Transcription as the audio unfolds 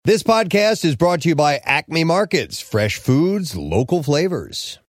This podcast is brought to you by Acme Markets, fresh foods, local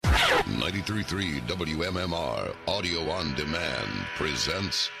flavors. 93.3 WMMR Audio on Demand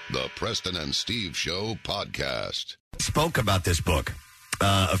presents the Preston and Steve Show podcast. Spoke about this book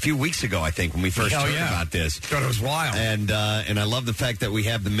a few weeks ago, I think, when we first heard about this. Thought it was wild. And I love the fact that we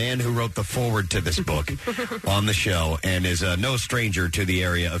have the man who wrote the foreword to this book on the show and is no stranger to the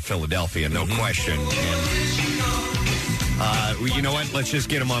area of Philadelphia, no question. And you know what? Let's just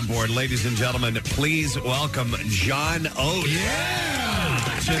get him on board. Ladies and gentlemen, please welcome John Oates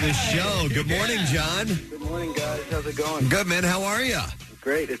to the show. Good morning, John. Good morning, guys. How's it going? Good, man. How are you?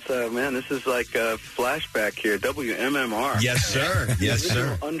 Great. It's, man, this is like a flashback here. WMMR. Yes, sir. Yes,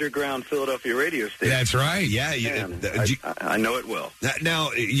 sir. Underground Philadelphia radio station. That's right. Yeah. I know it well. Now,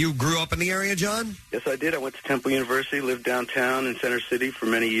 you grew up in the area, John? Yes, I did. I went to Temple University, lived downtown in Center City for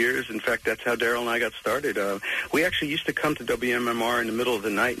many years. In fact, that's how Daryl and I got started. We actually used to come to WMMR in the middle of the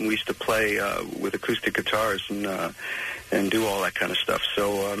night, and we used to play with acoustic guitars and do all that kind of stuff.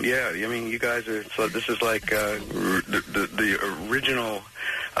 So, yeah, I mean, you guys are, so this is like the original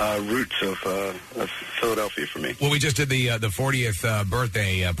roots of Philadelphia for me. Well, we just did the 40th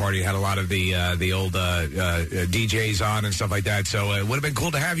birthday party, had a lot of the old DJs on and stuff like that, so it would have been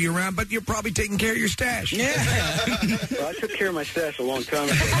cool to have you around, but you're probably taking care of your stash. Yeah. Well, I took care of my stash a long time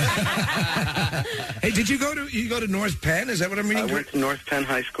ago. Hey, did you go to North Penn? Is that what I'm reading? I went to North Penn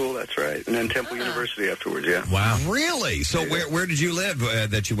High School, that's right, and then Temple University afterwards, yeah. Wow. Really? So where did you live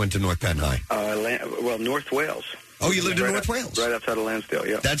that you went to North Penn High? North Wales. Oh, you lived in North Wales? Right outside of Lansdale,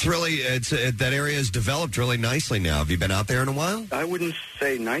 yeah. That's really, that area has developed really nicely now. Have you been out there in a while? I wouldn't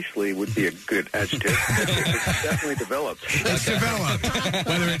say nicely would be a good adjective. It's definitely developed. It's developed.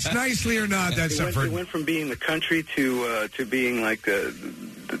 Whether it's nicely or not, that's it went from being the country to being like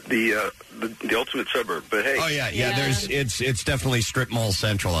the ultimate suburb. But hey. Oh, yeah. It's definitely strip mall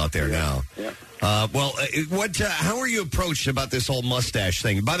central out there now. Yeah. How are you approached about this whole mustache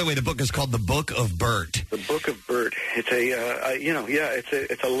thing? By the way, the book is called The Book of Bert. The Book of Bert. It's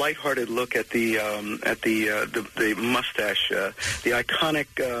it's a lighthearted look at the mustache, the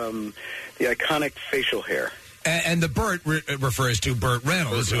iconic facial hair. And the Burt refers to Burt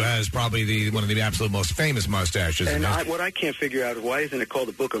Reynolds, who has probably one of the absolute most famous mustaches. And what I can't figure out is why isn't it called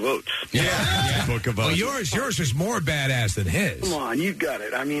the Book of Oats? Yeah. Book of Oats. Well, yours is more badass than his. Come on, you got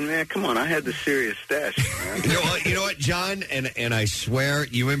it. I mean, man, come on. I had the serious stash. Man. You know what, John? And I swear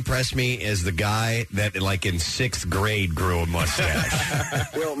you impressed me as the guy that, like, in 6th grade grew a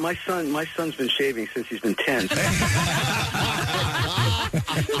mustache. Well, my son's been shaving since he's been 10.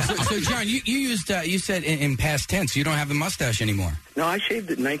 So John, you said in past tense you don't have the mustache anymore. No, I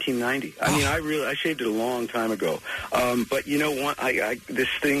shaved it in 1990. I mean, I shaved it a long time ago. But you know what? This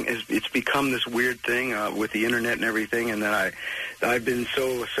thing it's become this weird thing with the internet and everything, and then I've been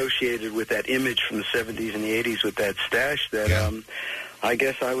so associated with that image from the 70s and the 80s with that stash that I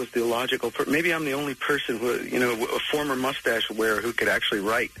guess I was the logical maybe I'm the only person who, a former mustache wearer who could actually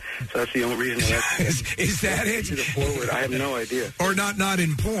write. So that's the only reason. Is that it? To the forward, I have no idea. Or not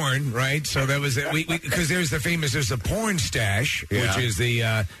in porn, right? So that was it. Because there's the porn stash, which is the.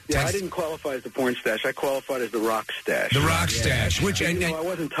 I didn't qualify as the porn stash. I qualified as the rock stash. The rock stash, which I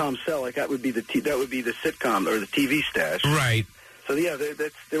wasn't Tom Selleck. That would be the sitcom or the TV stash. Right. So, yeah,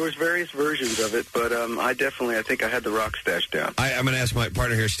 there was various versions of it, but I think I had the rock stash down. I'm going to ask my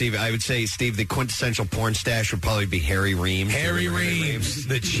partner here, Steve. I would say, Steve, the quintessential porn stash would probably be Harry Reams. Harry Reams,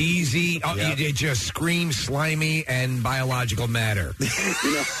 the cheesy, it just screams slimy and biological matter.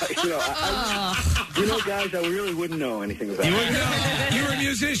 Guys, I really wouldn't know anything about You wouldn't know. You were a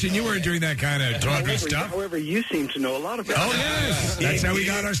musician. You weren't doing that kind of talking stuff. However, you seem to know a lot about it. Oh, yes. That's how we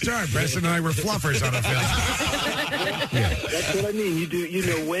got our start. Preston and I were fluffers on a film. That's what I mean. You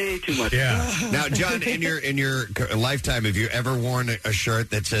know way too much. Yeah. Now, John, in your lifetime, have you ever worn a shirt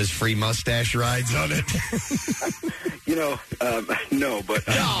that says "free mustache rides" on it? No, but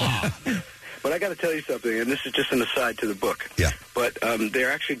But I got to tell you something, and this is just an aside to the book. Yeah. But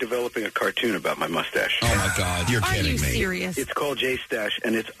they're actually developing a cartoon about my mustache. Oh, my God. You're kidding me. Are you serious? It's called J Stash,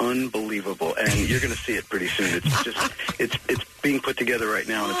 and it's unbelievable. And you're going to see it pretty soon. It's being put together right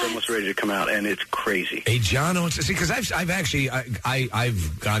now, and it's almost ready to come out, and it's crazy. Hey, John, see, because I've actually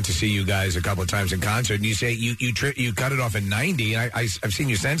I've gone to see you guys a couple of times in concert, and you say you cut it off in '90. I've seen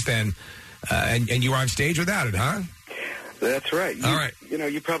you since then, and you were on stage without it, huh? That's right. All right. You know,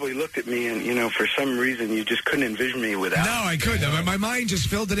 you probably looked at me and, for some reason you just couldn't envision me without. No, I couldn't. My mind just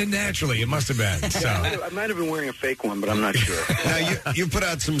filled it in naturally. It must have been. So. I might have been wearing a fake one, but I'm not sure. Now, you put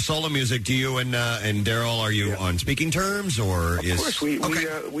out some solo music. Do you and Daryl, are you on speaking terms? Or Of course,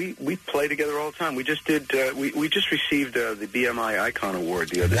 we play together all the time. We just did. We just received the BMI Icon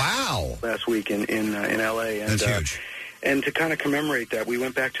Award last week in L.A. And, that's huge. And to kind of commemorate that, we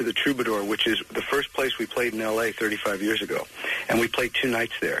went back to the Troubadour, which is the first place we played in L.A. 35 years ago. And we played 2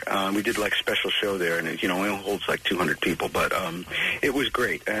 nights there. We did like a special show there, and it only holds like 200 people. But it was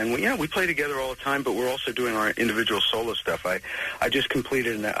great. And we play together all the time, but we're also doing our individual solo stuff. I just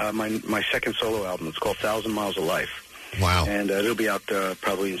completed my second solo album. It's called 1,000 Miles of Life. Wow. And it'll be out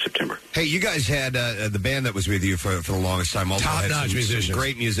probably in September. Hey, you guys had the band that was with you for the longest time. Also Top-notch musicians. Some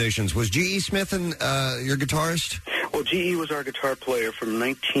great musicians. Was G.E. Smith your guitarist? Well, G.E. was our guitar player from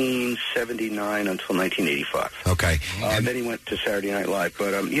 1979 until 1985. Okay. Then he went to Saturday Night Live.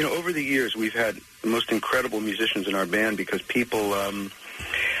 But, over the years, we've had the most incredible musicians in our band because people...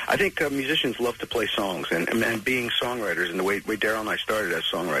 I think musicians love to play songs, and being songwriters, and the way Daryl and I started as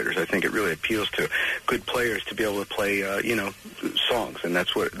songwriters, I think it really appeals to good players to be able to play, songs, and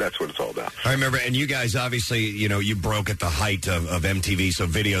that's what it's all about. I remember, and you guys obviously, you broke at the height of MTV, so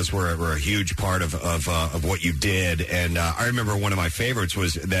videos were a huge part of what you did, and I remember one of my favorites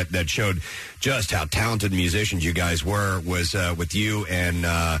was that showed just how talented musicians you guys were was with you and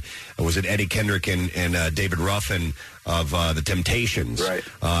was it Eddie Kendrick and David Ruffin of the Temptations. Right.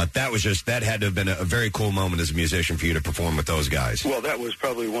 That had to have been a very cool moment as a musician for you to perform with those guys. Well, that was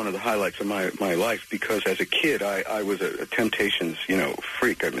probably one of the highlights of my life because as a kid, I was a Temptations,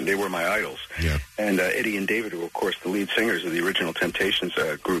 freak. I mean, they were my idols. Yeah. And Eddie and David were, of course, the lead singers of the original Temptations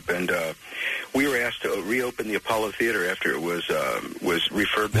group. And we were asked to reopen the Apollo Theater after it was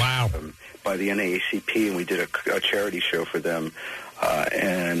refurbished. Wow. By the NAACP, and we did a charity show for them.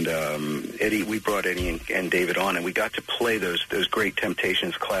 Eddie, we brought Eddie and David on, and we got to play those great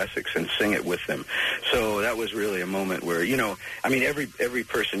Temptations classics and sing it with them. So that was really a moment where, every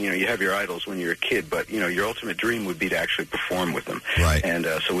person, you have your idols when you're a kid, but, your ultimate dream would be to actually perform with them. Right. And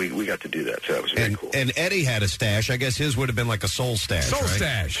so we got to do that, so that was very cool. And Eddie had a stash. I guess his would have been like a soul stash, Soul right?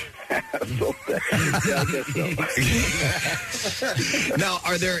 stash. Soul stash. Yeah, I guess so. Now,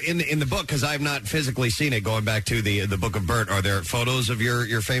 are there, in the book, because I've not physically seen it, going back to the Book of Bert, are there photos of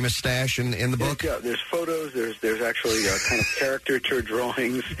your famous stash in the book? Yeah, there's photos. There's actually kind of caricature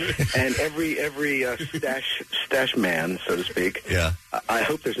drawings, and every stash man, so to speak. Yeah. I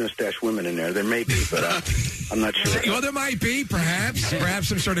hope there's no stash women in there. There may be, but I'm not sure. Well, there might be, perhaps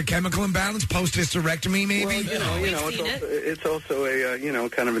some sort of chemical imbalance, post-hysterectomy, maybe. Well, it's also a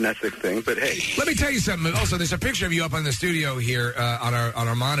kind of an ethic thing. But hey, let me tell you something. Also, there's a picture of you up on the studio here on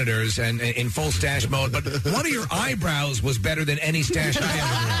our monitors and in full stash mode. But one of your eyebrows was better than any stash I ever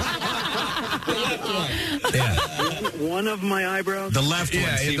did. Yeah. One of my eyebrows. The left one.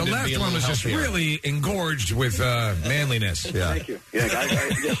 Yeah, the left one was just really engorged with manliness. Yeah. Thank you. Yeah,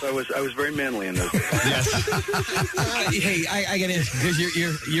 yes, I was very manly in those days. Yes. Hey, I got to ask, because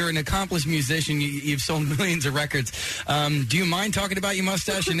you're an accomplished musician. You've sold millions of records. Do you mind talking about your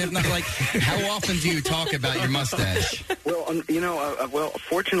mustache? And if not, how often do you talk about your mustache? Well,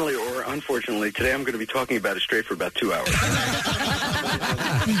 fortunately or unfortunately, today I'm going to be talking about it straight for about 2 hours.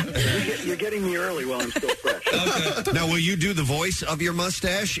 You're getting me early while I'm still fresh. Okay. Now, will you do the voice of your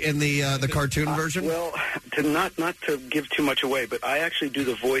mustache in the cartoon version? Well, not to give too much away, but I actually do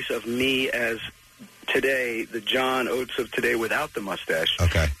the voice of me as today, the John Oates of today without the mustache.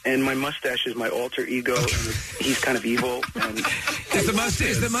 Okay. And my mustache is my alter ego. And he's kind of evil. And is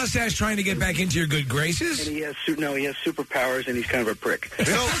the mustache trying to get back into your good graces? And he has superpowers, and he's kind of a prick.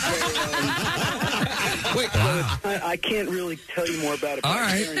 I can't really tell you more about it, but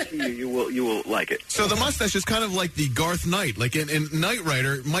I guarantee you will like it. So the mustache is kind of like the Garth Knight. Like in Knight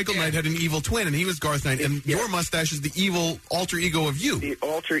Rider, Michael Knight had an evil twin, and he was Garth Knight, and your mustache is the evil alter ego of you. The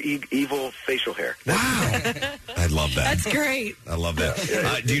alter evil facial hair. Wow. I love that. That's great. I love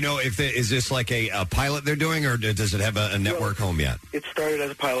that. Do you know is this like a pilot they're doing, or does it have a network home yet? It started as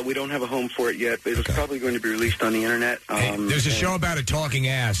a pilot. We don't have a home for it yet, but it's probably going to be released on the internet. There's a show about a talking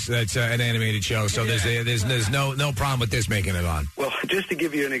ass that's an animated show, so there's no problem with this making it on. Well, just to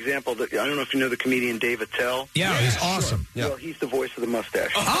give you an example, I don't know if you know the comedian Dave Attell. Yeah, he's awesome. Sure. Well, he's the voice of the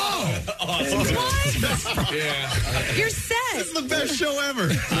mustache. Oh! Awesome. What? Yeah. You're set. This is the best show ever.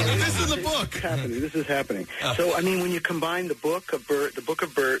 This is the book. This is happening. So, I mean, when you combine the Book of Bert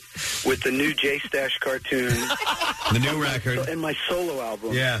with the new J Stash cartoon, the new record, and my solo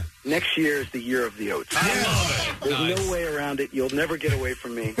album, yeah. Next year is the year of the Oats. I love it. There's no way around it. You'll never get away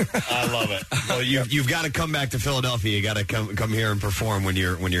from me. I love it. Well, you've got to come back to Philadelphia. You got to come here and perform when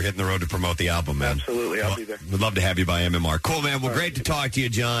you're hitting the road to promote the album, man. Absolutely, I'll be there. We'd love to have you by MMR. Cool, man. Well, great to talk to you,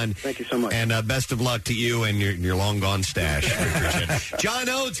 John. Thank you so much. And best of luck to you and your long gone stash. We appreciate it. John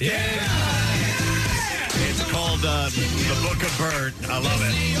Oates, It's called The Book of Bert. I love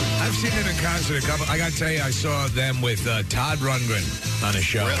it. I've seen them in concert a couple. I got to tell you, I saw them with Todd Rundgren on a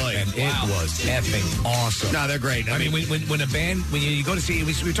show. Really? And it was effing awesome. No, they're great. I mean, when a band, when you go to see,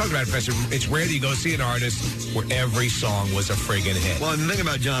 we talked about it, Preston, it's rare that you go see an artist where every song was a friggin' hit. Well, and the thing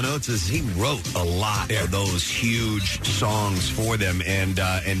about John Oates is he wrote a lot of those huge songs for them, and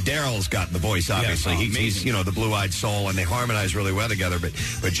Daryl's got the voice, obviously. He's the blue-eyed soul, and they harmonize really well together, but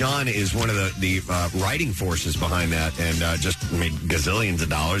John is one of the writing forces behind that, and just made gazillions of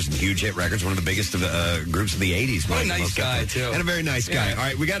dollars and huge hit records, one of the biggest of groups of the 80s. What a nice guy, too. And a very nice guy. All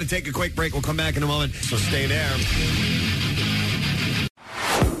right, we got to take a quick break. We'll come back in a moment, so stay there.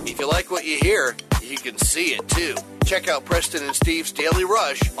 If you like what you hear, you can see it, too. Check out Preston and Steve's Daily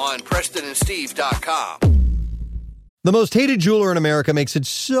Rush on PrestonandSteve.com. The most hated jeweler in America makes it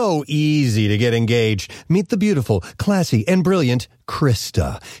so easy to get engaged. Meet the beautiful, classy, and brilliant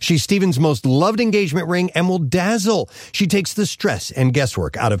Krista. She's Steven's most loved engagement ring and will dazzle. She takes the stress and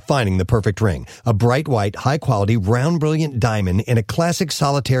guesswork out of finding the perfect ring. A bright white, high-quality, round, brilliant diamond in a classic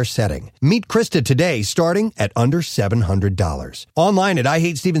solitaire setting. Meet Krista today, starting at under $700. Online at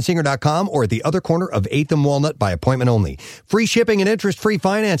IHateStevenSinger.com or at the other corner of 8th and Walnut by appointment only. Free shipping and interest-free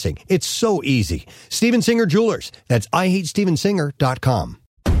financing. It's so easy. Steven Singer Jewelers. That's IHateStevenSinger.com.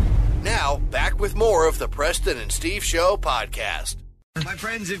 Now, back with more of the Preston and Steve Show podcast. My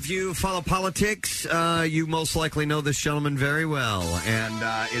friends, if you follow politics, you most likely know this gentleman very well, and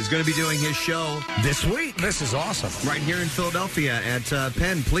is going to be doing his show this week. This is awesome. Right here in Philadelphia at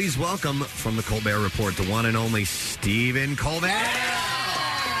Penn. Please welcome from the Colbert Report, the one and only Stephen Colbert.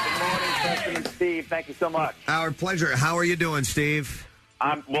 Good morning, Preston and Steve. Thank you so much. Our pleasure. How are you doing, Steve?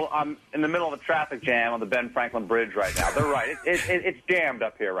 I'm in the middle of a traffic jam on the Ben Franklin Bridge right now. They're right. It's jammed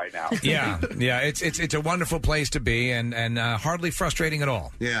up here right now. Yeah. It's a wonderful place to be, and hardly frustrating at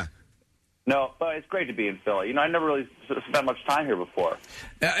all. Yeah. No, but it's great to be in Philly. You know, I never really spent much time here before.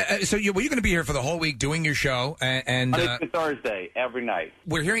 So you're going to be here for the whole week doing your show, and Monday to Thursday, every night.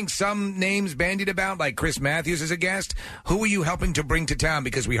 We're hearing some names bandied about, like Chris Matthews as a guest. Who are you helping to bring to town?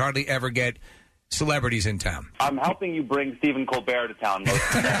 Because we hardly ever get celebrities in town. I'm helping you bring Stephen Colbert to town most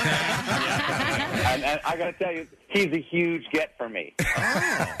of the time. and I got to tell you, he's a huge get for me.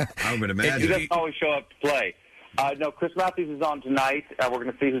 Oh, I would imagine. He doesn't always show up to play. No, Chris Matthews is on tonight. We're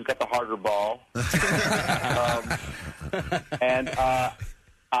going to see who's got the harder ball.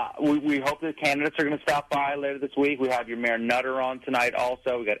 We hope the candidates are going to stop by later this week. We have your Mayor Nutter on tonight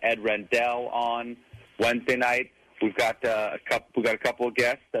also. We got Ed Rendell on Wednesday night. We've got a couple of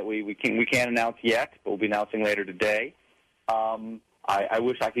guests that we can't announce yet, but we'll be announcing later today. I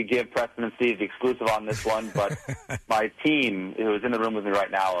wish I could give Preston and Steve the exclusive on this one, but my team, who is in the room with me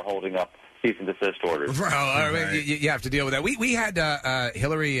right now, are holding up cease and desist orders. Well, you have to deal with that. We had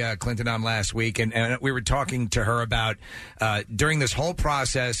Hillary Clinton on last week, and we were talking to her about during this whole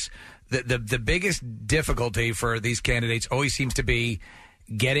process, the biggest difficulty for these candidates always seems to be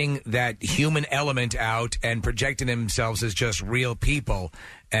getting that human element out and projecting themselves as just real people.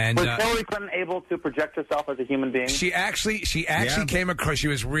 And was Hillary Clinton able to project herself as a human being? She actually came across. She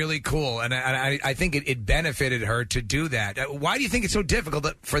was really cool, and I think it benefited her to do that. Why do you think it's so difficult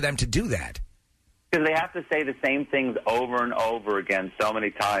for them to do that? Because they have to say the same things over and over again so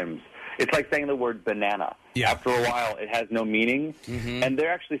many times. It's like saying the word banana. Yeah. After a while, it has no meaning, and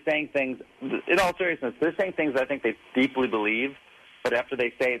they're actually saying things. In all seriousness, they're saying things I think they deeply believe. But after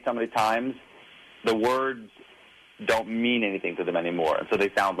they say it so many times, the don't mean anything to them anymore, and so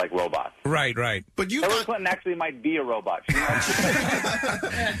they sound like robots. Right. But Hillary Clinton actually might be a robot. She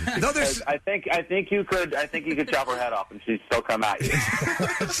might no, there's. I think you could chop her head off, and she'd still come at you.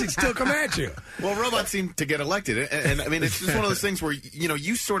 She'd still come at you. Well, robots seem to get elected, and I mean, it's just one of those things where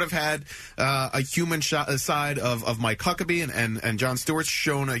you sort of had a human side of Mike Huckabee, and Jon Stewart's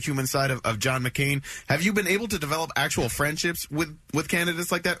shown a human side of John McCain. Have you been able to develop actual friendships with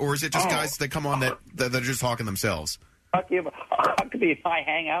candidates like that, or is it just guys that come on that are just talking themselves? Huckabee and I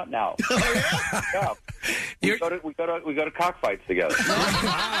hang out now. Oh, yeah? We go to cockfights together.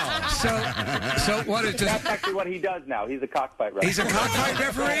 So what is That's actually what he does now. He's a cockfight referee. He's a cockfight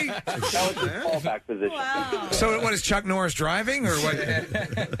referee? That was his fallback position. Wow. So what is Chuck Norris driving, or what?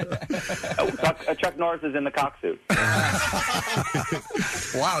 Chuck Norris is in the cock suit.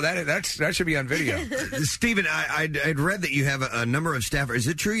 Wow, that should be on video. Stephen, I'd read that you have a number of staff. Is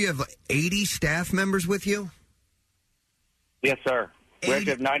it true you have 80 staff members with you? Yes, sir. We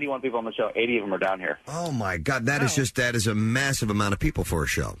actually have 91 people on the show. 80 of them are down here. Oh my God, that is a massive amount of people for a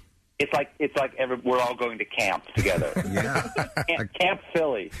show. It's like we're all going to camp together. Yeah, Camp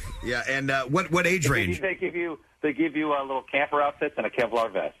Philly. Yeah, and what age range? They give you little camper outfits and a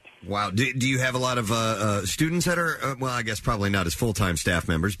Kevlar vest. Wow. Do you have a lot of students that are well? I guess probably not as full-time staff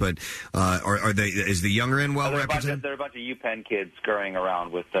members, but are they? Is the younger end well represented? There are a bunch of UPenn kids scurrying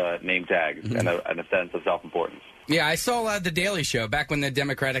around with name tags and a sense of self-importance. Yeah, I saw The Daily Show back when the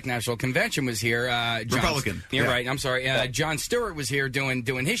Democratic National Convention was here. Republican. You're right. I'm sorry. John Stewart was here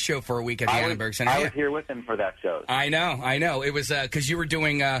doing his show for a week at the Annenberg Center. I was here with him for that show. I know. It was because you were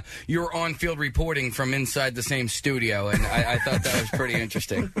doing your on-field reporting from inside the same studio, and I thought that was pretty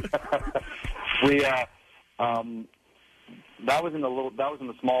interesting. That was in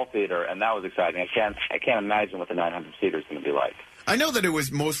the small theater, and that was exciting. I can't imagine what the 900 seater is going to be like. I know that it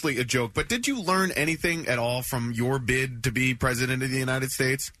was mostly a joke, but did you learn anything at all from your bid to be president of the United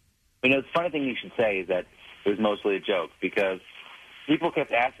States? The funny thing you should say is that it was mostly a joke, because people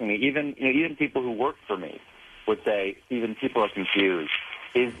kept asking me, even people who worked for me would say, "Stephen, people are confused.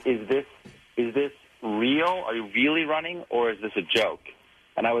 Is this real? Are you really running, or is this a joke?"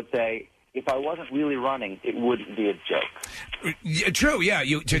 And I would say, if I wasn't really running, it wouldn't be a joke. True, yeah.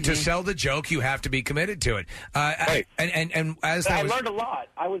 To sell the joke, you have to be committed to it. Right. And as I learned a lot.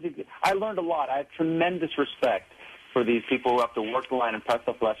 I learned a lot. I have tremendous respect for these people who have to work the line and press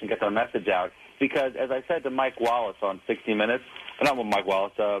the flesh and get their message out. Because, as I said to Mike Wallace on 60 Minutes, not with Mike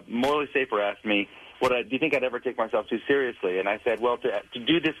Wallace, Morley Safer asked me, do you think I'd ever take myself too seriously? And I said, well, to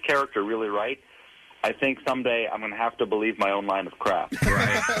do this character really right, I think someday I'm going to have to believe my own line of crap.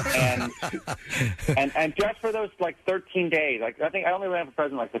 Right. and just for those 13 days, I think I only ran for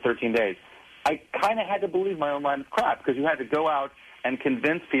president for 13 days. I kind of had to believe my own line of crap, because you had to go out and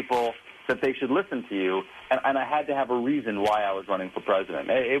convince people that they should listen to you, and I had to have a reason why I was running for president.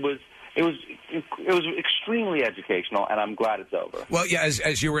 It was extremely educational, and I'm glad it's over. Well, yeah,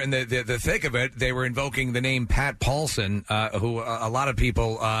 as you were in the thick of it, they were invoking the name Pat Paulson, who a lot of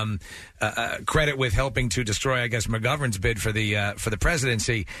people credit with helping to destroy, I guess, McGovern's bid for the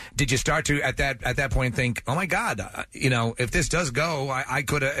presidency. Did you start to at that point think, oh my God, if this does go, I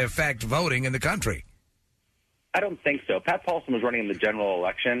could affect voting in the country? I don't think so. Pat Paulson was running in the general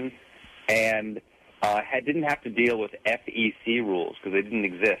election, and didn't have to deal with FEC rules because they didn't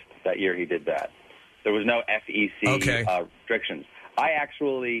exist that year he did that. There was no FEC restrictions.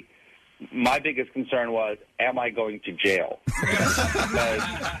 My biggest concern was, am I going to jail? Because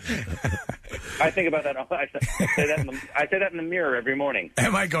I think about that. I say that in the mirror every morning.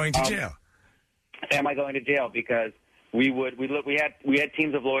 Am I going to jail? Am I going to jail? Because we had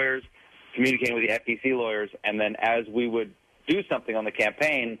teams of lawyers communicating with the FEC lawyers, and then as we would do something on the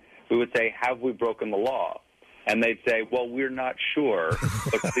campaign, we would say, have we broken the law? And they'd say, well, we're not sure,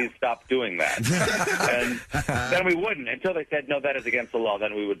 but please stop doing that. And then we wouldn't. Until they said, no, that is against the law,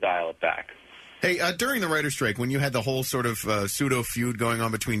 then we would dial it back. Hey, during the writer's strike, when you had the whole sort of pseudo-feud going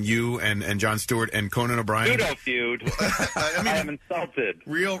on between you and Jon Stewart and Conan O'Brien. Pseudo-feud? I am insulted.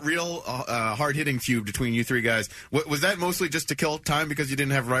 Real hard-hitting feud between you three guys. Was that mostly just to kill time because you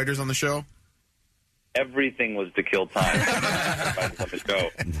didn't have writers on the show? Everything was to kill time. On the show.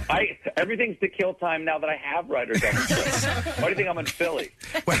 Everything's to kill time now that I have writers on the show. Why do you think I'm in Philly?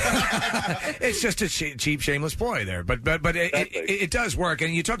 It's just a cheap, shameless ploy there. But it does work.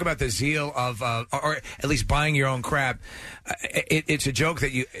 And you talk about the zeal of, or at least buying your own crap. It's a joke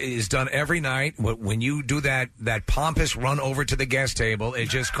that is done every night. When you do that pompous run over to the guest table, it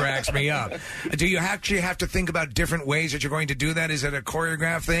just cracks me up. Do you actually have to think about different ways that you're going to do that? Is it a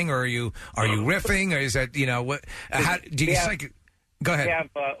choreographed thing, or are you riffing, or is that what? How do you Go ahead.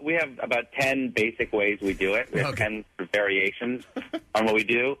 We have about 10 basic ways we do it. We have 10 variations on what we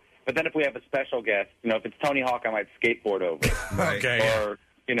do. But then if we have a special guest, if it's Tony Hawk, I might skateboard over it. Okay. Or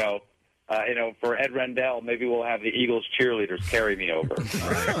for Ed Rendell, maybe we'll have the Eagles cheerleaders carry me over.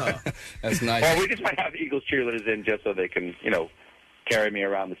 That's nice. Or we just might have the Eagles cheerleaders in just so they can, carry me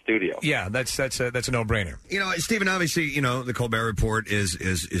around the studio. Yeah, that's a no-brainer. Stephen, obviously, the Colbert Report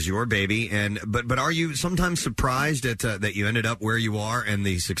is your baby, but are you sometimes surprised at that you ended up where you are and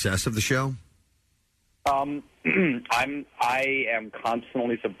the success of the show? I am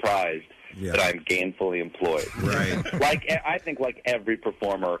constantly surprised that I'm gainfully employed. Right. I think like every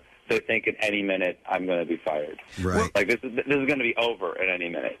performer, they think at any minute I'm going to be fired. Right. Like this is going to be over at any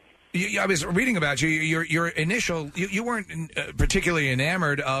minute. I was reading about you. Your initial, you weren't particularly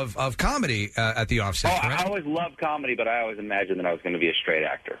enamored of comedy at the offset. Oh, right? I always loved comedy, but I always imagined that I was going to be a straight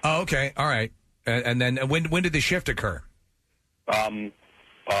actor. Oh, okay, all right. And then when did the shift occur?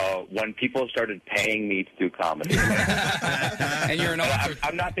 When people started paying me to do comedy. And you're an author.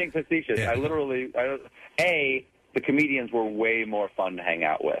 I'm not being facetious. Yeah. I literally, the comedians were way more fun to hang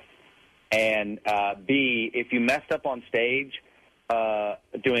out with. And B, if you messed up on stage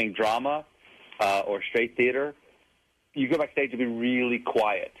doing drama or straight theater, you go backstage and be really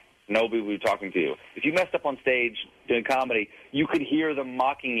quiet. Nobody will be talking to you. If you messed up on stage doing comedy, you could hear them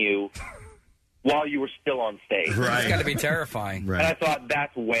mocking you while you were still on stage. Right. It's got to be terrifying. Right. And I thought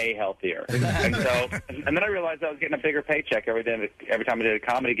that's way healthier. and then I realized I was getting a bigger paycheck every time I did a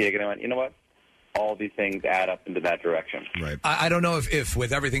comedy gig, and I went, you know what? All these things add up into that direction. Right. I don't know if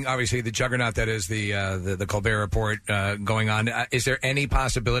with everything, obviously, the juggernaut that is the Colbert Report going on, is there any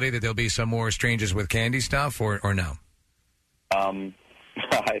possibility that there'll be some more Strangers with Candy stuff, or no?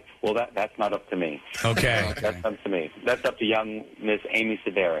 Well, that's not up to me. Okay. That's up to me. That's up to young Miss Amy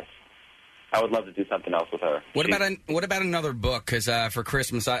Sedaris. I would love to do something else with her. What about another book? Because for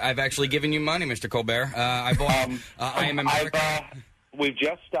Christmas, I've actually given you money, Mr. Colbert. I bought I Am America. We've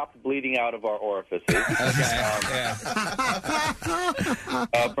just stopped bleeding out of our orifices.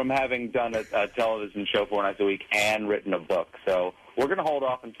 From having done a television show 4 nights a week and written a book. So we're going to hold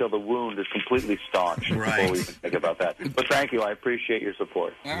off until the wound is completely staunch before we even think about that. But thank you. I appreciate your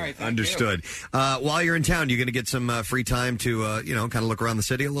support. All right. Understood. While you're in town, you're going to get some free time to, kind of look around the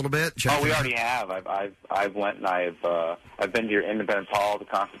city a little bit? We already have. I've went and I've been to your Independence Hall, the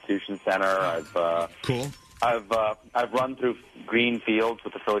Constitution Center. Cool. I've run through green fields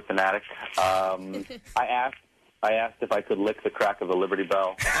with the Philly Fanatic. I asked if I could lick the crack of the Liberty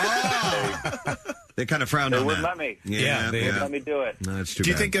Bell. They kind of frowned They on wouldn't that. let me. They wouldn't let me do it. No, that's too Do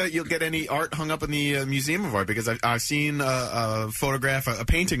you bad. think you'll get any art hung up in the Museum of Art? Because I've seen a photograph, a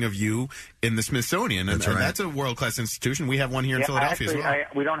painting of you in the Smithsonian, and that's a world-class institution. We have one here in Philadelphia actually, as well.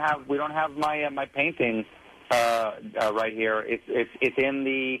 we don't have my painting right here. It's in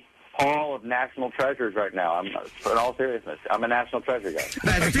the Hall of National Treasures right now. In all seriousness, I'm a National Treasure guy.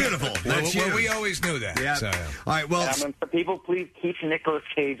 That's beautiful. That's well, we always knew that. Yeah. So. All right, well... people, please keep Nicolas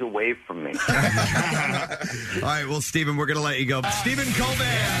Cage away from me. All right, well, Stephen, we're going to let you go. Stephen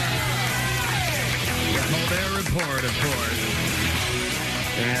Colbert. Colbert Report, of course.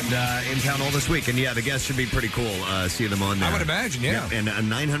 And in town all this week. And, the guests should be pretty cool seeing them on there. I would imagine, yeah. And a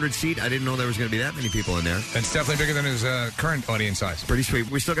 900-seat. I didn't know there was going to be that many people in there. It's definitely bigger than his current audience size. Pretty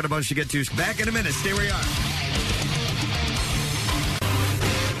sweet. We still got a bunch to get to. Back in a minute. Stay where you are.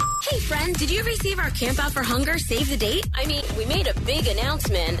 Hey, friend, did you receive our Camp Out for Hunger Save the Date? I mean, we made a big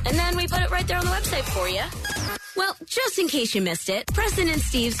announcement, and then we put it right there on the website for you. Well, just in case you missed it, Preston and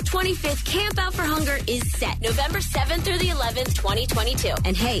Steve's 25th Camp Out for Hunger is set November 7th through the 11th, 2022.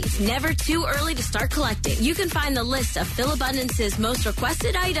 And hey, it's never too early to start collecting. You can find the list of Phil Abundance's most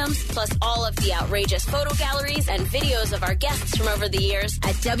requested items, plus all of the outrageous photo galleries and videos of our guests from over the years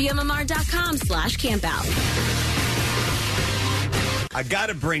at WMMR.com/campout. I got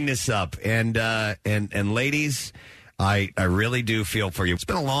to bring this up, and ladies, I really do feel for you. It's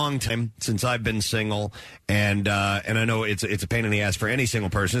been a long time since I've been single, and I know it's a pain in the ass for any single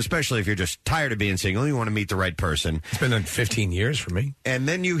person, especially if you're just tired of being single. You want to meet the right person. It's been 15 years for me. And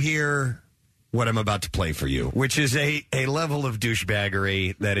then you hear what I'm about to play for you, which is a level of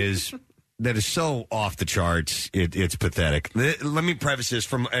douchebaggery that is so off the charts. It's pathetic. Let me preface this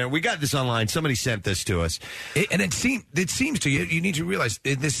from we got this online. Somebody sent this to us, it seems to you. You need to realize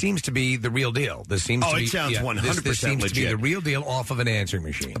this seems to be the real deal. This seems. It sounds 100% This seems legit. to be the real deal off of an answering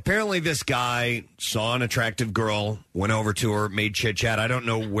machine. Apparently, this guy saw an attractive girl, went over to her, made chit chat. I don't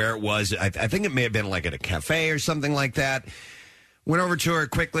know where it was. I think it may have been like at a cafe or something like that. Went over to her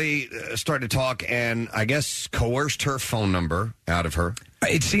quickly, started to talk, and I guess coerced her phone number out of her.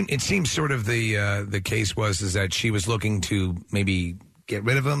 It seems sort of the case is that she was looking to maybe get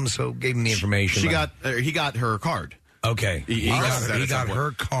rid of him, so gave him the information. He got her card. Okay, he got her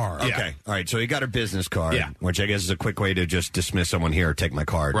card. Okay, Yeah. all right. So he got her business card, Yeah. which I guess is a quick way to just dismiss someone here, take my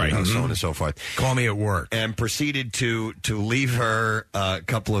card, right? So on and so forth. Call me at work, and proceeded to leave her a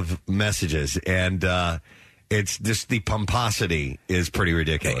couple of messages, and it's just the pomposity is pretty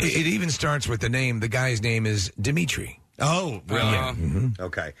ridiculous. It even starts with the name. The guy's name is Dimitri. Oh, really? Yeah.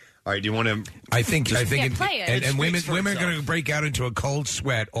 Okay. All right, do you want to? I think, play it. and women are going to break out into a cold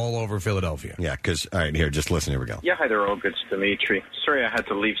sweat all over Philadelphia. Yeah, because all right, here, just listen. Here we go. Yeah, hi there, Olga. It's Dimitri. Sorry I had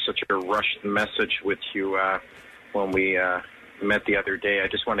to leave such a rushed message with you when we met the other day. I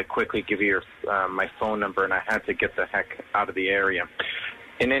just want to quickly give you my phone number, and I had to get the heck out of the area.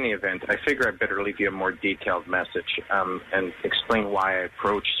 In any event, I figure I better leave you a more detailed message and explain why I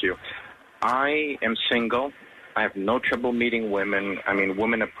approached you. I am single. I have no trouble meeting women. I mean,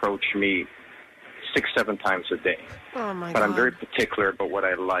 women approach me 6-7 times a day. Oh, my But God. I'm very particular about what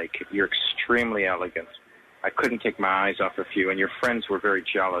I like. You're extremely elegant. I couldn't take my eyes off of you, and your friends were very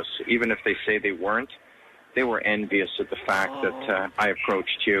jealous. Even if they say they weren't, they were envious of the fact that I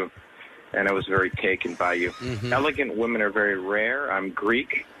approached you, and I was very taken by you. Mm-hmm. Elegant women are very rare. I'm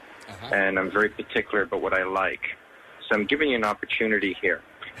Greek, and I'm very particular about what I like. So I'm giving you an opportunity here.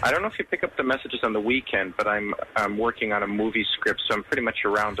 I don't know if you pick up the messages on the weekend, but I'm working on a movie script, so I'm pretty much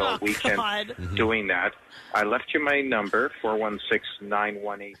around all weekend doing that. I left you my number,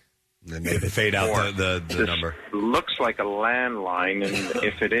 416-918. And they fade out the number. Looks like a landline, and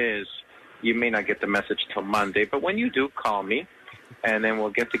if it is, you may not get the message till Monday. But when you do, call me, and then we'll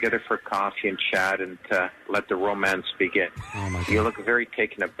get together for coffee and chat and let the romance begin. Oh my God. You look very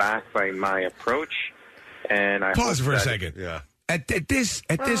taken aback by my approach, and I Pause hope for a that- second. Yeah. At this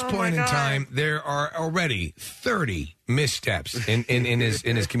point in time, there are already 30 missteps in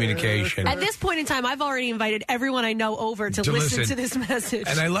his communication. At this point in time, I've already invited everyone I know over to listen to this message.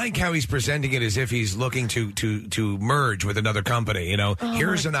 And I like how he's presenting it as if he's looking to merge with another company. You know,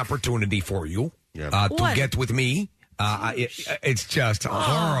 here's an opportunity for you to get with me. It's just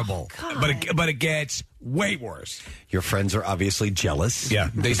horrible. But it gets way worse. Your friends are obviously jealous. Yeah,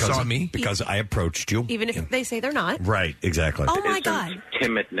 they saw me because I approached you. Even if they say they're not. Right, exactly. Oh, my It isn't God.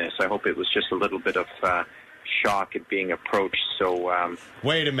 timidness. I hope it was just a little bit of shock at being approached. So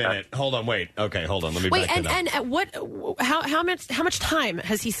wait a minute. Hold on. Wait. Okay, hold on. Let me Wait, back and, it up. and at what? How much time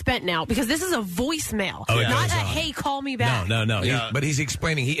has he spent now? Because this is a voicemail, Oh, it not goes a on. "Hey, call me back." No. Yeah. But he's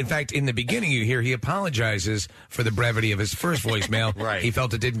explaining. In fact, in the beginning, you hear he apologizes for the brevity of his first voicemail. Right. He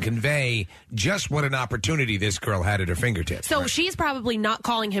felt it didn't convey just what an opportunity this girl had at her fingertips. So she's probably not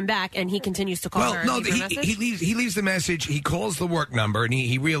calling him back, and he continues to call her. Well, and no, leave her a message? he leaves the message. He calls the work number, and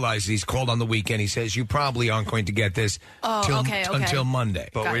he realizes he's called on the weekend. He says, "You probably aren't going to get this until Monday."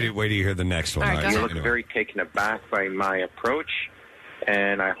 But wait till you hear the next one. All right, go you ahead. look Anyway. very taken aback by my approach,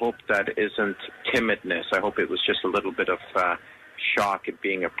 and I hope that isn't timidness. I hope it was just a little bit of shock at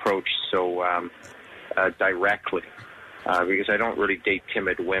being approached so directly, because I don't really date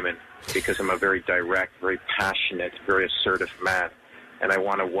timid women, because I'm a very direct, very passionate, very assertive man, and I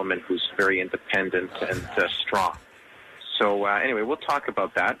want a woman who's very independent and strong. So anyway, we'll talk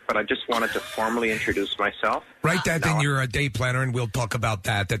about that, but I just wanted to formally introduce myself. Write that Now, in your day planner, and we'll talk about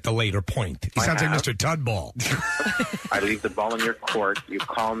that at the later point. He I sounds like have. Mr. Tudball. I leave the ball in your court. You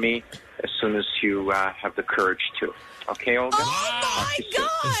call me as soon as you have the courage to. Okay, Olga? Oh my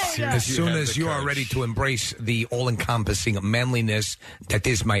God! As soon as you are ready to embrace the all-encompassing manliness that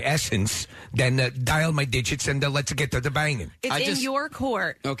is my essence, then dial my digits and let's get to the banging. It's in your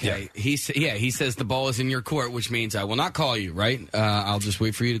court. Okay. He says the ball is in your court, which means I will not call you, right? I'll just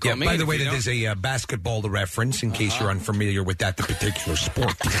wait for you to call me. By the If way, you that don't- is a basketball reference in case you're unfamiliar with that particular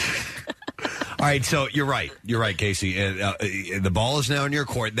sport. All right, so you're right. You're right, Casey. The ball is now in your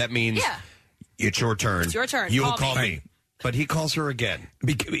court. That means it's your turn. It's your turn. You will Call call me. me. But he calls her again.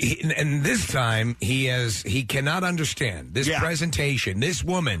 And this time, he cannot understand this presentation. This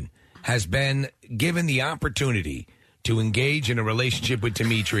woman has been given the opportunity to engage in a relationship with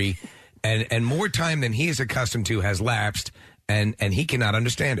Dimitri, and more time than he is accustomed to has lapsed, and he cannot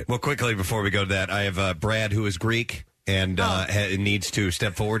understand it. Well, quickly before we go to that, I have Brad, who is Greek, and needs to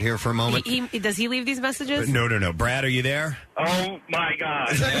step forward here for a moment. Does he leave these messages? No. Brad, are you there? Oh, my God.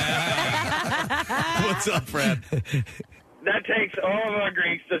 What's up, Brad? That takes all of our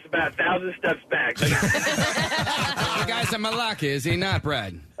Greeks just about 1,000 steps back. The guy's a Malaka, is he not,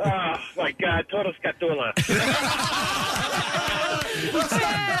 Brad? Oh, my God. Total scatula.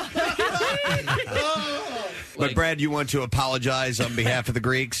 But, Brad, you want to apologize on behalf of the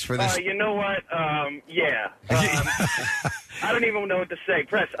Greeks for this? You know what? Yeah. I don't even know what to say.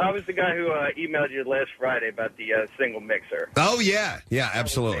 Press, I was the guy who emailed you last Friday about the single mixer. Oh, yeah. Yeah,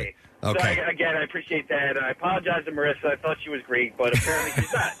 absolutely. Okay. So again, I appreciate that. I apologize to Marissa. I thought she was Greek, but apparently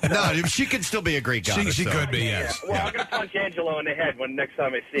she's not. No, she could still be a Greek goddess. She so. could be, yes. Yeah. Well, I'm going to punch Angelo in the head next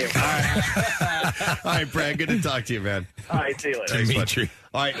time I see him. All right, Brad, good to talk to you, man. All right, see you later. Thanks, Dimitri. bud.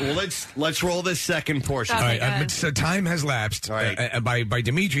 All right, well, let's roll this second portion. All right, so time has lapsed by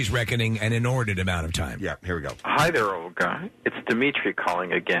Dimitri's reckoning an inordinate amount of time. Yeah, here we go. Hi there, old guy. It's Dimitri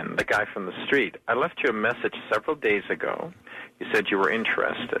calling again, the guy from the street. I left you a message several days ago. You said you were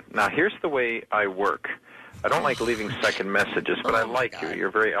interested. Now, here's the way I work. I don't like leaving second messages, but I like you. You're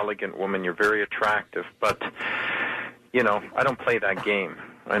a very elegant woman. You're very attractive. But, you know, I don't play that game.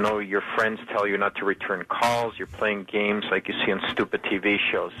 I know your friends tell you not to return calls. You're playing games like you see on stupid TV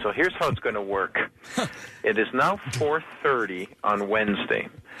shows. So here's how it's going to work. It is now 4:30 on Wednesday.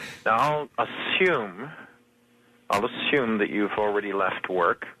 Now, I'll assume that you've already left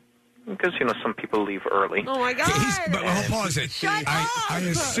work. Because, you know, some people leave early. Oh, my God. But I'll pause it. I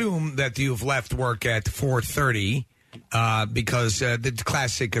assume that you've left work at 4:30 because the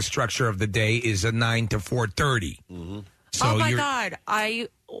classic structure of the day is a 9 to 4:30. Mm-hmm. So oh, my God. I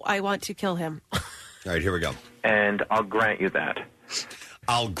want to kill him. All right, here we go. And I'll grant you that.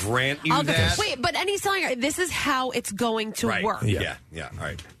 I'll grant you that. Wait, but he's telling her this is how it's going to work. Yeah, all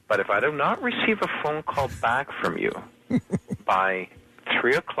right. But if I do not receive a phone call back from you by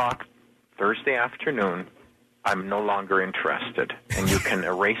 3 o'clock Thursday afternoon, I'm no longer interested, and you can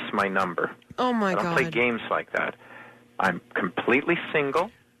erase my number. Oh, my God. I don't play games like that. I'm completely single.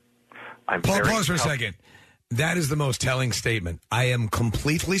 Pause for a second. That is the most telling statement. I am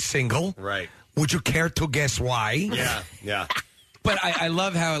completely single. Right. Would you care to guess why? Yeah. But I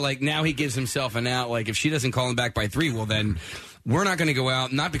love how, like, now he gives himself an out. Like, if she doesn't call him back by 3, well, then we're not going to go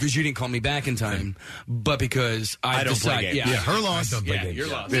out, not because you didn't call me back in time, but because I don't play games. Yeah, her loss. Your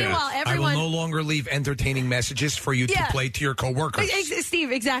loss. Meanwhile, everyone... I will no longer leave entertaining messages for you to play to your coworkers.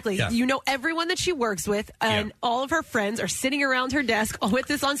 Steve, exactly. Yeah. You know everyone that she works with, and all of her friends are sitting around her desk with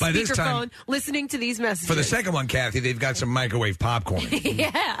this on By this speakerphone, time- listening to these messages. For the second one, Kathy, they've got some microwave popcorn.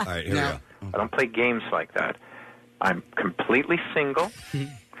 Yeah. All right, here we go. I don't play games like that. I'm completely single.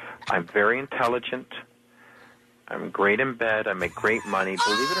 I'm very intelligent. I'm great in bed. I make great money.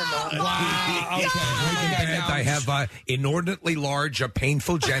 Believe it or not. I have inordinately large,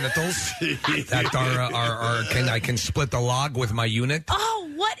 painful genitals that I can split the log with my unit. Oh,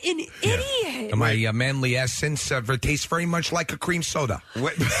 what an idiot! And my manly essence tastes very much like a cream soda.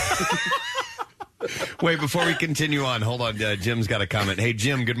 Wait, before we continue on, hold on. Jim's got a comment. Hey,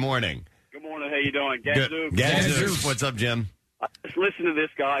 Jim, good morning. Good morning. How you doing? Good. Gadzooks. What's up, Jim? Just listen to this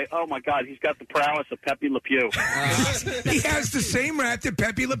guy. Oh, my God. He's got the prowess of Pepe Le Pew. He has the same rap that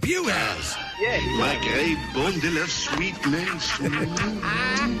Pepe Le Pew has. Yeah. Like a bundle of sweetness.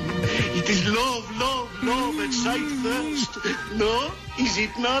 It is love at sight first. No? Is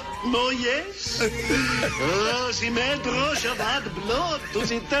it not? No, yes? Oh, the mad rush of hot blood to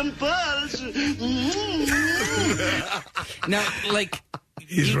the temples. Now, like...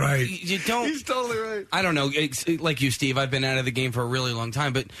 He's right. You don't. He's totally right. I don't know. It's like you, Steve. I've been out of the game for a really long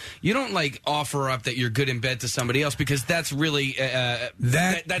time, but you don't like offer up that you're good in bed to somebody else because that's really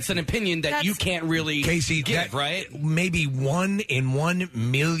that's an opinion that you can't really Casey, give, right? Maybe 1 in 1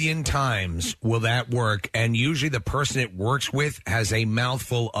 million times will that work, and usually the person it works with has a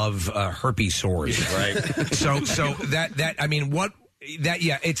mouthful of herpes sores. Right. So that I mean,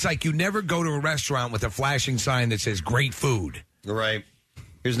 it's like you never go to a restaurant with a flashing sign that says "great food." Right.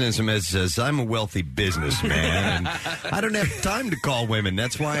 Here's an SMS that says, I'm a wealthy businessman, and I don't have time to call women.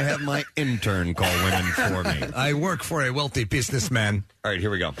 That's why I have my intern call women for me. I work for a wealthy businessman. All right,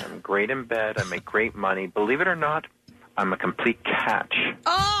 here we go. I'm great in bed. I make great money. Believe it or not, I'm a complete catch.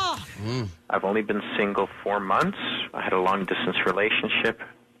 Oh! I've only been single 4 months. I had a long-distance relationship.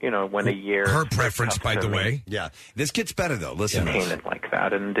 You know, went a year. Her preference, by the way. Yeah. This gets better, though. Listen. Painted like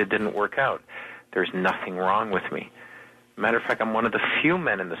that, and it didn't work out. There's nothing wrong with me. Matter of fact, I'm one of the few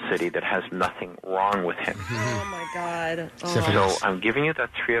men in the city that has nothing wrong with him. Oh, my God. So I'm giving you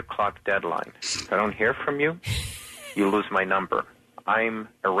that 3 o'clock deadline. If I don't hear from you, you lose my number. I'm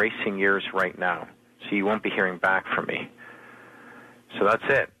erasing yours right now, so you won't be hearing back from me. So that's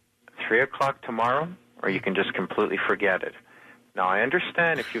it. 3 o'clock tomorrow, or you can just completely forget it. Now, I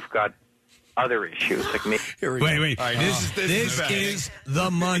understand if you've got other issues like me. Wait. Right, this is the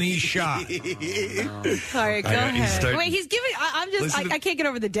money shot. All right, go ahead. Wait, he's giving... I can't get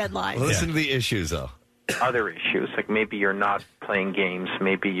over the deadline. Listen to the issues, though. Other issues, like maybe you're not playing games.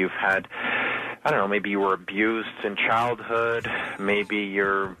 Maybe you've had... I don't know, maybe you were abused in childhood. Maybe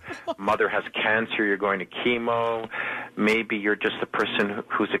your mother has cancer, you're going to chemo. Maybe you're just a person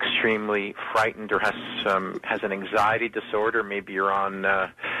who's extremely frightened or has an anxiety disorder. Maybe you're on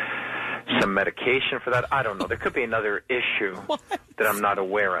some medication for that. I don't know. There could be another issue that I'm not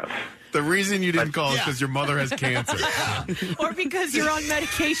aware of. The reason you didn't call is because your mother has cancer. Or because you're on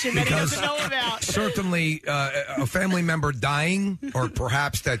medication that he doesn't know about. Certainly, a family member dying, or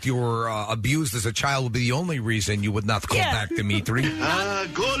perhaps that you were abused as a child, would be the only reason you would not call back Dimitri. Ah,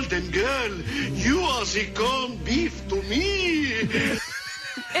 golden girl, you are the corned beef to me.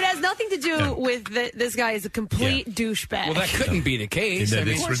 It has nothing to do with this guy is a complete douchebag. Well, that couldn't be the case.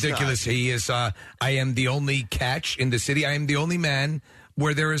 It's ridiculous. He is, I am the only catch in the city. I am the only man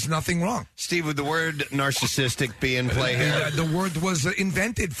where there is nothing wrong. Steve, would the word narcissistic be in play here? The word was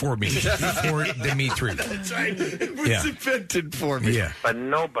invented for me, for Dimitri. That's right. It was invented for me. Yeah. But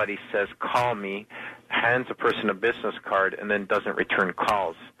nobody says, call me, hands a person a business card, and then doesn't return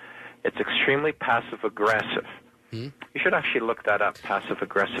calls. It's extremely passive-aggressive. You should actually look that up,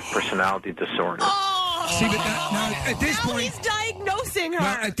 passive-aggressive personality disorder. See, but now at this point, he's diagnosing her.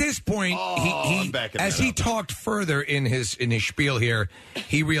 Now, at this point, he as he talked further in his spiel here,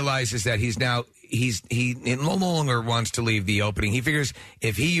 he realizes that he no longer wants to leave the opening. He figures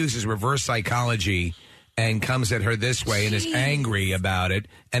if he uses reverse psychology and comes at her this way and is angry about it,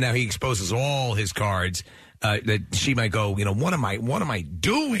 and now he exposes all his cards. That she might go, what am I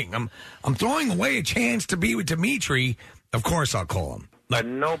doing? I'm throwing away a chance to be with Dimitri. Of course, I'll call him. But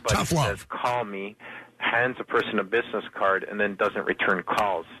nobody tough says, love. call me, hands a person a business card, and then doesn't return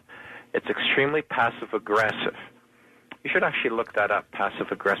calls. It's extremely passive-aggressive. You should actually look that up,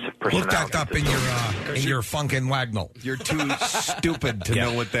 passive-aggressive personality Look that up in your Funkin' Wagnall. You're too stupid to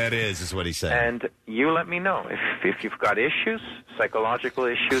know what that is what he said. And you let me know if you've got issues, psychological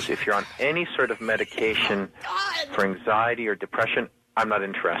issues, if you're on any sort of medication for anxiety or depression. I'm not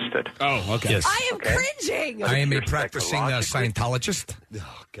interested. Oh, okay. Yes. I am cringing. I am a practicing Scientologist.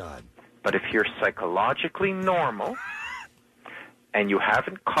 Oh, God. But if you're psychologically normal and you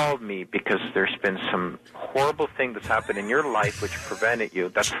haven't called me because there's been some horrible thing that's happened in your life which prevented you,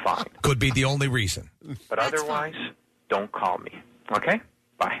 that's fine. Could be the only reason. But otherwise, don't call me. Okay?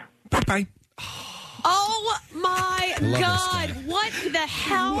 Bye. Bye-bye. Oh, my God. What the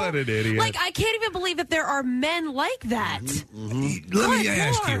hell? What an idiot. Like, I can't even believe that there are men like that. Let me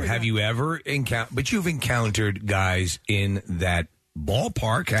ask you, have you ever encountered, but you've encountered guys in that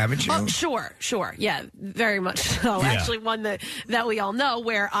ballpark, haven't you? Oh, sure. Yeah, very much so. Yeah. Actually, one that we all know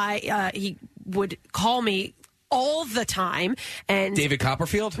where he would call me all the time. And David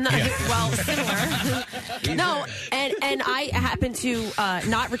Copperfield? No, well, similar. No, and I happened to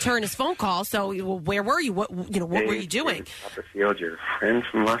not return his phone call. So, well, where were you? What were you doing? Copperfield, your friend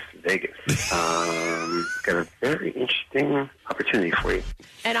from Las Vegas. Got a very interesting opportunity for you.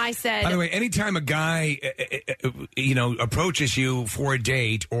 And I said, by the way, anytime a guy, approaches you for a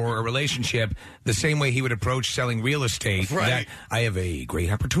date or a relationship, the same way he would approach selling real estate, that I have a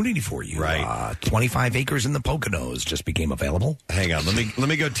great opportunity for you. Right. 25 acres in the Poconos just became available. Hang on, let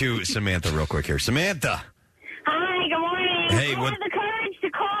me go to Samantha real quick here. Samantha. Hi, good morning. Hey, I what? have the courage to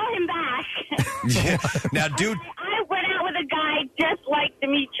call him back. Now, dude. I went out with a guy just like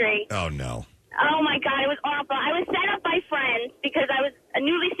Dimitri. Oh, no. Oh, my God, it was awful. I was set up by friends because I was a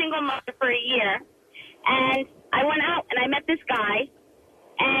newly single mother for a year. And I went out and I met this guy.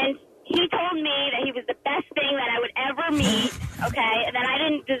 And he told me that he was the best thing that I would ever meet, okay? And that I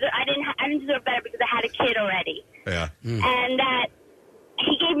didn't deserve better because I had a kid already. Yeah. And that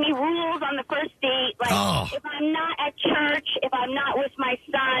he gave me rules on the first date, like if I'm not at church, if I'm not with my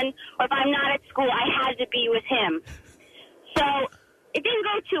son, or if I'm not at school, I had to be with him. So it didn't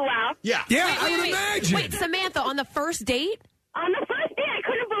go too well. Yeah, I would imagine. Wait, Samantha, on the first date? On the first date, I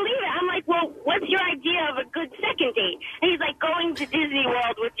couldn't believe it. I'm like, well, what's your idea of a good second date? And he's like, going to Disney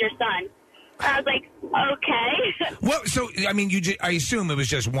World with your son. I was like, okay. Well, so, I mean, I assume it was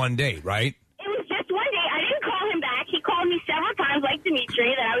just one date, right? It was just one day. I didn't call him back. He called me several times, like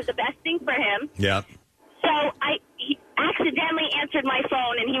Dimitri, that I was the best thing for him. Yeah. So he accidentally answered my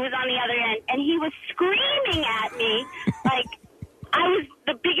phone, and he was on the other end, and he was screaming at me like I was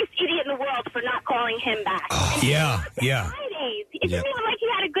the biggest idiot in the world for not calling him back. Yeah. Fridays. It didn't even like he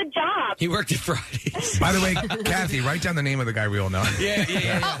had a good job. He worked at Fridays. By the way, Kathy, write down the name of the guy we all know.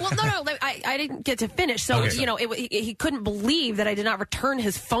 Yeah. Well, no, I didn't get to finish. So, Okay. he couldn't believe that I did not return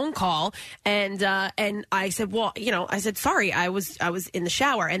his phone call. And I said, well, I said, sorry, I was in the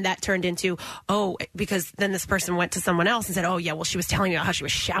shower. And that turned into, because then this person went to someone else and said, oh, yeah, well, she was telling me how she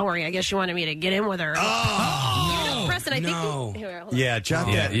was showering. I guess she wanted me to get in with her. Preston, I think Yeah, jot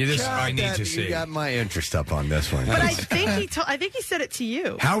that. I need to see. You got my interest up on this one. But I think he said it to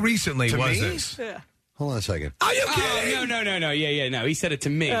you. How recently To was me? this? Yeah. Hold on a second. Are you kidding? No. Yeah. No, he said it to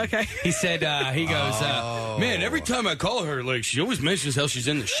me. Okay. He said, he goes, man, every time I call her, like, she always mentions how she's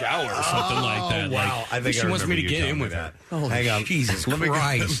in the shower or something like that. Wow. Like, I think she wants me to get in with that. her. Oh, hang on. Jesus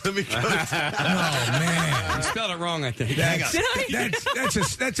Christ. Let me go. Oh, man. You spelled it wrong, I think.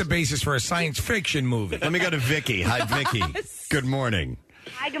 That's a basis for a science fiction movie. Let me go to Vicky. Hi, Vicky. Good morning.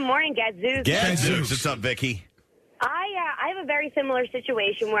 Hi, good morning, Gadzooks. Gadzooks. What's up, Vicky? I have a very similar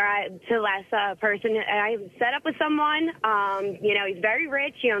situation where to the last person. I set up with someone. He's very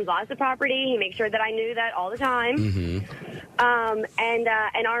rich. He owns lots of property. He makes sure that I knew that all the time. Mm-hmm. And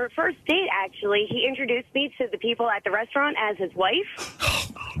our first date, actually, he introduced me to the people at the restaurant as his wife.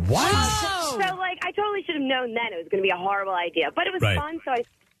 What? So, I totally should have known then it was going to be a horrible idea. But it was fun, so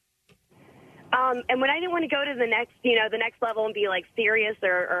and when I didn't want to go to the next level and be, serious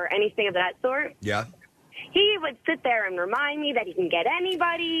or anything of that sort. Yeah. He would sit there and remind me that he can get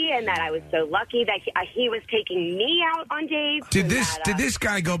anybody and that I was so lucky that he was taking me out on dates. Did this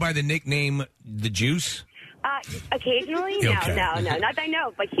guy go by the nickname The Juice? Occasionally, Okay. no, not that I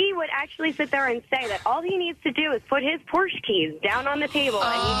know. But he would actually sit there and say that all he needs to do is put his Porsche keys down on the table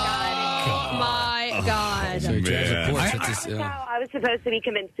and he's got it. Oh, my God. So he drives a Man. Porsche. That's how I was supposed to be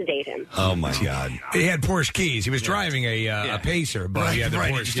convinced to date him. Oh, my God. He had Porsche keys. He was driving a Pacer, but he had the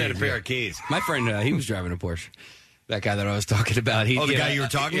Right, he Porsche just had a keys. pair of keys. My friend, he was driving a Porsche. That guy that I was talking about. The guy you were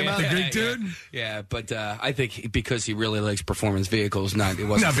talking about? The Greek dude? Yeah, but I think because he really likes performance vehicles, it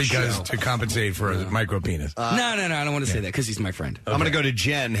wasn't Not for because show. to compensate for a micro penis. No, I don't want to say that because he's my friend. I'm going to go to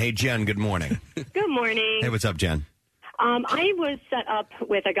Jen. Hey, Jen, good morning. Good morning. Hey, what's up, Jen? I was set up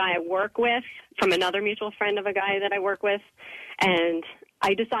with a guy I work with from another mutual friend of a guy that I work with, and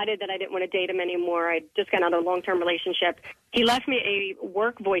I decided that I didn't want to date him anymore. I just got out of a long-term relationship. He left me a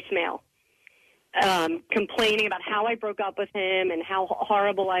work voicemail complaining about how I broke up with him and how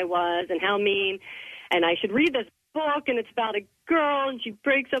horrible I was and how mean, and I should read this book, and it's about a girl, and she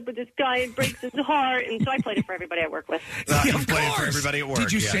breaks up with this guy and breaks his heart, and so I played it for everybody at work with. You played it for everybody at work.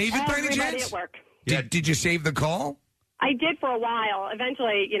 Did you yeah. save it by any Everybody chance? at work. Did you save the call? I did for a while.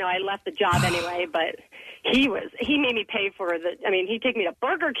 Eventually, I left the job anyway, but he made me pay for he'd take me to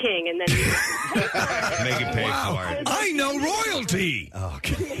Burger King and then Make it pay for it. I know royalty.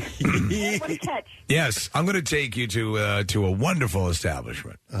 Okay. what a catch. Yes, I'm going to take you to a wonderful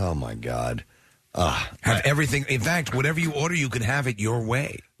establishment. Oh, my God. Have everything. In fact, whatever you order, you can have it your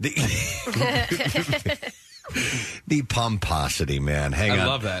way. The pomposity, man. Hang on. I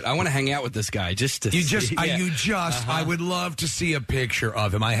love that. I want to hang out with this guy just to see. I would love to see a picture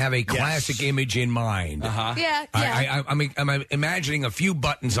of him. I have a classic image in mind. Yeah. I'm imagining a few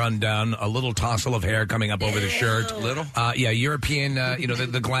buttons undone, a little tousle of hair coming up over the shirt. Little? European,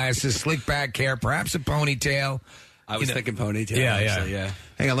 the glasses, slick back hair, perhaps a ponytail. I was thinking ponytail. Yeah.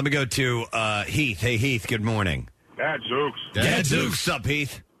 Hang on, let me go to Heath. Hey, Heath, good morning. Gadzooks. Gadzooks up,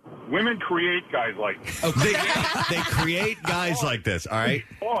 Heath. Women create guys like this. They create guys like this, all right?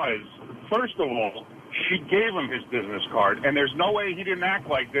 Because, first of all, she gave him his business card, and there's no way he didn't act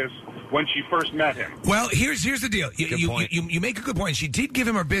like this when she first met him. Well, here's the deal. You make a good point. She did give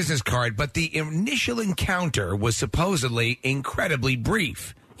him her business card, but the initial encounter was supposedly incredibly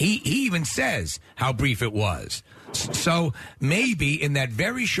brief. He even says how brief it was. So maybe in that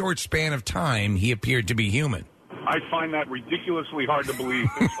very short span of time, he appeared to be human. I find that ridiculously hard to believe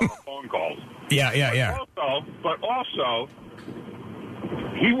based on the phone calls. Yeah. But also,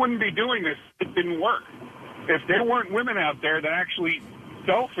 he wouldn't be doing this if it didn't work. If there weren't women out there that actually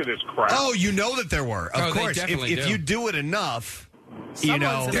fell for this crap. Oh, you know that there were. Of course. If you do it enough,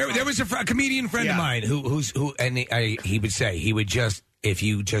 There was a comedian friend of mine he would say he would just, if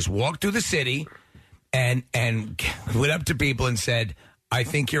you just walk through the city and went up to people and said, I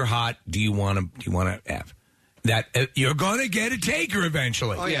think you're hot. Do you want to have? That you're going to get a taker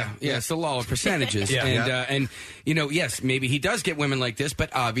eventually. Oh, yeah. It's the law of percentages. And yes, maybe he does get women like this, but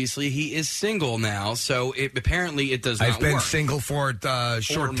obviously he is single now, so apparently it does not work. I've been single for a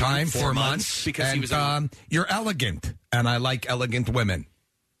short time, 4 months. Because he was you're elegant, and I like elegant women.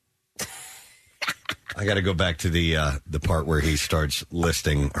 I got to go back to the part where he starts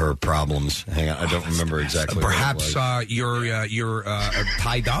listing her problems. Hang on, I don't remember exactly. Perhaps you're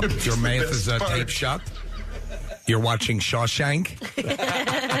tied up. Your mouth is taped shut. You're watching Shawshank.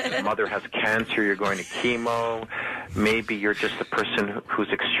 Your mother has cancer. You're going to chemo. Maybe you're just a person who's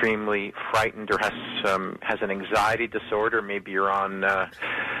extremely frightened or has an anxiety disorder. Maybe you're on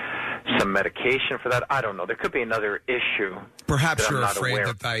some medication for that. I don't know. There could be another issue. Perhaps that you're I'm not afraid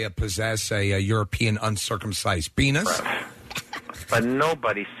aware that I possess a European uncircumcised penis. But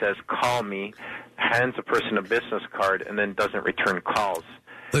nobody says, call me, hands a person a business card, and then doesn't return calls.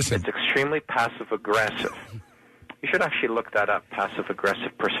 Listen. It's extremely passive-aggressive. You should actually look that up,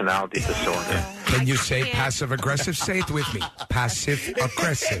 passive-aggressive personality disorder. Can you say passive-aggressive? Say it with me.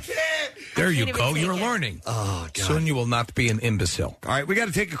 Passive-aggressive. There you go. You're learning. Oh, God. Soon you will not be an imbecile. All right, we got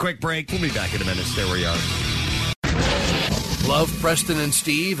to take a quick break. We'll be back in a minute. Stay where you are. Love Preston and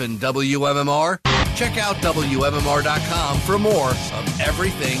Steve and WMMR? Check out WMMR.com for more of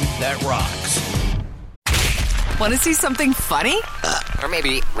everything that rocks. Want to see something funny? Or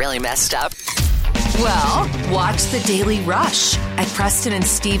maybe really messed up? Well, watch The Daily Rush at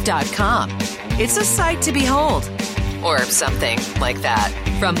PrestonandSteve.com. It's a sight to behold. Or something like that.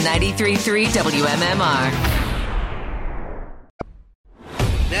 From 93.3 WMMR.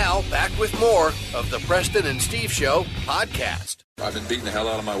 Now, back with more of the Preston and Steve Show podcast. I've been beating the hell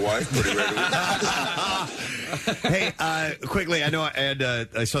out of my wife pretty regularly. Hey, quickly, I know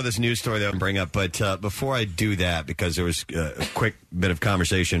I saw this news story that I'll bring up, but before I do that, because there was a quick bit of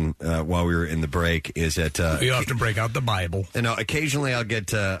conversation while we were in the break, is that we often break out the Bible. You know, occasionally I'll get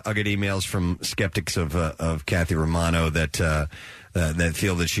emails from skeptics of Kathy Romano that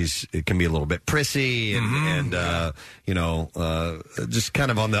feel that it can be a little bit prissy and just kind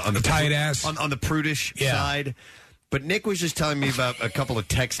of on the tight ass on the prudish side. But Nick was just telling me about a couple of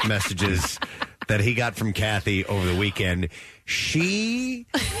text messages that he got from Kathy over the weekend. She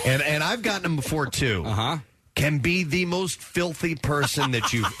and I've gotten them before too. Can be the most filthy person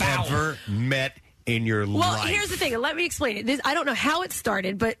that you've ever met in your life. Well, here's the thing. Let me explain it. I don't know how it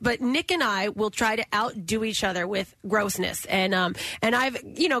started, but Nick and I will try to outdo each other with grossness. And I've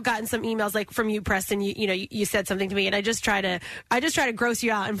gotten some emails like from you, Preston. You said something to me, and I just try to gross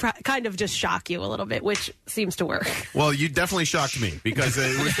you out and kind of just shock you a little bit, which seems to work. Well, you definitely shocked me because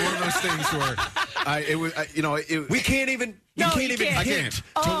it was one of those things where we can't even. You can't even hint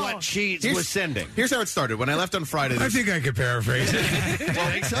to what she was sending. Here's how it started. When I left on Friday, I think I could paraphrase it. Do you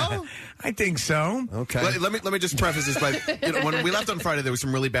think so? I think so. Okay. Let me just preface this by when we left on Friday, there was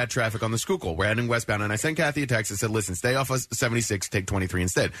some really bad traffic on the Schuylkill. We're heading westbound, and I sent Kathy a text and said, "Listen, stay off of 76, take 23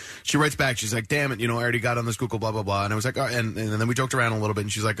 instead." She writes back, she's like, "Damn it, I already got on the Schuylkill, blah blah blah." And I was like, oh, and then we joked around a little bit,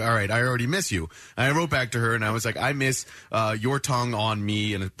 and she's like, "All right, I already miss you." And I wrote back to her, and I was like, "I miss your tongue on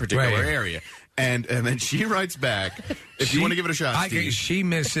me in a particular area." And then she writes back, if you want to give it a shot, Steve. She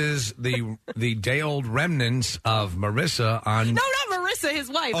misses the day-old remnants of Marissa on... No, not Marissa, his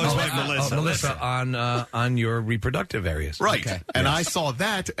wife. Oh, his wife, Melissa. Melissa on your reproductive areas. Right. Okay. And I saw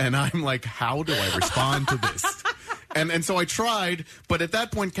that, and I'm like, how do I respond to this? And so I tried, but at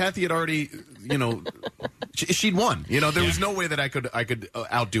that point, Kathy had already, she'd won. There was no way that I could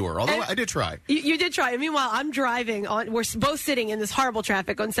outdo her, although I did try. You did try. And meanwhile, I'm driving we're both sitting in this horrible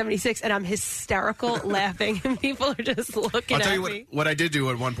traffic on 76, and I'm hysterical laughing, and people are just looking at me. I'll tell you what I did do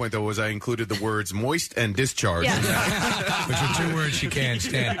at one point, though, was I included the words moist and discharge. Yes. Which are two words she can't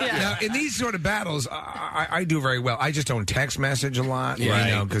stand. Yeah. Now, in these sort of battles, I do very well. I just don't text message a lot,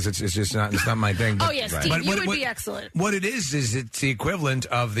 because it's just not my thing. But, Steve, you would be excellent. What it is it's the equivalent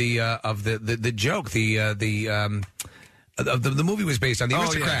of the joke. The movie was based on the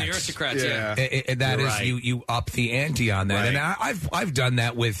Aristocrats. The Aristocrats, yeah. And that is you up the ante on that. Right. And I've done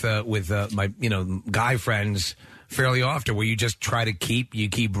that with my guy friends fairly often, where you just try to keep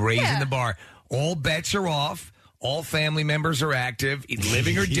raising the bar. All bets are off. All family members are active,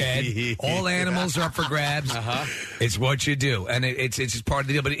 living or dead. All animals are up for grabs. It's what you do, and it's just part of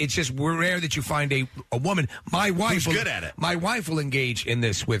the deal. But it's just rare that you find a woman. My wife who's good at it. My wife will engage in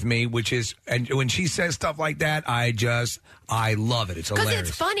this with me, which is, and when she says stuff like that, I love it. It's hilarious. Because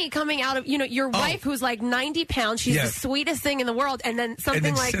it's funny coming out of, your wife who's like 90 pounds. She's the sweetest thing in the world. And then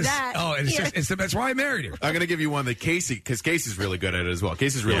something like that. Oh, and that's why I married her. I'm going to give you one that Casey, because Casey's really good at it as well.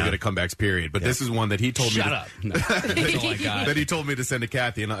 Casey's really good at comebacks, period. But this is one that he told me. Shut up. That he told me to send to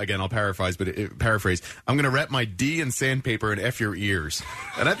Kathy. And again, I'll paraphrase. I'm going to wrap my D in sandpaper and F your ears.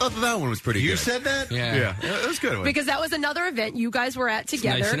 And I thought that one was pretty good. You said that? Yeah. It was good. Because that was another event you guys were at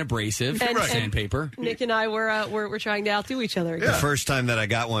together. It's nice and abrasive. Sandpaper. Nick and I were trying to outdo each other. The first time that I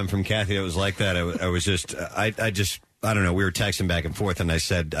got one from Kathy, it was like that. I was just, I don't know. We were texting back and forth, and I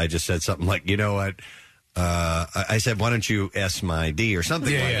just said something like, you know what? I said, why don't you S my D or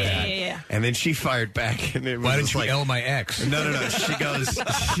something like that? Yeah. And then she fired back. And it was why don't you like, L my X? No.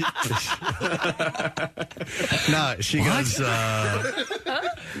 She goes,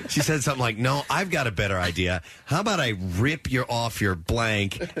 she said something like, no, I've got a better idea. How about I rip you off your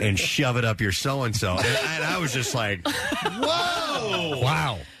blank and shove it up your so-and-so? And I was just like, whoa.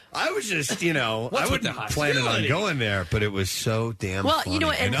 Wow. I was just, I wasn't planning on going there, but it was so damn funny. You know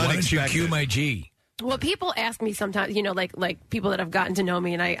what? And why don't you cue my G? Well, people ask me sometimes, like people that have gotten to know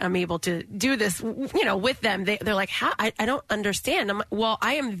me, and I'm able to do this, with them. They're like, "How? I don't understand." I'm like, well,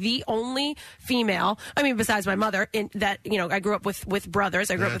 I am the only female. I mean, besides my mother, in that I grew up with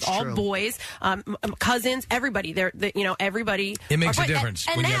brothers. I grew up with all boys, cousins, everybody. Everybody. It makes a difference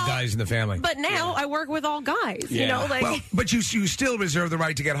when you have guys in the family. But now I work with all guys. But you still reserve the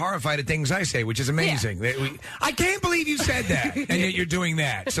right to get horrified at things I say, which is amazing. I can't believe you said that, and yet you're doing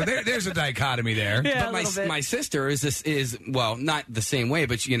that. So there's a dichotomy there. Yeah, but my sister is not the same way,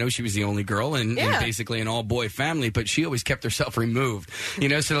 but she was the only girl and basically an all boy family, but she always kept herself removed.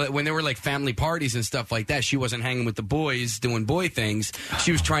 So when there were like family parties and stuff like that, she wasn't hanging with the boys doing boy things.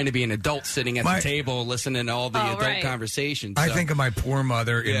 She was trying to be an adult sitting at the table listening to all the adult conversations. I think of my poor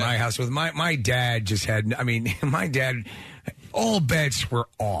mother in my house with my dad. Just had, my dad. All bets were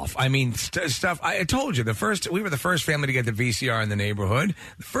off. I mean, stuff. I told you we were the first family to get the VCR in the neighborhood.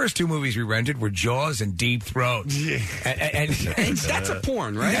 The first two movies we rented were Jaws and Deep Throat. Yeah. And that's a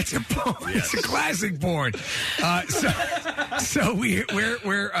porn, right? That's a porn. Yes. It's a classic porn. So we're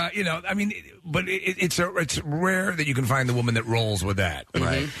but it's rare that you can find the woman that rolls with that.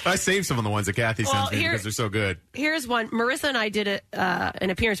 Right. I saved some of the ones that Kathy sends me because they're so good. Here's one. Marissa and I did an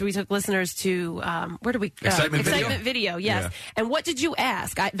appearance. We took listeners to where did we? Excitement Video. Yes. Yeah. And what did you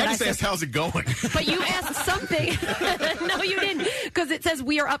ask? I just asked, how's it going? But you asked something. No, you didn't, because it says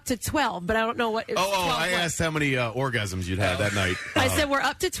we are up to 12, but I don't know what. I asked how many orgasms you'd had that night. I said we're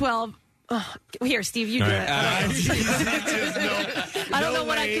up to 12. Here, Steve, you do it. I don't know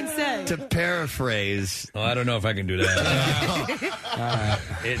what I can say. To paraphrase, I don't know if I can do that.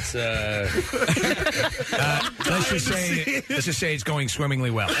 It's let's just say it's going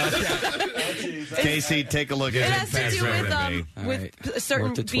swimmingly well. Casey, take a look at it. It has to do with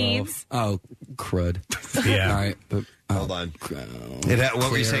certain beads. Oh, crud. Yeah. All right, but. Hold on.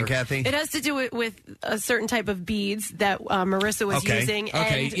 What were you saying, Kathy? It has to do with a certain type of beads that Marissa was using.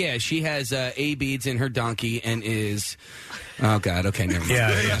 Okay, yeah, she has A beads in her donkey and is... Oh, God, okay, never mind.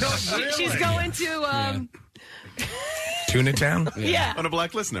 Yeah. She's going to... Tuna Town? Yeah. On a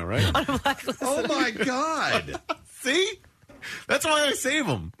blacklist now, right? On a blacklist. Oh, my God. See? That's why I save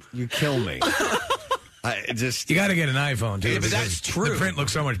them. You kill me. You got to get an iPhone too. Yeah, but that's true. The print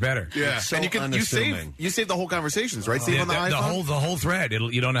looks so much better. Yeah, so and you save the whole conversations, right? Save on the iPhone. The whole thread.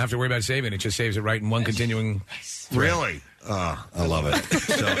 You don't have to worry about saving. It just saves it right in one continuing. Really? Oh, I love it.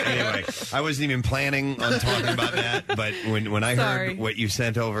 So anyway, I wasn't even planning on talking about that, but when I heard what you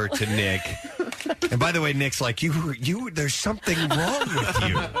sent over to Nick, and by the way, Nick's like, there's something wrong with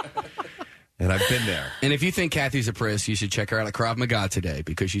you. And I've been there. And if you think Kathy's a priss, you should check her out at Krav Maga today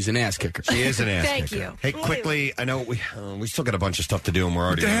because she's an ass kicker. She is an ass kicker. Thank you. Hey, quickly, I know we still got a bunch of stuff to do, and we're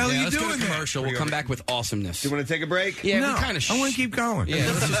already. What the hell are you let's doing? Go to commercial. We'll come back with awesomeness. Do you want to take a break? Yeah, no, we kind of. I want to keep going. Yeah,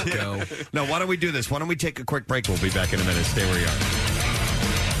 let's just go. No, why don't we do this? Why don't we take a quick break? We'll be back in a minute. Stay where you are.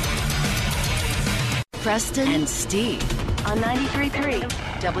 Preston and Steve on 93.3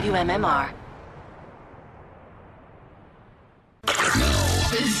 WMMR.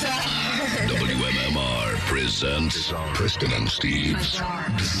 WMMR presents Preston and Steve's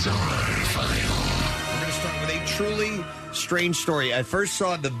Bizarre File. We're going to start with a truly strange story. I first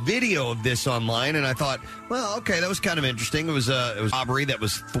saw the video of this online, and I thought, well, okay, that was kind of interesting. It was a robbery that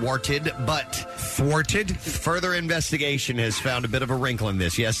was thwarted, but further investigation has found a bit of a wrinkle in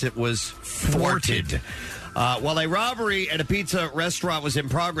this. Yes, it was thwarted. While a robbery at a pizza restaurant was in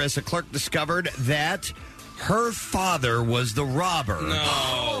progress, a clerk discovered that her father was the robber.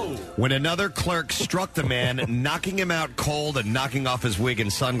 No. When another clerk struck the man, knocking him out cold and knocking off his wig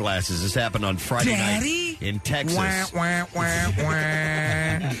and sunglasses. This happened on Friday night in Texas. Wah, wah, wah,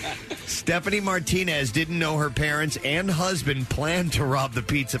 wah. Stephanie Martinez didn't know her parents and husband planned to rob the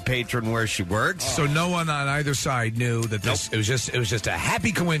pizza patron where she works. So no one on either side knew that this. Nope. It was just a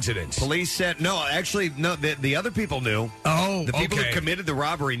happy coincidence. Police said the other people knew. Oh, the people who committed the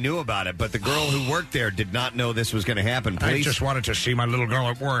robbery knew about it, but the girl who worked there did not know this was going to happen. I just wanted to see my little girl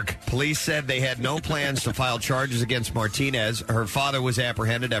at work. Police said they had no plans to file charges against Martinez. Her father was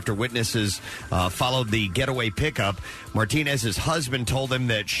apprehended after witnesses followed the getaway pickup. Martinez's husband told him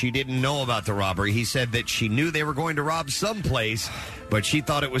that she didn't know about the robbery. He said that she knew they were going to rob someplace, but she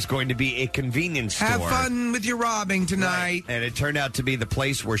thought it was going to be a convenience store. Have fun with your robbing tonight. Right. And it turned out to be the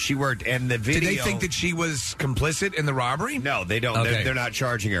place where she worked. And the video... Did they think that she was complicit in the robbery? No, they don't. Okay. They're not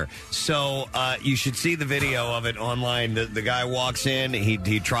charging her. So you should see the video of it online. The guy walks in.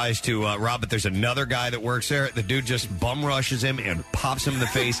 He tries to rob it. There's another guy that works there. The dude just bum rushes him and pops him in the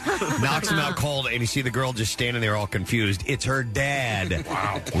face, knocks him out cold, and you see the girl just standing there all confused. It's her dad.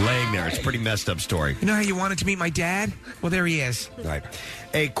 Wow. Laying laying there. It's a pretty messed up story. You know how you wanted to meet my dad? Well, there he is. Right.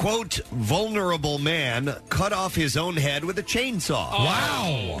 A, quote, vulnerable man cut off his own head with a chainsaw.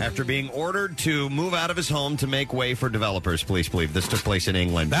 Wow. After being ordered to move out of his home to make way for developers, police believe. This took place in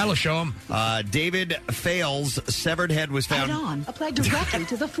England. That'll show him. David Fales' severed head was found... Apply directly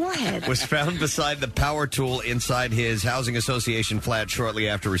to the forehead. ...was found beside the power tool inside his housing association flat shortly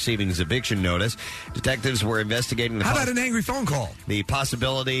after receiving his eviction notice. Detectives were investigating the... How about an angry phone call? The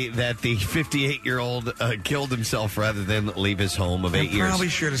possibility that the 58-year-old killed himself rather than leave his home of 8 years. Probably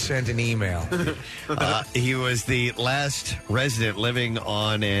should have sent an email. He was the last resident living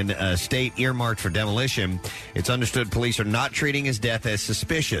on an estate earmarked for demolition. It's understood police are not treating his death as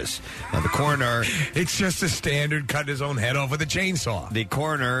suspicious. The coroner... It's just a standard cut his own head off with a chainsaw. The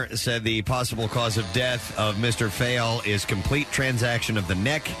coroner said the possible cause of death of Mr. Fale is complete transaction of the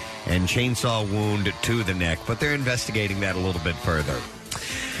neck and chainsaw wound to the neck, but they're investigating that a little bit further.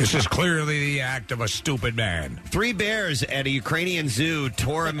 This is clearly the act of a stupid man. 3 bears at a Ukrainian zoo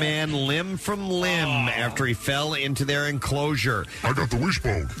tore a man limb from limb after he fell into their enclosure. I got the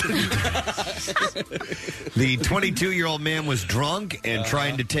wishbone. The 22-year-old man was drunk and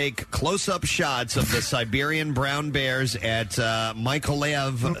trying to take close-up shots of the Siberian brown bears at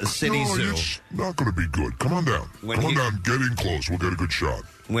Mykolaiv City Zoo. It's not going to be good. Come on down. Come on down. Get in close. We'll get a good shot.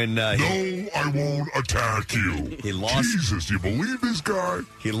 When no, I won't attack you. He lost. Jesus, do you believe this guy?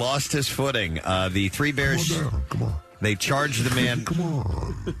 He lost his footing. The 3 bears. Come on down. Come on. They charged the man. Come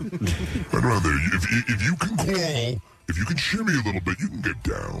on. Right around there. If you can crawl, if you can shimmy a little bit, you can get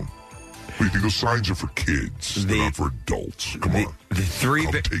down. But you think those signs are for kids? They're not for adults. Come on. The 3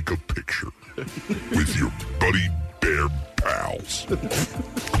 Come take a picture with your buddy bear pals.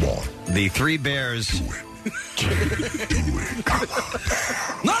 Come on. The 3 bears. Do it. Do it. Come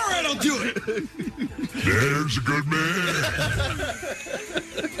on. All right, I'll do it. There's a good man.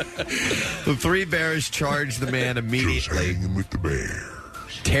 The 3 bears charged the man immediately. Just hanging with the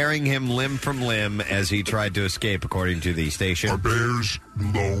bears. Tearing him limb from limb as he tried to escape, according to the station. Are bears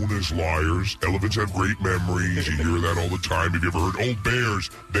known as liars? Elephants have great memories. You hear that all the time. Have you ever heard, old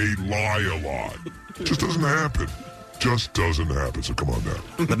bears, they lie a lot? It just doesn't happen. Just doesn't happen, so come on down.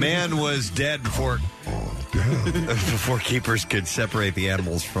 The man was dead before keepers could separate the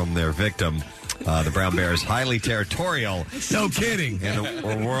animals from their victim. The brown bear is highly territorial. No kidding. And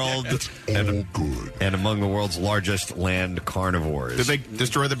a world and among the world's largest land carnivores. Did they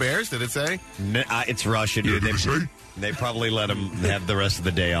destroy the bears? Did it say? It's Russia, dude. They probably let him have the rest of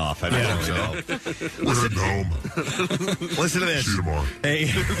the day off. I don't know. We're heading home. Listen to this. See you tomorrow.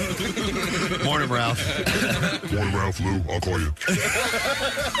 Hey. Morning, Ralph. Morning, Ralph. Lou, I'll call you.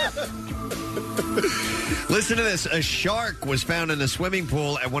 Listen to this. A shark was found in a swimming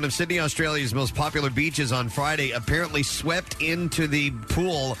pool at one of Sydney, Australia's most popular beaches on Friday, apparently swept into the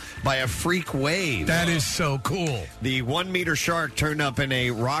pool by a freak wave. That is so cool. The 1-meter shark turned up in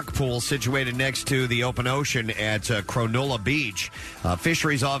a rock pool situated next to the open ocean at Cronulla Beach.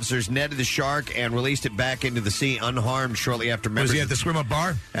 Fisheries officers netted the shark and released it back into the sea unharmed shortly after members... Was he at the swim-up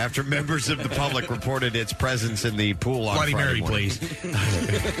bar? After members of the public reported its presence in the pool on Bloody Friday Mary, morning. Please.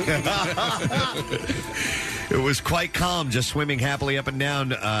 It was quite calm, just swimming happily up and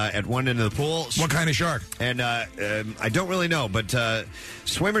down at one end of the pool. What kind of shark? And I don't really know, but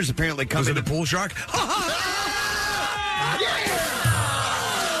swimmers apparently come Was in... it a pool shark?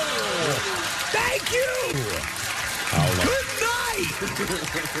 Thank you! Good night!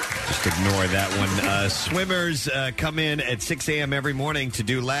 Just ignore that one. Swimmers come in at 6 a.m. every morning to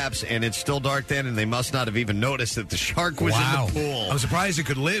do laps, and it's still dark then, and they must not have even noticed that the shark was in the pool. I'm surprised it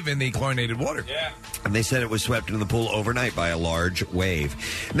could live in the chlorinated water. Yeah. And they said it was swept into the pool overnight by a large wave.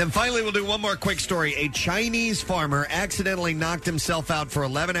 And then finally, we'll do one more quick story. A Chinese farmer accidentally knocked himself out for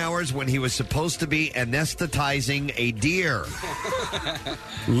 11 hours when he was supposed to be anesthetizing a deer.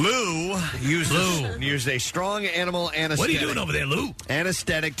 Lou used a strong animal anesthetic. What are you doing over there, Lou?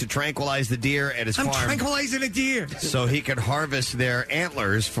 Anesthetic to tranquilize the deer at his farm. I'm tranquilizing a deer. So he could harvest their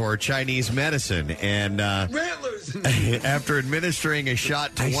antlers for Chinese medicine. And after administering a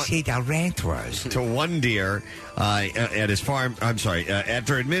shot to one deer at his farm,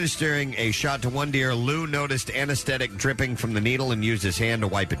 after administering a shot to one deer, Lou noticed anesthetic dripping from the needle and used his hand to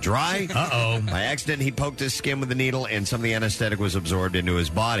wipe it dry. Uh-oh. By accident, he poked his skin with the needle, and some of the anesthetic was absorbed into his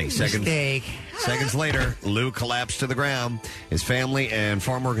body. Seconds later, Lou collapsed to the ground. His family and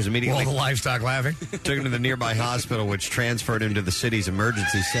farm workers immediately... All the livestock laughing. Took him to the nearby hospital, which transferred him to the city's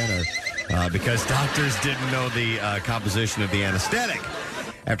emergency center because doctors didn't know the composition of the anesthetic.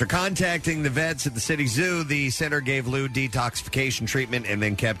 After contacting the vets at the city zoo, the center gave Lou detoxification treatment and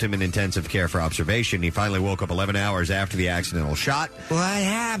then kept him in intensive care for observation. He finally woke up 11 hours after the accidental shot. What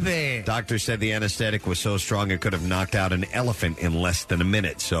happened? Doctors said the anesthetic was so strong it could have knocked out an elephant in less than a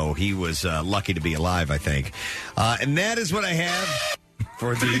minute. So he was lucky to be alive, I think. And that is what I have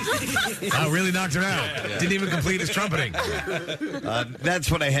for the... Oh, really knocked him out. Didn't even complete his trumpeting. That's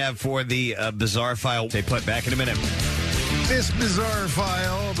what I have for the bizarre file. Stay put. Back in a minute. This bizarre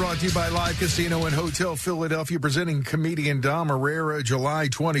file brought to you by Live Casino and Hotel Philadelphia, presenting comedian Dom Herrera, July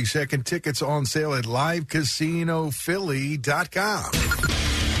 22nd. Tickets on sale at liveCasinoPhilly.com.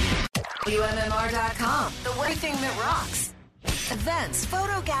 WMMR.com, the one thing that rocks. Events,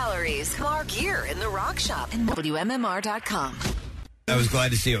 photo galleries, car gear in the rock shop, and WMMR.com. I was glad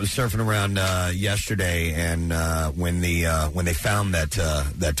to see it was surfing around yesterday, and when they found that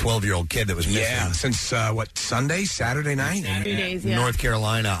 12-year-old kid that was missing. Yeah, since Saturday night, 2 days, yeah. North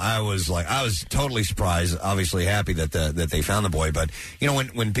Carolina. I was totally surprised. Obviously happy that they found the boy, but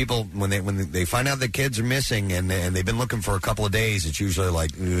when they find out that kids are missing and they've been looking for a couple of days, it's usually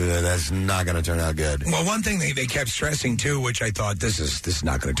like that's not going to turn out good. Well, one thing they kept stressing too, which I thought this is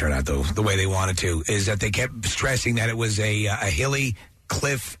not going to turn out the way they wanted to, is that they kept stressing that it was a hilly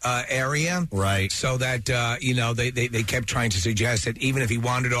cliff area, right? So that they kept trying to suggest that even if he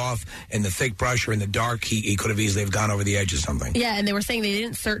wandered off in the thick brush or in the dark, he could have easily have gone over the edge of something. Yeah, and they were saying they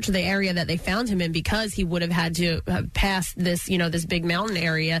didn't search the area that they found him in because he would have had to pass this this big mountain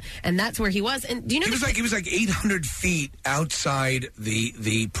area, and that's where he was. And do you know he was like 800 feet outside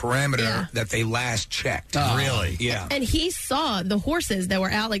the parameter that they last checked. Really? Yeah. And he saw the horses that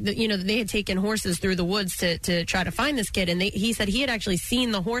were out, they had taken horses through the woods to try to find this kid, and he said he had actually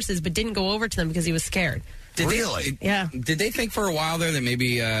seen the horses but didn't go over to them because he was scared. Yeah. Did they think for a while there that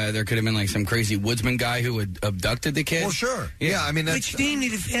maybe there could have been like some crazy woodsman guy who had abducted the kid? Well, sure. Yeah, I mean, that's... Which name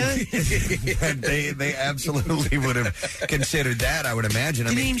did it they absolutely would have considered that, I would imagine.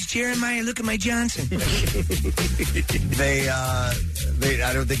 The name's Jeremiah. Look at my Johnson. I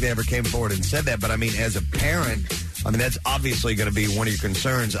don't think they ever came forward and said that, but I mean, as a parent... I mean, that's obviously going to be one of your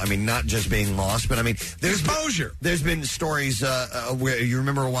concerns. I mean, not just being lost, but I mean... Exposure! There's been stories where you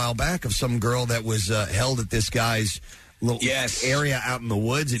remember a while back of some girl that was held at this guy's little area out in the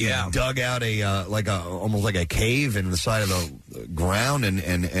woods, and he dug out almost like a cave in the side of the ground,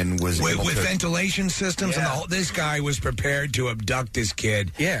 and was with ventilation systems, and this guy was prepared to abduct this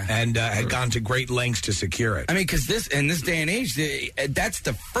kid, and had gone to great lengths to secure it. I mean, because in this day and age, that's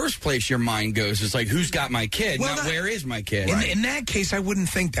the first place your mind goes. It's like, who's got my kid? Well, where is my kid? In that case, I wouldn't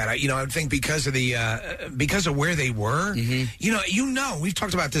think that. I would think because of where they were. Mm-hmm. We've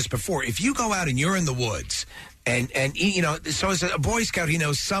talked about this before. If you go out and you're in the woods. And so as a Boy Scout, he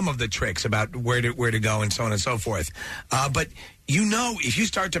knows some of the tricks about where to go and so on and so forth. But if you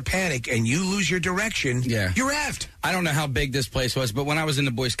start to panic and you lose your direction, you're effed. I don't know how big this place was, but when I was in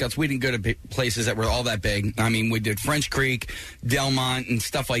the Boy Scouts, we didn't go to places that were all that big. I mean, we did French Creek, Delmont, and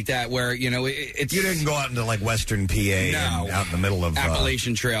stuff like that, where you didn't go out into like Western PA, and out in the middle of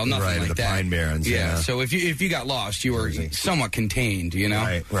Appalachian Trail, nothing like the that. Pine Barrens. Yeah. So if you got lost, you were somewhat contained.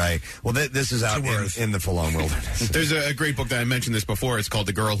 Right. Well, this is out in the full-on wilderness. There's a great book that I mentioned this before. It's called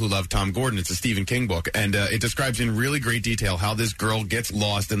The Girl Who Loved Tom Gordon. It's a Stephen King book, and it describes in really great detail how this girl gets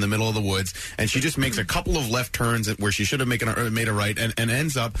lost in the middle of the woods, and she just makes a couple of left turns where she should have made a right, and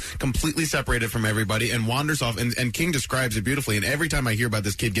ends up completely separated from everybody and wanders off. And King describes it beautifully. And every time I hear about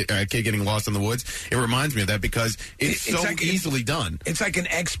this kid getting lost in the woods, it reminds me of that because it's so easily done. It's like an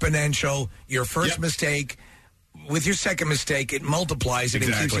exponential. Your first mistake. With your second mistake, it multiplies it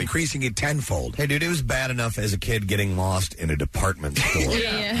and keeps increasing it tenfold. Hey, dude, it was bad enough as a kid getting lost in a department store.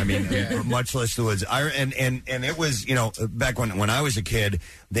 I mean, much less the woods. And it was, back when I was a kid,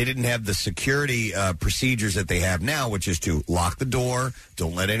 they didn't have the security procedures that they have now, which is to lock the door,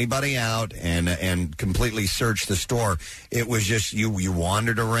 don't let anybody out, and completely search the store. It was just you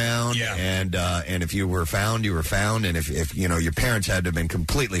wandered around, and if you were found, you were found, and if your parents had to have been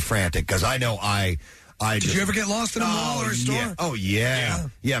completely frantic, because I know Did you ever get lost in a mall or a store? Yeah. Oh, yeah,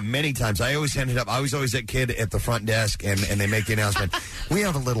 many times. I was always that kid at the front desk, and they make the announcement, we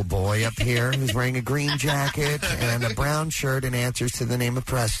have a little boy up here who's wearing a green jacket and a brown shirt and answers to the name of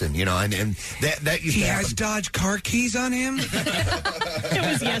Preston, and that used to happen. He has Dodge car keys on him?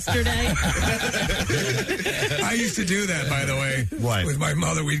 It was yesterday. I used to do that, by the way. What? With my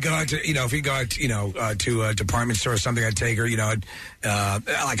mother, we'd go out to, if we go out, to a department store or something, I'd take her,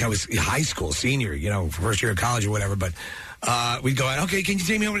 like I was high school, senior, first year of college or whatever, but we'd go out, okay, can you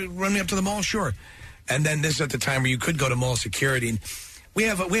take me over, run me up to the mall? Sure. And then this is at the time where you could go to mall security. We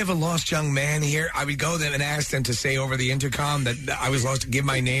have a lost young man here. I would go there and ask them to say over the intercom that I was lost, give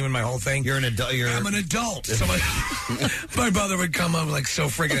my name and my whole thing. You're an adult. I'm an adult. So my brother would come up like so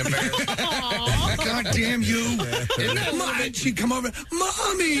freaking embarrassed. God damn you! And she'd come over,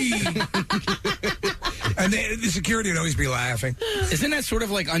 Mommy. And the security would always be laughing. Isn't that sort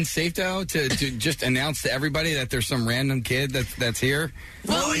of like unsafe though to just announce to everybody that there's some random kid that's here?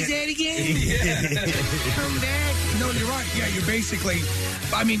 What was that again? Come back. No, you're right. Yeah, you're basically.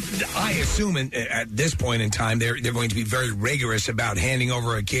 I mean, I assume at this point in time they're going to be very rigorous about handing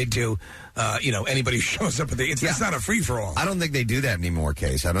over a kid to anybody who shows up. It's not a free for all. I don't think they do that anymore,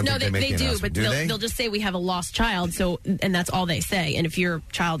 Case. I don't think they make the do, announcement. but they'll just say we have a lost child. So, and that's all they say. And if your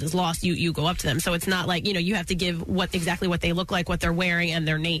child is lost, you go up to them. So it's not like you have to give exactly what they look like, what they're wearing, and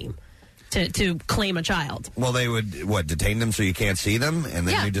their name to claim a child. Well, they would detain them so you can't see them, and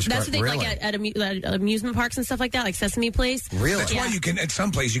then you just that's the thing. really? Like at amusement parks and stuff like that, like Sesame Place. Really? That's why you can at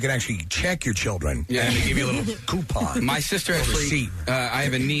some place you can actually check your children. Yeah, and they give you a little coupon. My sister actually, I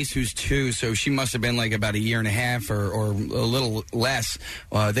have a niece who's 2, so she must have been like about a year and a half or a little less.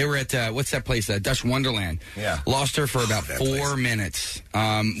 They were at what's that place? Dutch Wonderland. Yeah, lost her for about 4 minutes. 4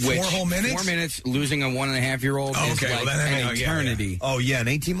 whole minutes. 4 minutes. Losing a 1.5-year-old is like an eternity. Oh yeah, an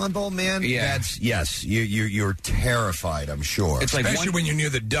 18-month-old man. Yeah. That's you're terrified, I'm sure. It's like especially when you're near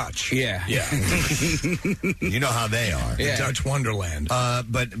the Dutch. Yeah. You know how they are. The Dutch Wonderland.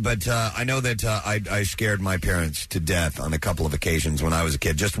 But I know that I scared my parents to death on a couple of occasions when I was a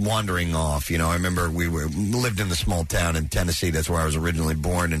kid, just wandering off. I remember we lived in a small town in Tennessee. That's where I was originally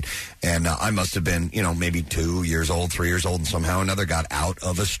born, and I must have been maybe 2 years old, 3 years old, and somehow or another got out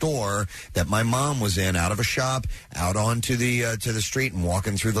of a store that my mom was in, out of a shop, out onto the to the street, and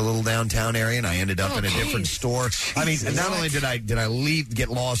walking through the little downtown area, and I ended up in a different store. I mean, not only did I get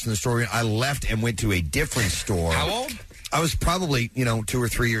lost in the store, I left and went to a different store. How old? I was probably 2 or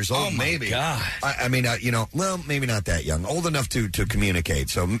 3 years old, maybe. God. I mean, well, maybe not that young, old enough to communicate.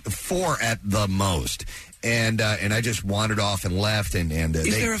 So 4 at the most. And I just wandered off and left. And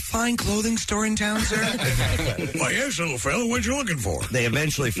is there a fine clothing store in town, sir? Why, yes, little fellow. What you looking for? They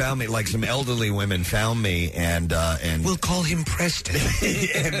eventually found me. Like some elderly women found me, and we'll call him Preston.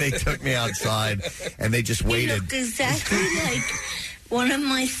 And they took me outside, and they just waited. You look exactly like one of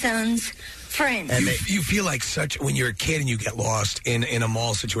my son's friends. And you feel like when you're a kid and you get lost in a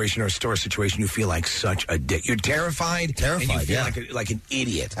mall situation or a store situation, you feel like such a dick. You're terrified. And you feel like an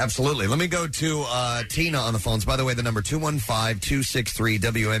idiot. Absolutely. Let me go to Tina on the phones. By the way, the number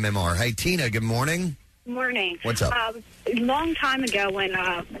 215-263-WMMR. Hey, Tina, good morning. Morning. What's up? A long time ago when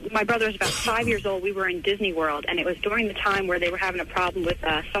my brother was about 5 years old, we were in Disney World, and it was during the time where they were having a problem with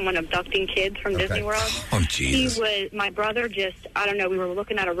someone abducting kids from Disney World. Oh, Jesus. My brother I don't know, we were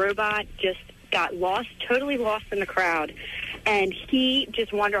looking at a robot, just got lost, totally lost in the crowd. And he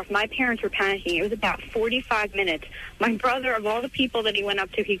just wandered off. My parents were panicking. It was about 45 minutes. My brother, of all the people that he went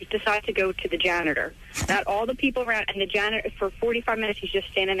up to, he decided to go to the janitor. Not all the people around. And the janitor, for 45 minutes, he's just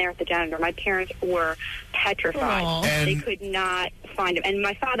standing there at the janitor. My parents were petrified. They could not find him. And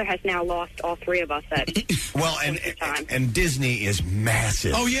my father has now lost all 3 of us at and Disney is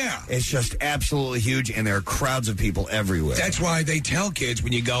massive. Oh, yeah. It's just absolutely huge, and there are crowds of people everywhere. That's why they tell kids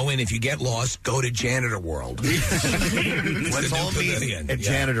when you go in, if you get lost, go to Janitor World. Let's all meet at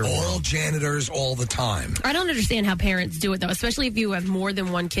Janitor World. All janitors all the time. I don't understand how parents do it, though, especially if you have more than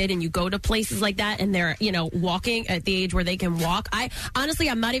one kid and you go to places like that and they're, walking at the age where they can walk. Honestly,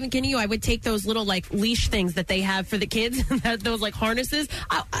 I'm not even kidding you. I would take those little, leash things that they have for the kids, those, harnesses.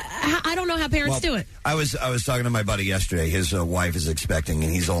 I don't know how parents do it. I was talking to my buddy yesterday. His wife is expecting,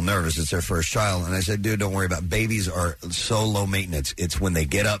 and he's all nervous. It's their first child. And I said, dude, don't worry about it. Babies are so low maintenance. It's when they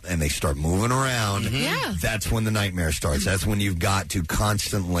get up and they start moving around. Mm-hmm. Yeah. That's when the nightmare starts. That's when you've got to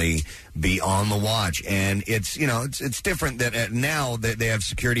constantly be on the watch. And it's different that now that they have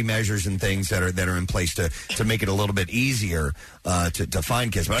security measures and things that are in place to make it a little bit easier to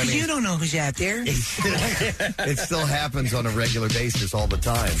find kids. But I mean, you don't know who's out there. It still happens on a regular basis all the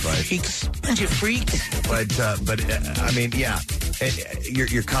time. But bunch of freaks. But I mean, yeah,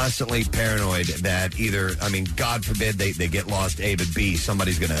 you're constantly paranoid that either, God forbid they get lost, A, but B,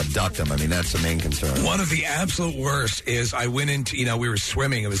 somebody's going to abduct them. I mean, that's the main concern. One of the absolute worst is I went into, we were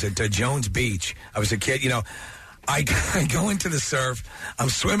swimming. It was at Jones Beach. I was a kid, I go into the surf, I'm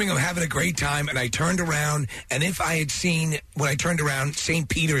swimming, I'm having a great time, and I turned around, and if I had seen, when I turned around, St.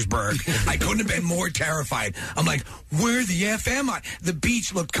 Petersburg, I couldn't have been more terrified. I'm like, where the F am I? The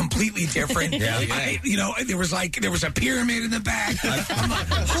beach looked completely different. There was a pyramid in the back. I'm like,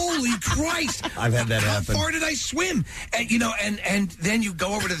 holy Christ. I've had that happen. How far did I swim? And, and then you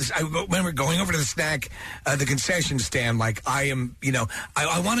go over to this, I remember going over to the the concession stand, like I am,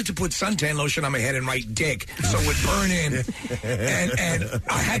 I wanted to put suntan lotion on my head and write dick so it would burn in. and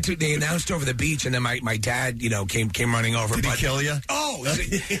I had to, they announced over the beach, and then my dad, came running over. Did he kill you? Oh,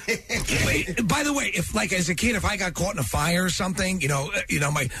 wait, by the way, if like as a kid, if I got caught in a fire or something, what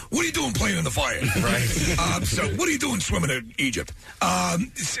are you doing playing in the fire? Right. So what are you doing swimming in Egypt?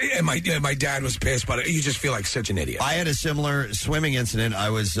 And my dad was pissed, but you just feel like such an idiot. I had a similar swimming incident. I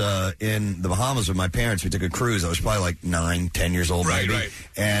was in the Bahamas with my parents. We took a cruise. I was probably like 9, 10 years old, maybe. Right.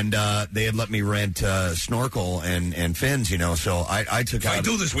 And they had let me rent snorkel and fins, so I took out... If I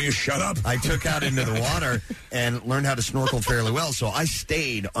do this, will you shut up? I took out into the water and learned how to snorkel fairly well, so I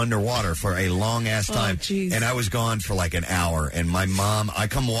stayed underwater for a long-ass time. And I was gone for like an hour, and my mom, I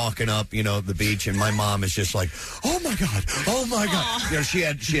come walking up, the beach, and my mom is just like, oh my God. She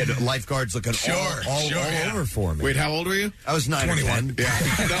had lifeguards looking all over for me. Wait, how old were you? I was 9 or 10.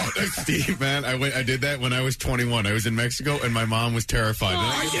 Yeah. No, Steve, man, I did that when I was 21. I was in Mexico, and my mom was terrified.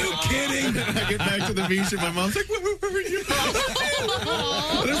 Are you kidding? I get back to the beach, and my mom's like, where were you?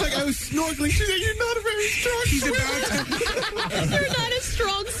 And it's like, I was snorkeling. She's like, you're not a very strong swimmer. You're not a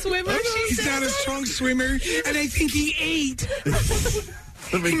strong swimmer. He's not a strong swimmer, and I think he ate.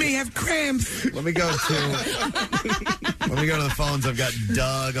 He may have cramps. Let me go to the phones. I've got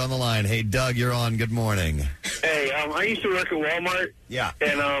Doug on the line. Hey, Doug, you're on. Good morning. Hey, I used to work at Walmart. Yeah.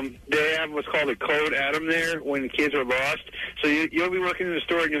 And they have what's called a code Adam there when the kids are lost. So you'll be working in the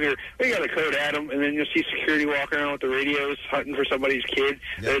store and you'll hear, we got a code Adam, and then you'll see security walking around with the radios hunting for somebody's kid.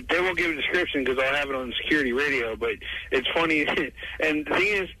 Yeah. They won't give a description because I'll have it on the security radio, but it's funny. And the thing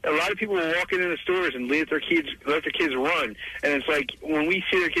is, a lot of people will walk into the stores and let their kids run. And it's like when we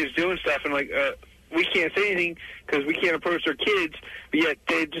see their kids doing stuff and like, we can't say anything because we can't approach their kids, but yet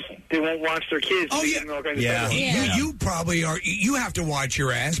they won't watch their kids. Oh, yeah. All kinds of stuff. You probably are. You have to watch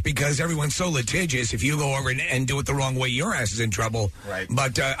your ass because everyone's so litigious. If you go over and do it the wrong way, your ass is in trouble. Right.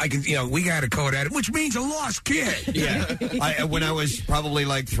 But we got a code at it, which means a lost kid. Yeah. When I was probably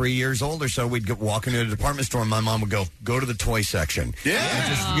like 3 years old or so, we'd walk into a department store and my mom would go to the toy section.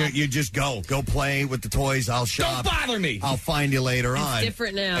 Yeah. You just go play with the toys. I'll shop. Don't bother me. I'll find you later on. It's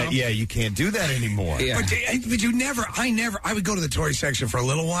different now. You can't do that anymore. Yeah. But I would go to the toy section for a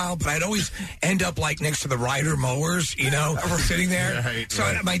little while, but I'd always end up like next to the rider mowers, sitting there.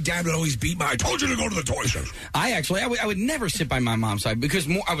 Right. My dad would always beat I told you to go to the toy section. I would never sit by my mom's side because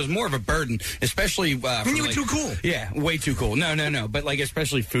I was more of a burden, especially when you were too cool. Yeah, way too cool. No. But like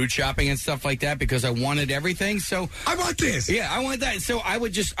especially food shopping and stuff like that because I wanted everything. So I want this. Yeah, I want that. So I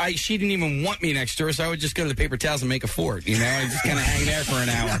would just she didn't even want me next to her, so I would just go to the paper towels and make a fort, and just kind of hang there for an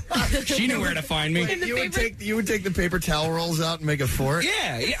hour. She knew where to find me. You would take the paper towel rolls out and make a fort?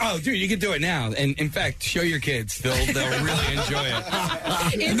 Yeah. Oh, dude, you can do it now. And in fact, show your kids. They'll really enjoy it.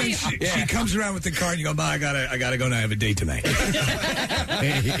 And then she comes around with the card and you go, Ma, I gotta go now. I have a date tonight.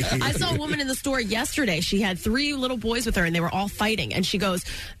 I saw a woman in the store yesterday. She had 3 little boys with her and they were all fighting. And she goes,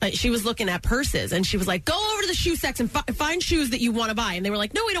 she was looking at purses and she was like, go over to the shoe section and find shoes that you want to buy. And they were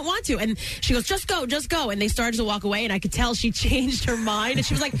like, no, we don't want to. And she goes, just go. And they started to walk away and I could tell she changed her mind. And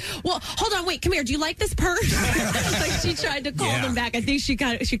she was like, well, hold on, wait, come here. Do you like this purse? Like she tried to call them back. I think she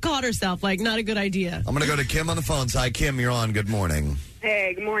caught herself. Like, not a good idea. I'm going to go to Kim on the phones. Hi, Kim. You're on. Good morning.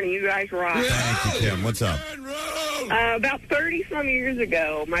 Hey, good morning. You guys rock. Thank you, Kim. What's up? About 30-some years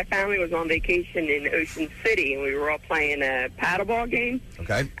ago, my family was on vacation in Ocean City, and we were all playing a paddleball game.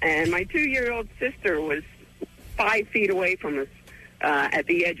 Okay. And my 2-year-old sister was 5 feet away from us at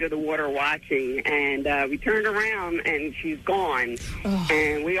the edge of the water watching. And we turned around, and she's gone. Oh.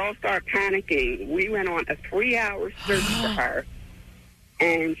 And we all start panicking. We went on a 3-hour search for her.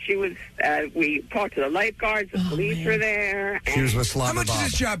 And she was, we talked to the lifeguards, the police were there. And she was with Slobber How much Bob.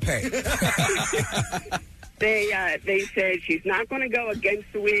 does this job pay? They said she's not going to go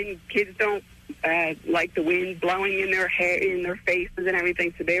against the wind. Kids don't like the wind blowing in their hair, in their faces and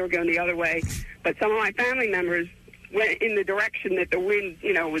everything, so they were going the other way. But some of my family members went in the direction that the wind,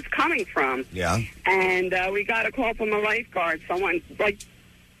 was coming from. Yeah. And we got a call from a lifeguard. Someone,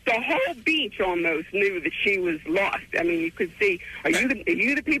 the whole beach almost knew that she was lost. I mean, you could see, are you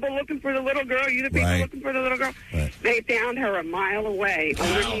the people looking for the little girl? Are you the people looking for the little girl? Right. They found her a mile away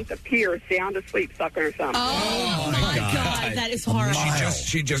underneath a pier, sound asleep, sucking her thumb. Oh, my God. That is horrible.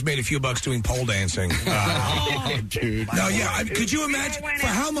 She just made a few bucks doing pole dancing. Dude. No, yeah. Could you imagine for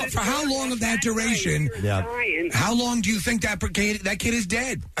how long of that duration? Yeah. How long do you think that kid is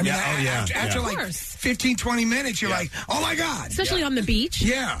dead? I mean, after like 15, 20 minutes, you're like, oh my God. Especially on the beach.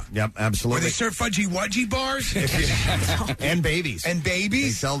 Yeah. Yep, absolutely. Where they serve fudgy wudgy bars and babies. They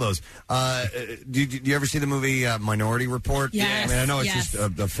sell those. Do you ever see the movie Minority Report? Yes. I mean, I know it's just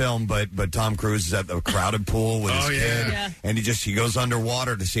a film, but Tom Cruise is at the crowded pool with his kid, and he goes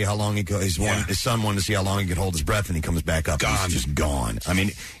underwater to see how long he goes. His son wanted to see how long he could hold his breath, and he comes back up. Gone. He's just gone. I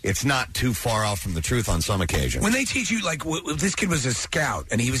mean, it's not too far off from the truth on some occasions. When they teach you, like, this kid was a scout,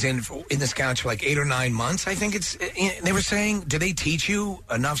 and he was in the scouts for like 8 or 9 months, I think they were saying, do they teach you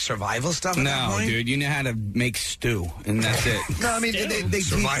enough survival stuff at that point? Dude, you know how to make stew, and that's it. No, I mean, they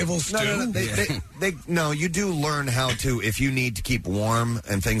survival stew? No, you do learn how to, if you need to keep warm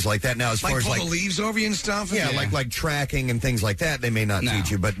and things like that. Now, as far as pull the leaves over you and stuff? Yeah, like tracking and things like that, they may not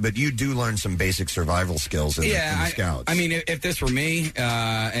teach you, but you do learn some basic survival skills in the Scouts. I mean, if this were me,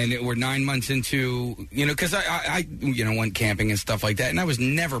 and we're 9 months into, because I went camping and stuff like that, and I was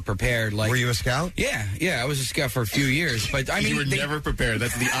never prepared. Like, were you a scout? Yeah, I was a scout for a few years, but I mean, you were never prepared.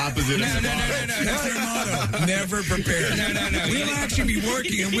 That's the opposite. No. That's their motto. Never prepared. No. We'll actually be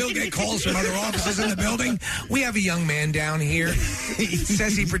working, and we'll get calls from other offices in the building. We have a young man down here. He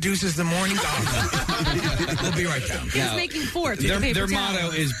says he produces the morning dog. We'll be right down. He's making forts. Their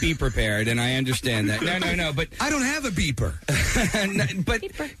motto is be prepared, and I understand that. No, but I don't have a beeper. But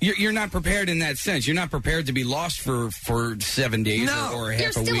you're not prepared in that sense. You're not prepared to be lost for 7 days or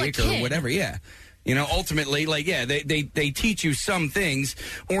half a week or whatever. Yeah. Ultimately, they teach you some things,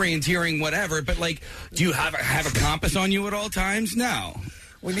 orienteering, whatever, but, do you have a compass on you at all times? No.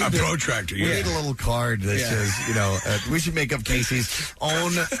 We need a protractor. We need a little card that says, we should make up Casey's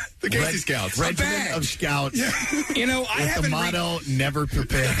own the Casey Scouts regiment of Scouts. Yeah. I have the motto "Never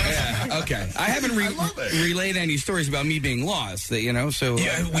prepared." Yeah. Okay. I haven't relayed any stories about me being lost. So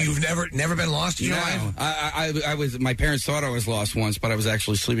you've never been lost in your life. I was. My parents thought I was lost once, but I was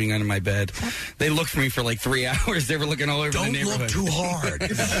actually sleeping under my bed. They looked for me for like 3 hours. They were looking all over the neighborhood. Don't look too hard.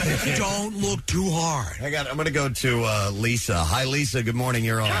 Don't look too hard. I'm going to go to Lisa. Hi, Lisa. Good morning.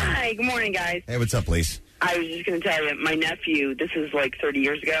 You're on. Hi, good morning, guys. Hey, what's up, Lisa? I was just going to tell you, my nephew, this is like 30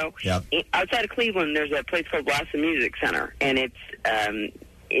 years ago. Yep. Outside of Cleveland, there's a place called Blossom Music Center, and it's an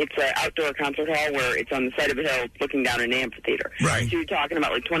outdoor concert hall where it's on the side of a hill looking down an amphitheater. Right. So you're talking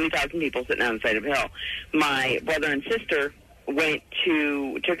about like 20,000 people sitting on the side of a hill. My brother and sister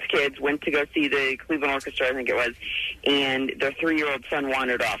took the kids, went to go see the Cleveland Orchestra, I think it was, and their 3-year-old son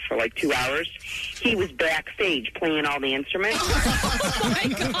wandered off for like 2 hours. He was backstage playing all the instruments. Oh, my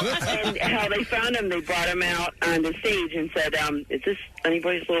God. And how they found him, they brought him out on the stage and said, is this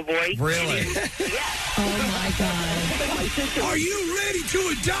anybody's little boy? Really? Yeah. Oh, my God. Are you ready to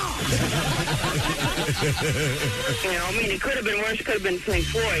adopt? It could have been worse, could have been Pink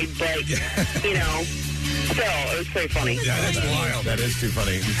Floyd, but, still, it was pretty funny. Yeah, that's wild. That is too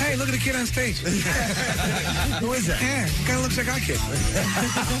funny. Hey, look at the kid on stage. Who is that? Yeah, kind of looks like our kid.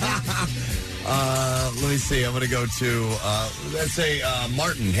 Let me see. I'm going to go to, let's say,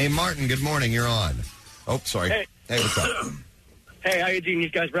 Martin. Hey, Martin, good morning. You're on. Oh, sorry. Hey, what's up? Hey, how you doing? You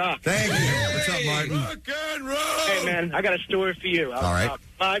guys rock. Thank you. What's up, Martin? Rock and roll. Hey, man, I got a story for you. I was about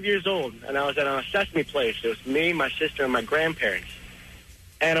 5 years old, and I was at a Sesame Place. It was me, my sister, and my grandparents.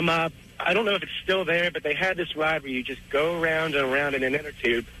 And I don't know if it's still there, but they had this ride where you just go around and around in an inner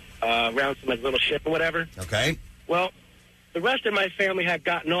tube, around some little ship or whatever. Okay. Well, the rest of my family had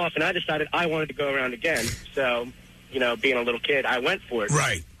gotten off, and I decided I wanted to go around again. So, being a little kid, I went for it.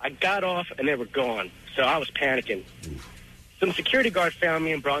 Right. I got off, and they were gone. So I was panicking. Some security guard found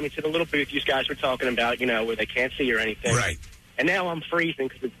me and brought me to the little booth you guys were talking about, where they can't see or anything. Right. And now I'm freezing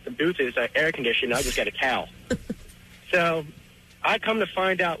because the booth is air conditioned. I just got a towel. So I come to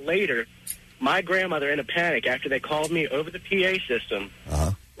find out later, my grandmother, in a panic, after they called me over the PA system,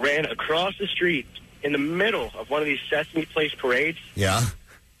 ran across the street in the middle of one of these Sesame Place parades. Yeah.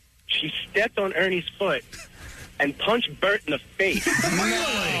 She stepped on Ernie's foot and punched Bert in the face.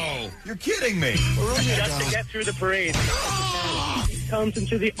 Really? You're kidding me. Just to get through the parade. She comes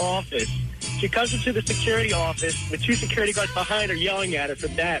into the office. She comes into the security office with 2 security guards behind her yelling at her for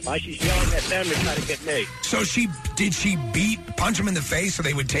that. Why she's yelling at them to try to get me. So did she punch him in the face so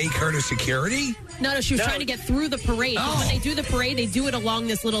they would take her to security? No, she was trying to get through the parade. Oh. When they do the parade, they do it along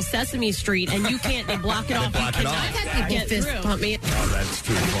this little Sesame Street, and you can't. They block it off. block it off. I've had people fist pump me. Oh, that's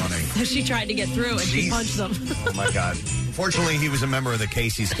too funny. She tried to get through, and she punched them. Oh, my God. Fortunately, he was a member of the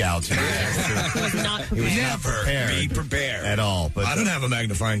Casey Scouts. He was not prepared at all. But I don't have a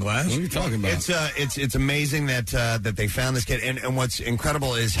magnifying glass. What are you talking about? It's amazing that they found this kid, and what's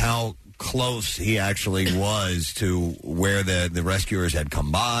incredible is how close he actually was to where the rescuers had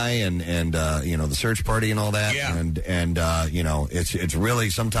come by, and the search party and all that. Yeah. And it's really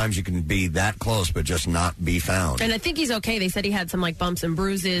sometimes you can be that close but just not be found. And I think he's okay. They said he had some bumps and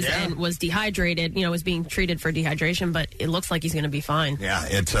bruises and was dehydrated. Was being treated for dehydration, but it looks like he's going to be fine. Yeah,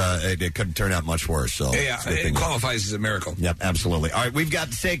 it could turn out much worse. So it qualifies as a miracle. Yep, absolutely. All right, we've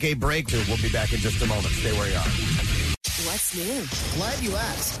got to take a break. We'll be back in just a moment. Stay where you are. What's new? Glad you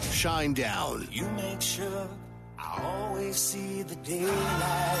asked. Shine down. You make sure I always see the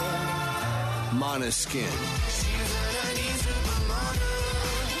daylight. Måneskin.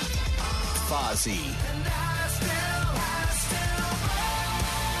 Fozzy.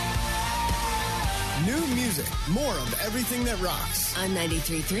 New music, more of everything that rocks. On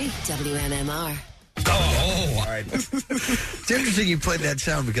 93.3 WMMR. All right. It's interesting you played that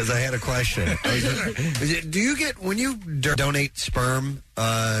sound because I had a question. Do you get, when you donate sperm,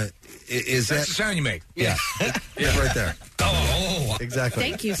 is That's the sound you make. Yeah. Yeah. Right there. Oh. Exactly.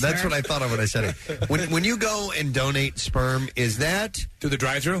 Thank you, sir. That's what I thought of when I said it. When you go and donate sperm, is that... Through the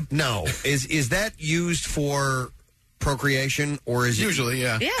drive-thru? No. Is that used for procreation, or is Usually,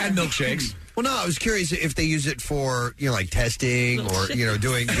 yeah. And milkshakes. Well, no, I was curious if they use it for, like testing or,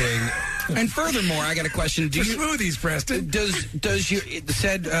 doing... And furthermore, I got a question. For smoothies, Preston. Does your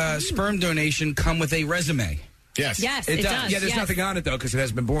said sperm donation come with a resume? Yes. Yes, it does. Yeah, there's nothing on it, though, because it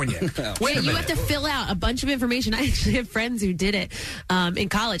hasn't been born yet. Wait, you have to fill out a bunch of information. I actually have friends who did it in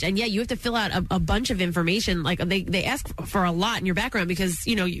college. And, you have to fill out a bunch of information. Like, they ask for a lot in your background because,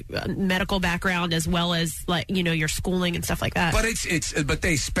 medical background as well as, your schooling and stuff like that. But but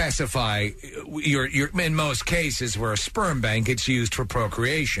they specify your in most cases where a sperm bank, it's used for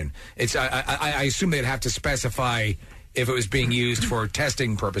procreation. I assume they'd have to specify if it was being used for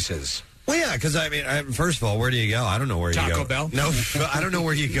testing purposes. Well, yeah, because first of all, where do you go? I don't know where you go. Taco Bell? No, I don't know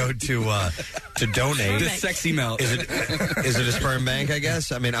where you go to donate. The sexy melt. Is it a sperm bank? I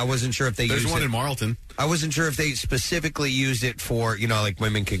guess. I mean, I wasn't sure if they. There's used one it. in Marlton. I wasn't sure if they specifically used it for like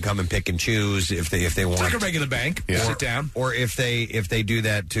women can come and pick and choose if they want. It's like a regular bank. Yeah. Sit down. Or if they do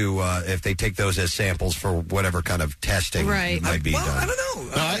that to if they take those as samples for whatever kind of testing might be done. I don't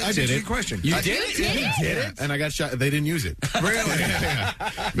know. No, I did it. Question. You did it? And I got shot. They didn't use it.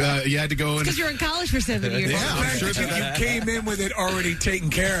 Really? You had to go in. Because you're in college for 7 years. Yeah, I'm sure you came in with it already taken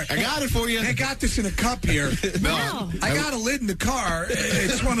care of. I got it for you. I got this in a cup here. No. I got a lid in the car.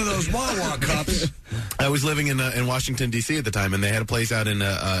 It's one of those Wawa cups. I was living in Washington, D.C. at the time, and they had a place out in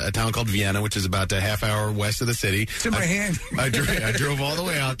a town called Vienna, which is about a half hour west of the city. It's in my hand. I drove all the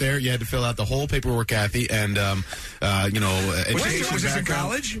way out there. You had to fill out the whole paperwork, Kathy, and, education. Was this in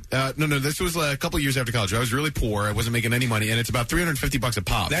college? No, this was a couple of years after college. I was really poor. I wasn't making any money, and it's about $350 a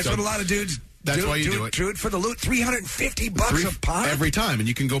pop. That's what a lot of dudes That's why you do it. Do it for the loot. $350 a pop every time, and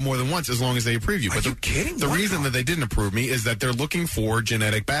you can go more than once as long as they approve you. Are you kidding? The reason that they didn't approve me is that they're looking for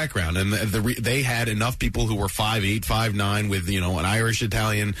genetic background, and they had enough people who were 5'8", 5'9", with an Irish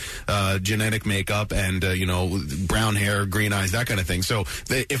Italian genetic makeup and brown hair, green eyes, that kind of thing. So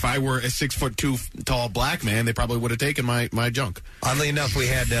if I were a 6'2" tall black man, they probably would have taken my junk. Oddly enough, we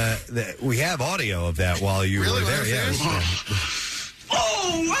have audio of that while you were there. Yeah.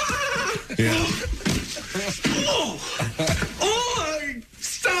 Yeah.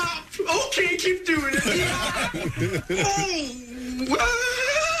 Stop. Okay, keep doing it.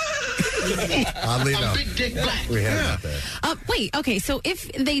 Oddly enough, we have that. Wait, okay, so if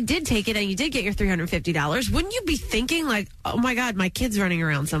they did take it and you did get your $350, wouldn't you be thinking like, oh my God, my kid's running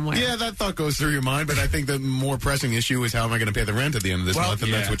around somewhere? Yeah, that thought goes through your mind, but I think the more pressing issue is how am I going to pay the rent at the end of this month,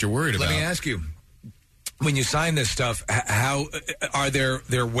 and that's what you're worried about. Let me ask you. When you sign this stuff, how are there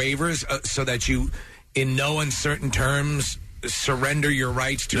waivers so that you, in no uncertain terms, surrender your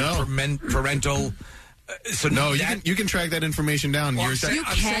rights to parental? You can track that information down. You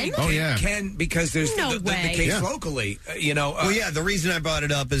can? Oh yeah, can because there's the case locally. Well, yeah. The reason I brought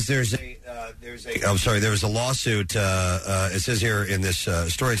it up is there's There was a lawsuit. It says here in this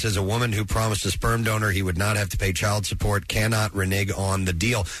story, it says a woman who promised a sperm donor he would not have to pay child support cannot renege on the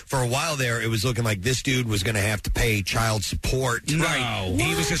deal. For a while there, it was looking like this dude was going to have to pay child support. Right.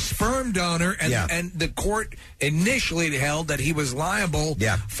 He was a sperm donor, and the court initially held that he was liable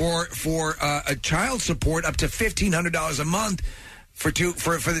for a child support up to $1,500 a month. For two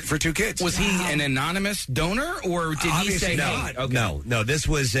kids. Was he an anonymous donor, or did he say not? Okay. No. This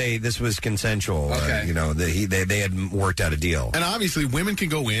was consensual. Okay. They had worked out a deal. And obviously, women can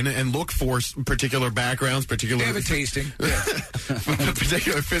go in and look for particular backgrounds, particular tasting,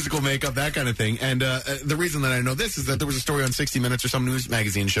 particular physical makeup, that kind of thing. And the reason that I know this is that there was a story on 60 Minutes or some news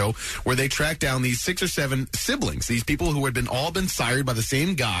magazine show where they tracked down these 6 or 7 siblings, these people who had all been sired by the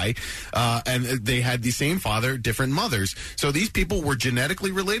same guy, and they had the same father, different mothers. So these people were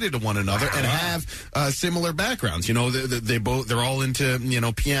genetically related to one another and have similar backgrounds. They're all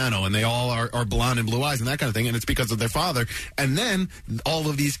into piano, and they all are blonde and blue eyes and that kind of thing, and it's because of their father. And then all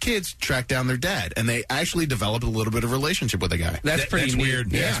of these kids track down their dad, and they actually developed a little bit of relationship with the guy. That's pretty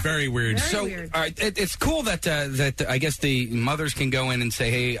weird. Yeah, it's very weird. All right, it's cool that I guess the mothers can go in and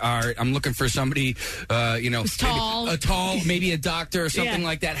say, "Hey, all right, I'm looking for somebody, maybe a doctor or something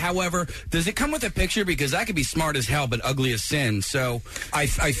like that." However, does it come with a picture? Because that could be smart as hell, but ugly as sin. So I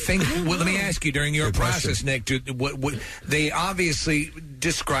think. Well, let me ask you, during your process, Nick, what they obviously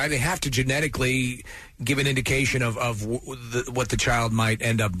describe, they have to genetically give an indication of what the child might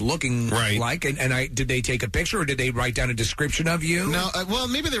end up looking like. And did they take a picture, or did they write down a description of you? No, well,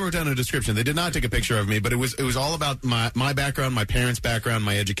 maybe they wrote down a description. They did not take a picture of me, but it was all about my background, my parents' background,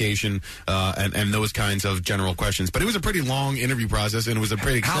 my education, and those kinds of general questions. But it was a pretty long interview process, and it was a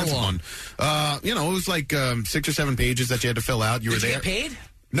pretty extensive one. It was like 6 or 7 pages that you had to fill out. You were there. Did you get paid?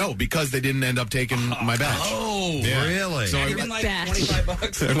 No, because they didn't end up taking my badge. Oh, really? So I like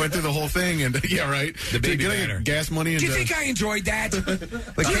 $25. I went through the whole thing, and the baby banner, gas money. And do you think I enjoyed that? Do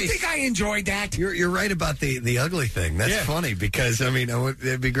you think I enjoyed that? You're right about the ugly thing. That's funny because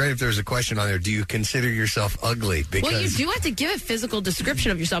it'd be great if there was a question on there. Do you consider yourself ugly? Well, you do have to give a physical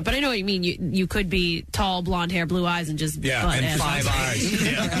description of yourself, but I know what you mean. You could be tall, blonde hair, blue eyes, and just butt and ass 5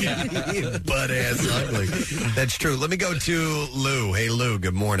 eyes. Butt ass ugly. That's true. Let me go to Lou. Hey, Lou.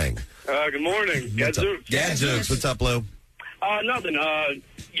 Good morning. Good morning. Gadzooks. What's up, Lou? Nothing.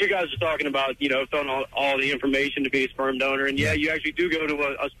 You guys are talking about, filling all the information to be a sperm donor. And, you actually do go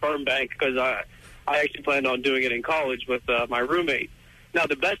to a sperm bank because I actually planned on doing it in college with my roommate. Now,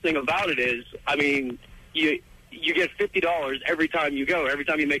 the best thing about it is, you get $50 every time you go, every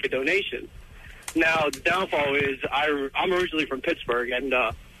time you make a donation. Now, the downfall is I'm originally from Pittsburgh, and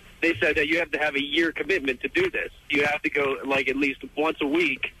they said that you have to have a year commitment to do this. You have to go at least once a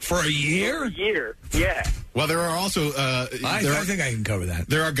week. For a year? For a year, yeah. Well, there are also... I think I can cover that.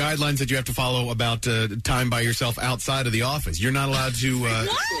 There are guidelines that you have to follow about time by yourself outside of the office. You're not allowed to... What?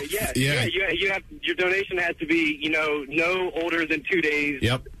 Yeah. You have, your donation has to be, no older than 2 days.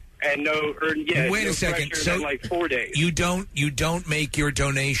 Yep. And wait a second. So like 4 days. You don't make your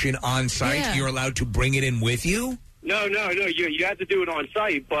donation on site. Yeah. You're allowed to bring it in with you? No. You have to do it on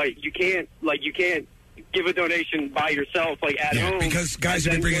site, but you can't give a donation by yourself, at home. Because guys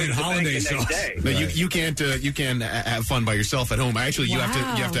will be bringing in holiday sauce. But you can't have fun by yourself at home. Actually, you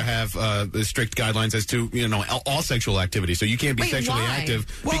have to have strict guidelines as to all sexual activity. So you can't be sexually active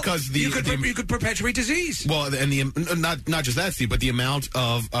because you could perpetuate disease. Well, and not just that, Steve, but the amount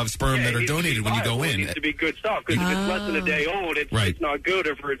of sperm that are donated when you go in. It needs to be good stuff because if it's less than a day old, it's not good.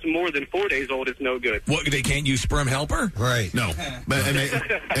 If it's more than 4 days old, it's no good. What, they can't use sperm helper? Right. No, but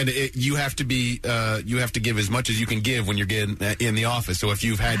you have to be you have to give as much as you can give when you're getting in the office. So if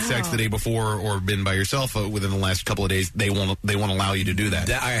you've had sex the day before or been by yourself within the last couple of days, they won't allow you to do that.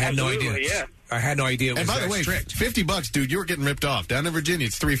 I had no idea. Yeah. I had no idea. And by the way, strict. $50, dude, you were getting ripped off. Down in Virginia,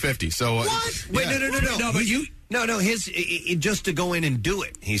 it's $350. So what? Wait, no. No, but you. No, his just to go in and do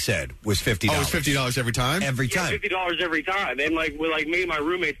it, he said, was $50. Oh, it's $50 every time? Every time. $50 every time. And me and my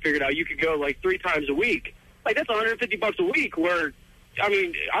roommates figured out you could go 3 times a week. That's $150 a week where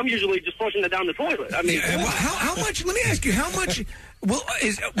I'm usually just flushing it down the toilet. How much? Let me ask you, how much?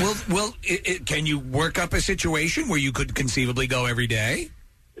 Can you work up a situation where you could conceivably go every day?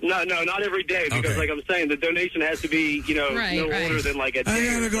 No, not every day because, like I'm saying, the donation has to be, no older than a day.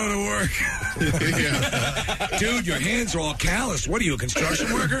 I gotta go to work. Dude, your hands are all calloused. What are you, a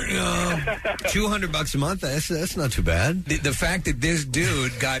construction worker? No. $200 a month. That's not too bad. The fact that this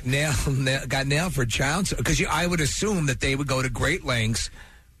dude got nailed for child support, because I would assume that they would go to great lengths.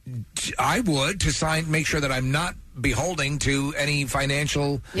 I would to make sure that I'm not beholding to any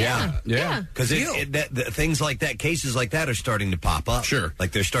financial. Because things like that, cases like that, are starting to pop up. Sure,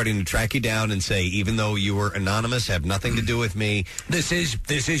 like they're starting to track you down and say, even though you were anonymous, have nothing to do with me. This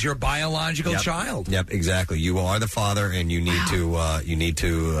is your biological child. Yep, exactly. You are the father, and you need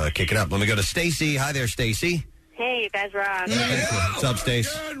to kick it up. Let me go to Stacy. Hi there, Stacy. Hey, you guys rock. What's up,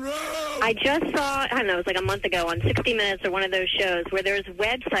 Stace? I just saw, I don't know, it was like a month ago on 60 Minutes or one of those shows where there's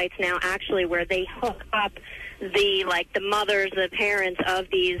websites now actually where they hook up the mothers, the parents of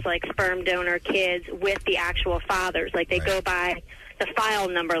these like sperm donor kids with the actual fathers. Like they go by the file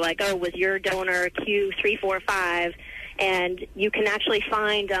number, like, oh, was your donor Q345? And you can actually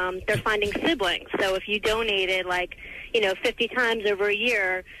find, they're finding siblings. So if you donated 50 times over a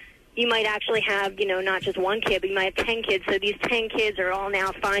year, you might actually have, not just one kid, but you might have 10 kids. So these 10 kids are all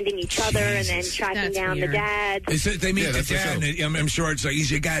now finding each other and then tracking down the dads. They meet the dad, and I'm sure it's like,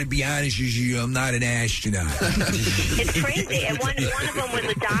 you got to be honest with you, I'm not an astronaut. It's crazy. And one of them was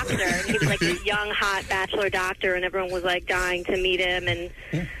a doctor, and he was like this young, hot bachelor doctor, and everyone was like dying to meet him. And,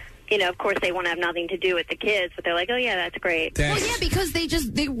 of course, they want to have nothing to do with the kids, but they're like, oh, yeah, that's great. Well, yeah, because they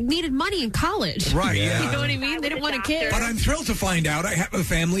needed money in college. Right, yeah. You know what I mean? They didn't want a kid. But I'm thrilled to find out I have a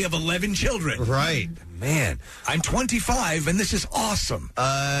family of 11 children. Right. Man. I'm 25, and this is awesome.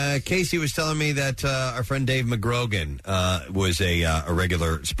 Casey was telling me that our friend Dave McGrogan was a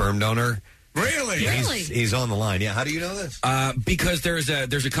regular sperm donor. Really? He's on the line. Yeah. How do you know this? Because there's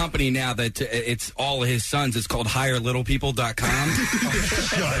a company now that it's all his sons. It's called HireLittlePeople.com.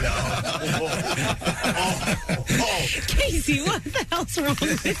 Shut up. Casey, what the hell's wrong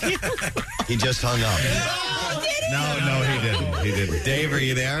with you? He just hung up. No, he didn't. He didn't. Dave, are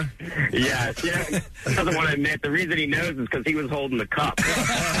you there? Yes. Yeah. Doesn't want to admit. The reason he knows is because he was holding the cup.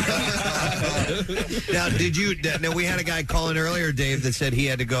 Now, we had a guy call in earlier, Dave, that said he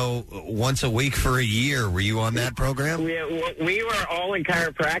had to go once a week for a year. Were you on that program? We were all in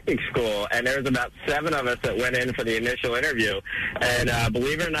chiropractic school, and there was about 7 of us that went in for the initial interview. And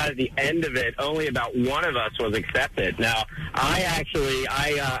believe it or not, at the end of it, only about 1 of us was accepted. Now, I actually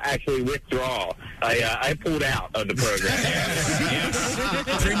withdraw. I pulled out of the program.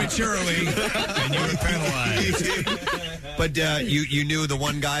 Prematurely, and you were penalized. But you knew the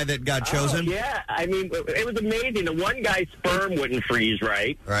one guy that got chosen? Yeah, I mean, it was amazing. The one guy's sperm wouldn't freeze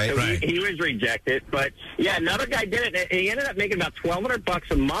right. Right. So he was rejected. But, yeah, another guy did it. He ended up making about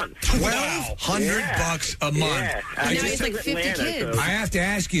 $1,200 a month. $1,200 a month. Yeah. Now he's like 50 kids. I have to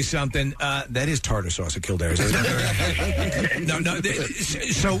ask you something. That is tartar sauce at Kildare's. No.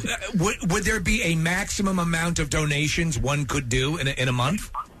 So, would there be a maximum amount of donations one could do in a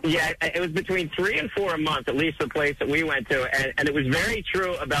month? Yeah, it was between 3 and 4 a month, at least the place that we went to, and it was very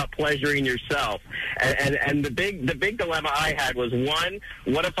true about pleasuring yourself. And the big dilemma I had was, one,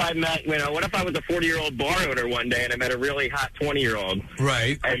 what if I was a 40-year-old bar owner one day and I met a really hot 20-year-old,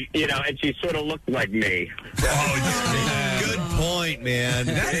 right? And and she sort of looked like me. Good point, man.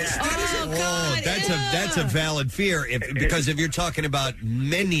 That's a valid fear because if you're talking about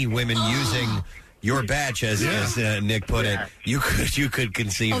many women using your batch, as Nick put it, you could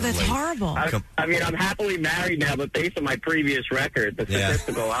conceivably. Oh, that's horrible. I mean, I'm happily married now, but based on my previous record, the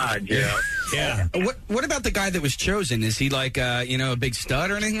statistical odds, Yeah. What about the guy that was chosen? Is he like a big stud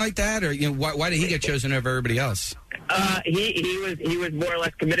or anything like that, or why did he get chosen over everybody else? He was more or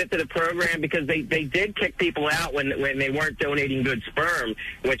less committed to the program because they did kick people out when they weren't donating good sperm,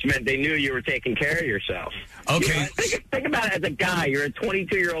 which meant they knew you were taking care of yourself. Okay. Think about it as a guy. You're a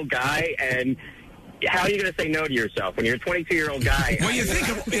 22-year-old guy, and how are you going to say no to yourself when you're a 22-year-old guy? Well, you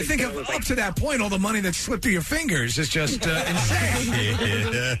think of up to that point, all the money that slipped through your fingers is just insane.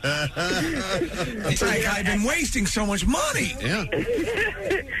 It's like I've been wasting so much money. Yeah.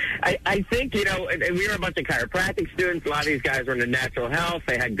 I think, we were a bunch of chiropractic students. A lot of these guys were into natural health.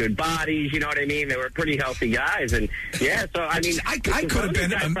 They had good bodies, you know what I mean? They were pretty healthy guys. And, yeah, so, I mean... I could have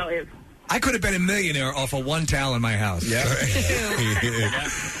been... I could have been a millionaire off of one towel in my house. Yeah.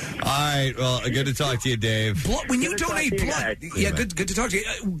 All right. Well, good to talk to you, Dave. When you donate blood, good to talk to you.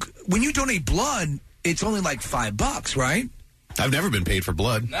 When you donate blood, it's only like $5, right? I've never been paid for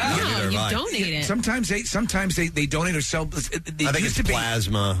blood. No, you donate it. Sometimes they donate or sell. I think it's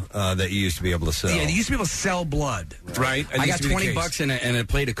plasma that you used to be able to sell. Yeah, they used to be able to sell blood, right? I got $20 and a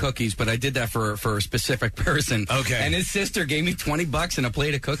plate of cookies, but I did that for a specific person. Okay. And his sister gave me $20 and a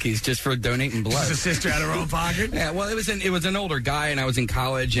plate of cookies just for donating blood. His sister out of her own pocket. Yeah. Well, it was an older guy, and I was in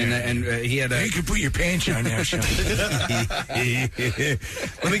college, and he had a. You could put your pants on there, Sean.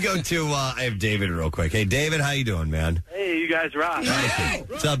 Let me go to. I have David real quick. Hey, David, how you doing, man? Hey, you guys rock.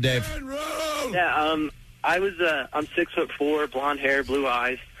 What's up, Dave? Yeah, I'm 6'4", blonde hair, blue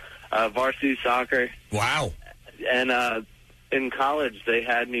eyes, varsity soccer. Wow. And in college, they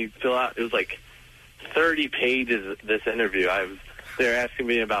had me fill out, it was like 30 pages, this interview. They were asking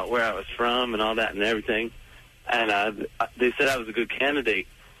me about where I was from and all that and everything. And they said I was a good candidate.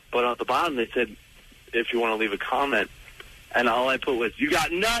 But at the bottom, they said, if you want to leave a comment. And all I put was, you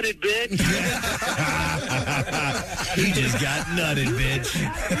got nutted, bitch. He just got nutted, bitch.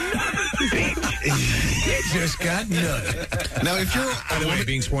 He just got nutted. Now, if you're by the way,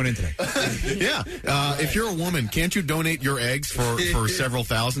 being sworn in today. Yeah. If you're a woman, can't you donate your eggs for several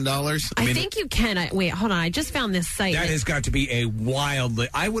 $1,000s? I think you can. Wait, hold on. I just found this site. That has got to be a wildly,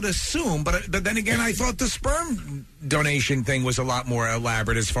 I would assume, but then again, I thought the sperm donation thing was a lot more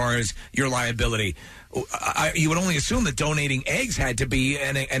elaborate as far as your liability. You would only assume that donating eggs had to be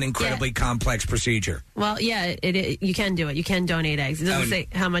an incredibly complex procedure. Well, yeah, you can do it. You can donate eggs. It doesn't say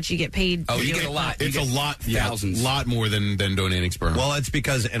how much you get paid. Oh, you get a lot. It's a lot, thousands. Lot more than donating sperm. Well, it's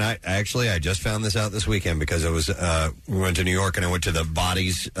because, and I just found this out this weekend because it was we went to New York and I went to the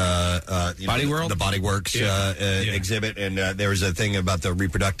Body World, the Body Works exhibit, and there was a thing about the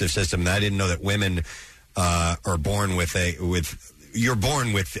reproductive system. And I didn't know that women are born you're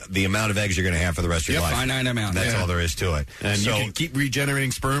born with the amount of eggs you're going to have for the rest of your life. Finite amount. That's all there is to it. And so, you can keep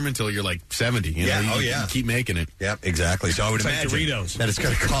regenerating sperm until you're like 70. You keep making it. Yep, exactly. So I would imagine Doritos. that it's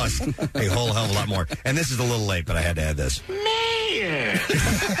going to cost a whole hell of a lot more. And this is a little late, but I had to add this. Man!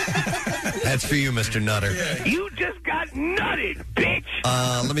 That's for you, Mr. Nutter. You just got nutted, bitch!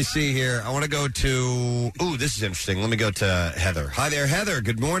 Let me see here. I want to go to... Ooh, this is interesting. Let me go to Heather. Hi there, Heather.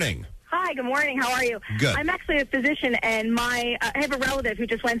 Good morning. Hi, good morning. How are you? Good. I'm actually a physician, and I have a relative who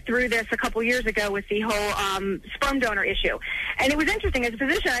just went through this a couple years ago with the whole sperm donor issue. And it was interesting. As a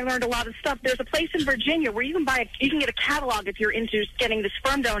physician, I learned a lot of stuff. There's a place in Virginia where you can get a catalog if you're into getting the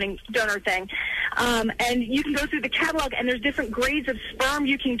sperm donor thing. And you can go through the catalog, and there's different grades of sperm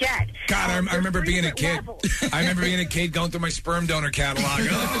you can get. God, I remember being a kid. I remember being a kid going through my sperm donor catalog.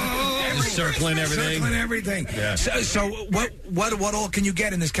 Just circling everything. Circling everything. Yeah. So what all can you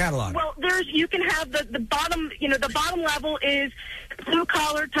get in this catalog? Well, you can have the bottom, the bottom level is blue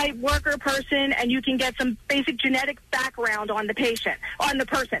collar type worker person, and you can get some basic genetic background on the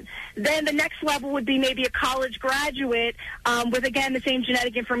person. Then the next level would be maybe a college graduate with, again, the same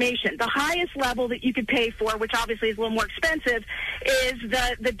genetic information. The highest level that you could pay for, which obviously is a little more expensive, is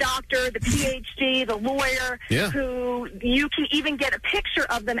the doctor, the PhD, the lawyer, who you can even get a picture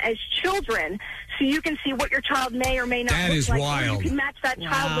of them as children, so you can see what your child may or may not look like. That is wild. You can match that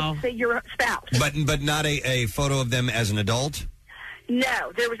child with, say, your spouse. But not a photo of them as an adult?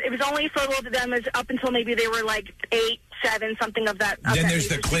 No, it was only a photo of them as up until maybe they were like 8, 7, something of that. Then there's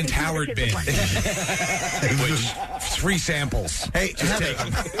the Clint Howard bin. Free samples. Hey,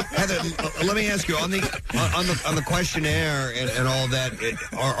 Heather, let me ask you on the questionnaire and all that.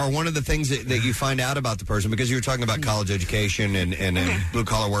 Are one of the things that you find out about the person, because you were talking about college education and blue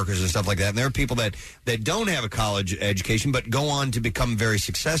collar workers and stuff like that, and there are people that don't have a college education but go on to become very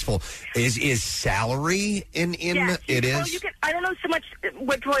successful. Is salary in yes. it is? Well, I don't know so much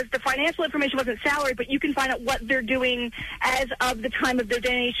what was the financial information wasn't salary, but you can find out what they're doing as of the time of their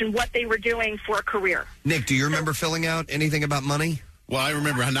donation, what they were doing for a career. Nick, do you remember filling out anything about money? Well, I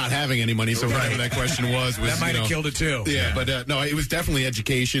remember not having any money, so whatever that question was that might have killed it too. Yeah, but no, it was definitely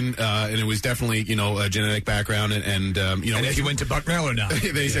education, and it was definitely a genetic background, and and if you went to Bucknell or not.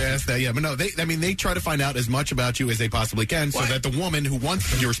 They asked that, yeah, but no, they try to find out as much about you as they possibly can, so that the woman who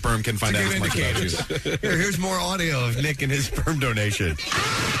wants your sperm can find out as much about you. Here's more audio of Nick and his sperm donation.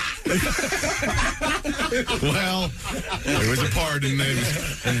 Well, it was a part, and it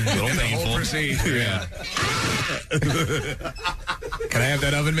was a little painful. Procedure, yeah. Can I have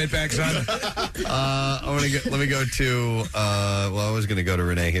that oven mitt back, son? Let me go to. I was going to go to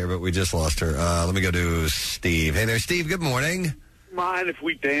Renee here, but we just lost her. Let me go to Steve. Hey there, Steve. Good morning. Mind if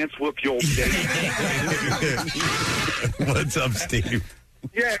we dance? Whoop your dance. What's up, Steve?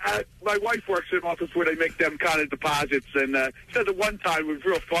 Yeah, my wife works in an office where they make them kind of deposits, and said that one time it was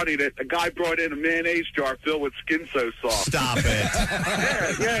real funny that a guy brought in a mayonnaise jar filled with skin so soft. Stop it.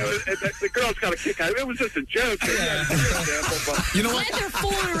 The girls got a kick out of it. It was just a joke. You know what? They're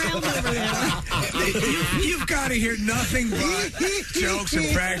fooling around over there. You've got to hear nothing but jokes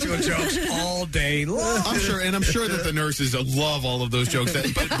and practical jokes all day long. I'm sure that the nurses love all of those jokes. But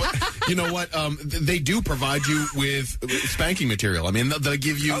you know what? They do provide you with spanking material. I mean, the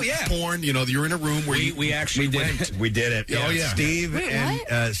give you porn. You know, you're in a room where we actually went. We did it. Oh,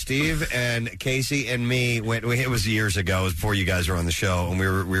 yeah. Steve and Casey and me went. It was years ago. It was before you guys were on the show, and we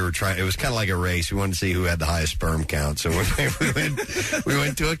were trying. It was kind of like a race. We wanted to see who had the highest sperm count. So we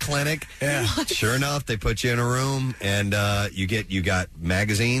went to a clinic. Yeah. Sure enough, they put you in a room, and you got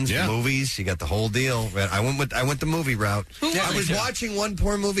magazines, movies. You got the whole deal. I went the movie route. I was watching one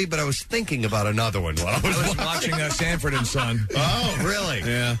porn movie, but I was thinking about another one while I was watching Sanford and Son. Oh, really?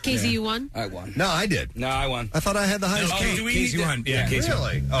 Yeah. Casey, you won? I won. No, I did. No, I won. I thought I had the highest. Casey won. Yeah, Casey won.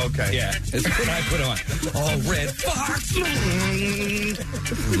 Really? Okay. Yeah. It's what I put on. Oh, Red Fox. Oh,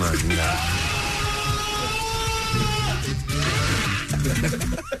 my God.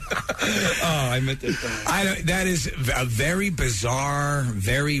 I meant this. That is a very bizarre,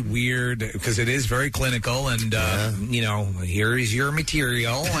 very weird, because it is very clinical, and here is your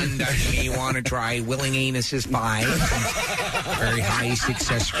material, and you want to try willing anuses 5, very high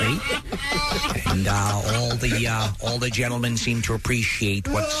success rate, and all the gentlemen seem to appreciate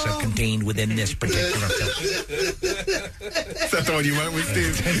what's contained within this particular film. Is that the one you went with,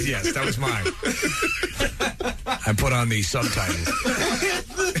 Steve? Yes, that was mine. I put on the subtitles.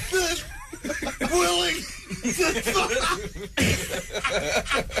 Willing.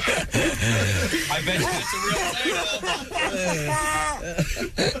 I bet it's a real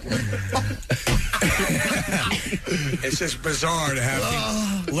It's just bizarre to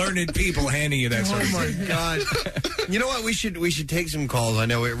have learned people handing you that sort of thing. Oh, my God. You know what? We should take some calls. I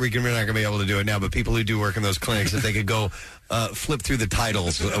know we're not going to be able to do it now, but people who do work in those clinics, if they could go flip through the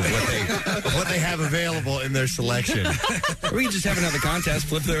titles of what they have available in their selection. We can just have another contest,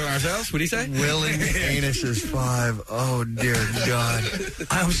 flip through it ourselves. What do you say? Willing anus is 5. Oh, dear God.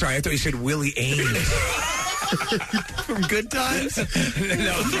 I'm sorry. I thought you said Willie Ames. From Good Times? No,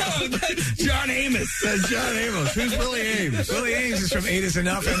 that's John Amos. That's John Amos. Who's Willie Ames? Willie Ames is from 8 is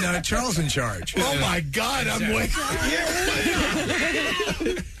Enough and Charles in Charge. Oh, my God. I'm way... Who's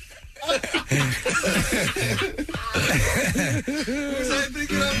I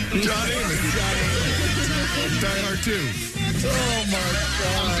thinking of? John Amos. Die Hard 2. Oh, my God.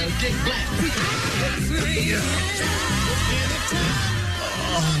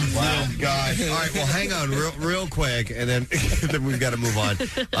 Oh, wow. God. All right, well, hang on real quick, and then we've got to move on.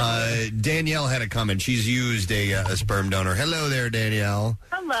 Danielle had a comment. She's used a sperm donor. Hello there, Danielle.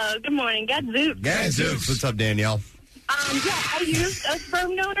 Hello, good morning. Gadzooks. Gadzooks. What's up, Danielle? I used a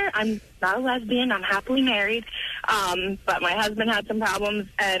sperm donor. I'm not a lesbian. I'm happily married. But my husband had some problems.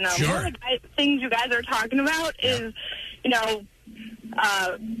 And one of the things you guys are talking about is,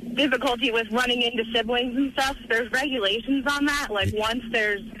 difficulty with running into siblings and stuff. There's regulations on that. Like once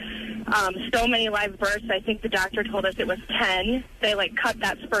there's so many live births, I think the doctor told us it was 10. They cut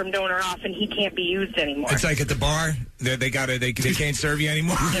that sperm donor off and he can't be used anymore. It's like at the bar. They can't serve you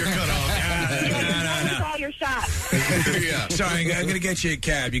anymore. You're cut off. No. Call your shot. Yeah. Sorry, I'm going to get you a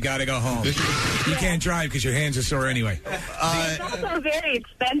cab. You got to go home. You can't drive because your hands are sore anyway. It's also very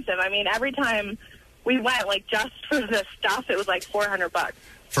expensive. I mean, every time we went, just for the stuff, it was $400.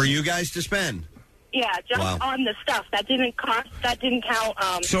 For you guys to spend? Yeah, just on the stuff. That didn't count.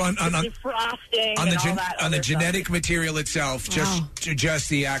 So on defrosting on and all that. On the genetic material itself, just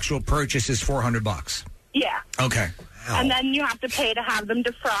the actual purchase is $400. Yeah. Okay. And then you have to pay to have them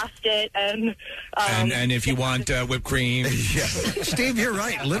defrost it, and if you want whipped cream. Yeah. Steve, you're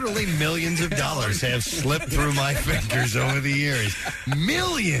right. Literally millions of dollars have slipped through my fingers over the years.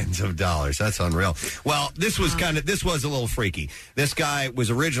 Millions of dollars. That's unreal. Well, this was a little freaky. This guy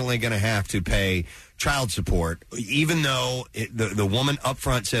was originally going to have to pay child support, even though the woman up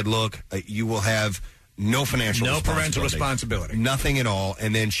front said, "Look, you will have." No parental responsibility. Nothing at all.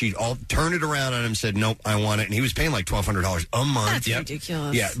 And then she turned it around on him and said, nope, I want it. And he was paying $1,200 a month. That's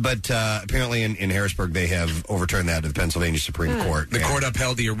ridiculous. Yeah, but apparently in Harrisburg they have overturned that to the Pennsylvania Supreme Court. The court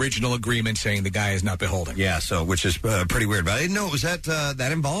upheld the original agreement saying the guy is not beholden. Yeah, which is pretty weird. But I didn't know it was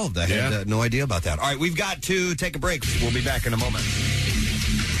that involved. I had no idea about that. All right, we've got to take a break. We'll be back in a moment.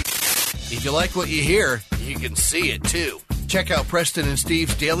 If you like what you hear, you can see it too. Check out Preston and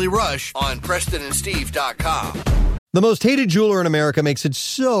Steve's Daily Rush on PrestonandSteve.com. The most hated jeweler in America makes it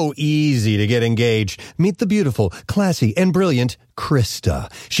so easy to get engaged. Meet the beautiful, classy, and brilliant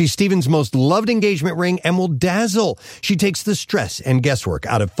Krista. She's Steven's most loved engagement ring and will dazzle. She takes the stress and guesswork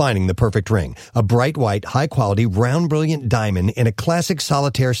out of finding the perfect ring. A bright white, high-quality, round, brilliant diamond in a classic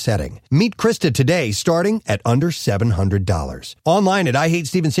solitaire setting. Meet Krista today, starting at under $700. Online at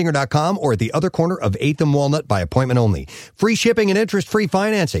IHateStevenSinger.com or at the other corner of 8th and Walnut by appointment only. Free shipping and interest-free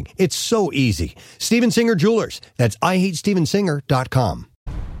financing. It's so easy. Steven Singer Jewelers. That's IHateStevenSinger.com.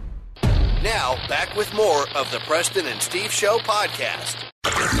 Now, Now, back with more of the Preston and Steve Show podcast.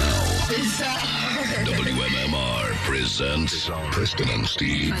 WMMR presents Preston and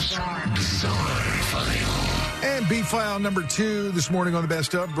Steve's Bizarre File. And B-File number 2 this morning on the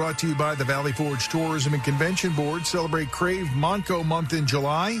Best Of, brought to you by the Valley Forge Tourism and Convention Board. Celebrate Crave Monco Month in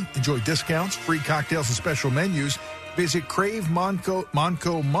July. Enjoy discounts, free cocktails, and special menus. Visit Crave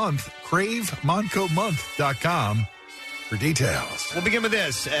Monco Month, cravemoncomonth.com for details. We'll begin with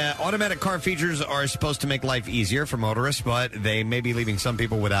this. Automatic car features are supposed to make life easier for motorists, but they may be leaving some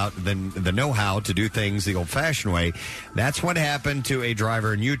people without the know-how to do things the old-fashioned way. That's what happened to a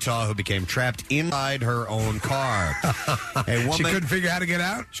driver in Utah who became trapped inside her own car. A woman, she couldn't figure out how to get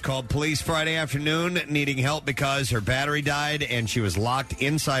out? She called police Friday afternoon needing help because her battery died and she was locked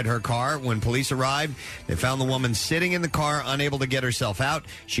inside her car. When police arrived, they found the woman sitting in the car, unable to get herself out.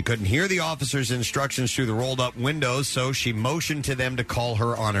 She couldn't hear the officer's instructions through the rolled-up windows, so she motioned to them to call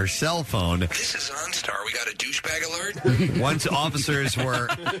her on her cell phone. This is OnStar. We got a douchebag alert? Once officers were... Was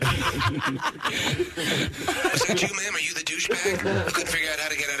that you, ma'am? Are you the douchebag who couldn't figure out how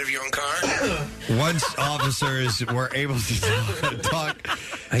to get out of your own car? Once officers were able to talk...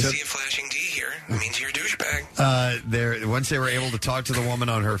 I see a flashing D here. It means you're a douchebag. Once they were able to talk to the woman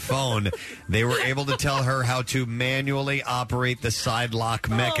on her phone, they were able to tell her how to manually operate the side lock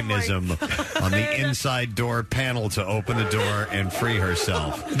mechanism on the inside door panel to open the door and free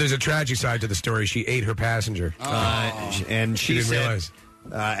herself. There's a tragic side to the story. She ate her passenger. And she didn't said, realize.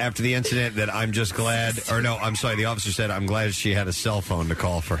 After the incident, that I'm just glad, or no, I'm sorry, the officer said, I'm glad she had a cell phone to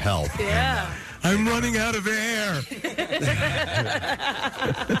call for help. Yeah. I'm running out of air.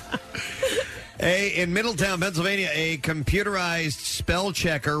 In Middletown, Pennsylvania, a computerized spell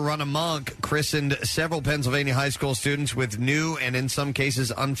checker run amok christened several Pennsylvania high school students with new and, in some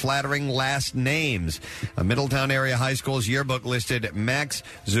cases, unflattering last names. A Middletown area high school's yearbook listed Max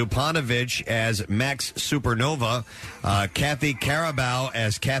Zupanovich as Max Supernova, Kathy Carabao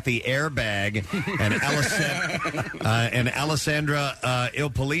as Kathy Airbag, and Alessandra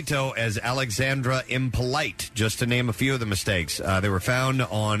Ilpolito as Alexandra Impolite, just to name a few of the mistakes. They were found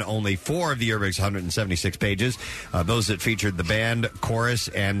on only 4 of the yearbook's 176 pages, those that featured the band, chorus,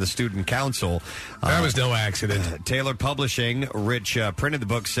 and the student council. That was no accident. Taylor Publishing, Rich printed the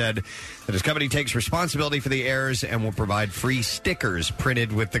book, said that his company takes responsibility for the errors and will provide free stickers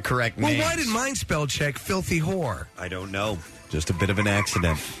printed with the correct names. Well, why did mine spell check filthy whore? I don't know. Just a bit of an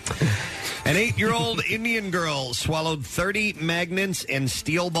accident. An 8-year-old Indian girl swallowed 30 magnets and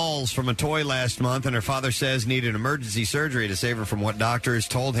steel balls from a toy last month, and her father says needed emergency surgery to save her from what doctors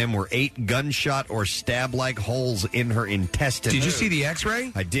told him were 8 gunshot or stab-like holes in her intestines. Did you see the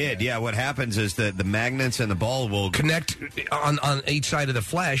X-ray? I did, yeah. What happens is that the magnets and the ball will connect on each side of the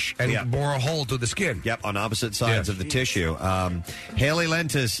flesh and bore a hole through the skin. Yep, on opposite sides of the tissue. Haley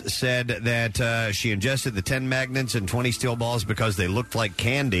Lentis said that she ingested the 10 magnets and 20 steel balls because they looked like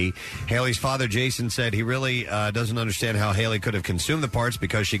candy. Haley's father, Jason, said he really doesn't understand how Haley could have consumed the parts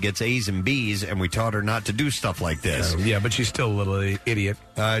because she gets A's and B's, and we taught her not to do stuff like this. Yeah, but she's still a little idiot.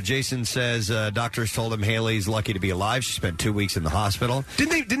 Jason says doctors told him Haley's lucky to be alive. She spent 2 weeks in the hospital.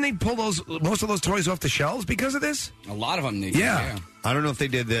 Didn't they pull most of those toys off the shelves because of this? A lot of them. Yeah. I don't know if they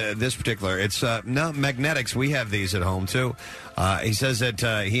did this particular. It's no magnetics. We have these at home too. He says that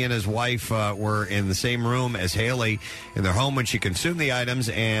he and his wife were in the same room as Haley in their home when she consumed the items,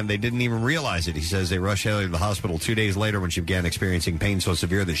 and they didn't even realize it. He says they rushed Haley to the hospital 2 days later when she began experiencing pain so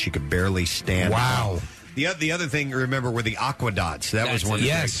severe that she could barely stand. Wow. The other thing, remember, were the aqua dots. That was one of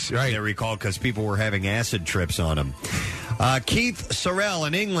the things right. they recalled because people were having acid trips on them. Keith Sorrell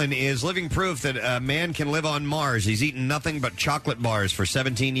in England is living proof that a man can live on Mars. He's eaten nothing but chocolate bars for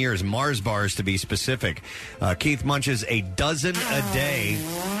 17 years, Mars bars to be specific. Keith munches a dozen a day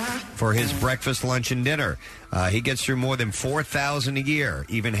for his breakfast, lunch, and dinner. He gets through more than 4,000 a year,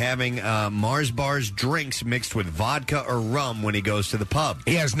 even having Mars bars drinks mixed with vodka or rum when he goes to the pub.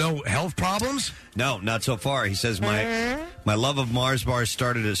 He has no health problems? No, not so far. He says, my love of Mars bars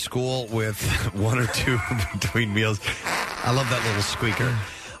started at school with 1 or 2 between meals. I love that little squeaker.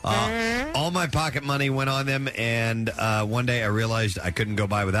 All my pocket money went on them, and one day I realized I couldn't go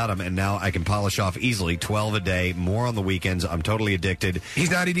by without them, and now I can polish off easily 12 a day, more on the weekends. I'm totally addicted. He's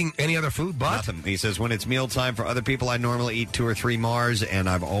not eating any other food, but? Nothing. He says, when it's mealtime for other people, I normally eat 2 or 3 Mars, and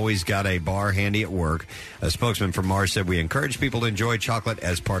I've always got a bar handy at work. A spokesman for Mars said, we encourage people to enjoy chocolate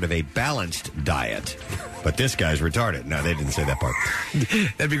as part of a balanced diet. But this guy's retarded. No, they didn't say that part.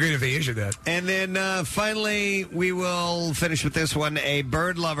 That'd be great if they issued that. And then finally, we will finish with this one. A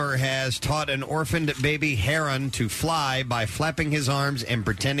bird lover has taught an orphaned baby heron to fly by flapping his arms and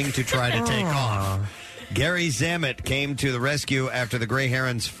pretending to try to take off. Gary Zammit came to the rescue after the gray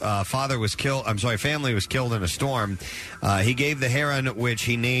heron's family was killed in a storm. He gave the heron, which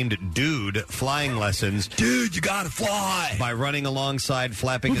he named Dude, flying lessons. Dude, you gotta fly! By running alongside,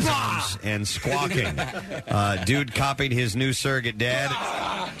 flapping his arms, and squawking. Dude copied his new surrogate dad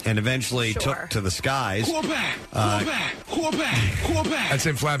and eventually took to the skies. Quarterback! That's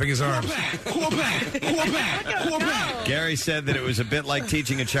him flapping his arms. Gary said that it was a bit like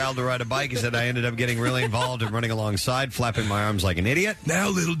teaching a child to ride a bike. He said, I ended up getting really involved in running alongside, flapping my arms like an idiot. Now,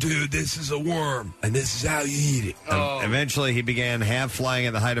 little dude, this is a worm, and this is how you eat it. Eventually, he began half flying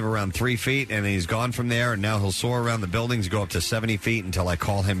at the height of around 3 feet, and he's gone from there, and now he'll soar around the buildings, go up to 70 feet until I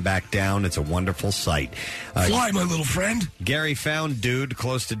call him back down. It's a wonderful sight. Fly, my little friend. Gary found Dude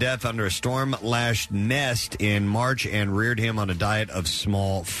close to death under a storm-lashed nest in March and reared him on a diet of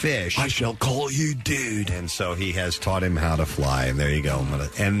small fish. I shall call you Dude. And so he has taught him how to fly. And there you go. I'm going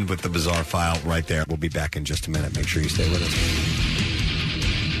to end with the bizarre file right there. We'll be back in just a minute. Make sure you stay with us.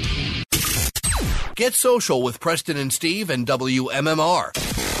 Get social with Preston and Steve and WMMR.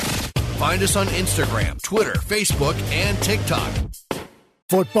 Find us on Instagram, Twitter, Facebook, and TikTok.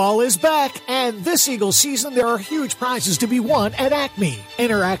 Football is back, and this Eagles season there are huge prizes to be won at Acme.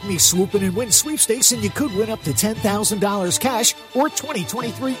 Enter Acme Swoop In and Win sweepstakes and you could win up to $10,000 cash or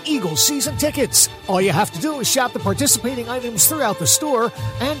 2023 Eagles season tickets. All you have to do is shop the participating items throughout the store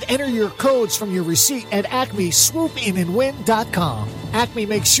and enter your codes from your receipt at acmeswoopinandwin.com. Acme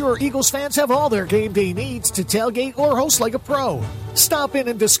makes sure Eagles fans have all their game day needs to tailgate or host like a pro. Stop in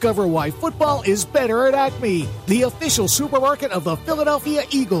and discover why football is better at Acme, the official supermarket of the Philadelphia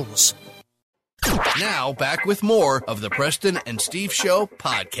Eagles. Now, back with more of the Preston and Steve Show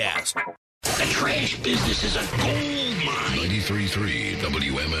podcast. The trash business is a gold mine. 93.3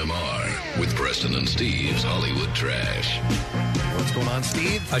 WMMR with Preston and Steve's Hollywood Trash. What's going on,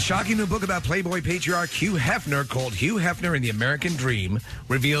 Steve? A shocking new book about Playboy patriarch Hugh Hefner called Hugh Hefner and the American Dream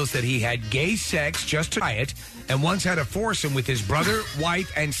reveals that he had gay sex just to try it and once had a foursome with his brother,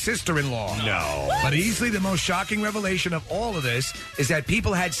 wife, and sister-in-law. No. But easily the most shocking revelation of all of this is that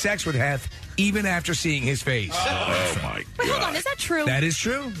people had sex with Hef even after seeing his face. Oh my God. Hold on, is that true? That is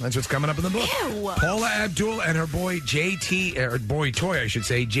true. That's what's coming up in the book. Ew. Paula Abdul and her boy JT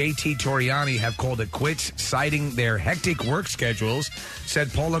Toriani have called it quits, citing their hectic work schedules.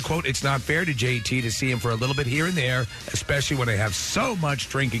 Said Paula, quote, it's not fair to JT to see him for a little bit here and there, especially when they have so much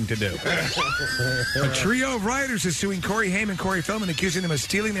drinking to do. A trio of writers is suing Corey Haim and Corey Feldman, accusing them of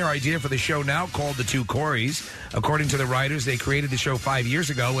stealing their idea for the show now called The Two Coreys. According to the writers, they created the show 5 years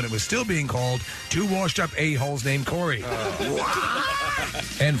ago when it was still being called Two Washed-Up A-Holes Named Corey.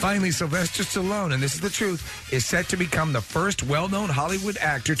 And finally, Sylvester Stallone, and this is the truth, is set to become the first well-known Hollywood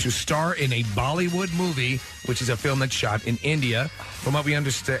actor to star in a Bollywood movie, which is a film that's shot in India. From what we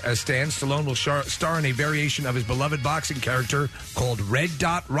understand, Stallone will star in a variation of his beloved boxing character called Red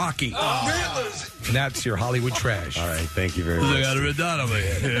Dot Rocky. And that's your Hollywood trash. All right, thank you very much. I got a red dot over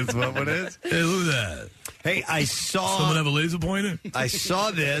here. That's what it is? Hey, look at that. Hey, I saw. Someone have a laser pointer? I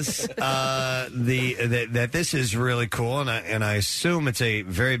saw this. That this is really cool, and I assume it's a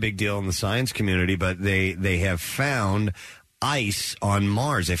very big deal in the science community. But they have found ice on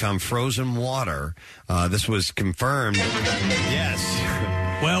Mars. They found frozen water. This was confirmed. Yes.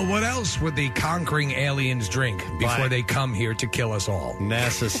 Well, what else would the conquering aliens drink before they come here to kill us all?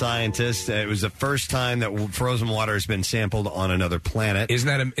 NASA scientists. It was the first time that frozen water has been sampled on another planet. Isn't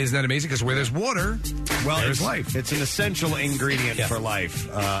that amazing? Because where there's water, there's life. It's an essential ingredient for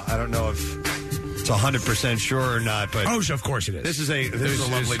life. I don't know if it's 100% sure or not, but of course it is. This is a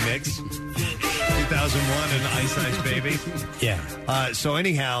lovely mix. 2001 and Ice Baby. Yeah. So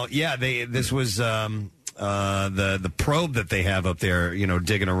anyhow, this was the probe that they have up there,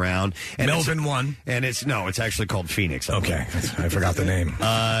 digging around. And Melvin 1. And it's actually called Phoenix. Okay. I forgot the name.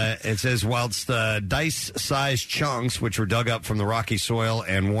 It says, whilst dice-sized chunks, which were dug up from the rocky soil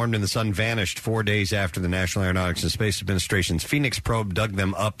and warmed in the sun, vanished 4 days after the National Aeronautics and Space Administration's Phoenix probe dug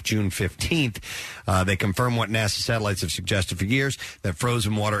them up June 15th. They confirm what NASA satellites have suggested for years, that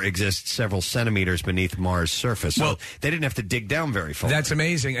frozen water exists several centimeters beneath Mars' surface. So they didn't have to dig down very far. That's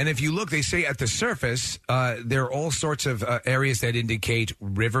amazing. And if you look, they say at the surface, there are all sorts of areas that indicate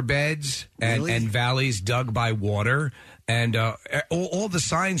riverbeds and valleys dug by water. And all the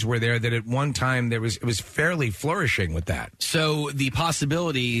signs were there that at one time it was fairly flourishing with that. So the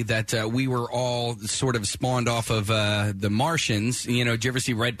possibility that we were all sort of spawned off of the Martians, did you ever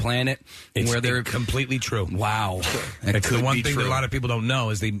see Red Planet? Where they're completely true. Wow. It's the one thing that a lot of people don't know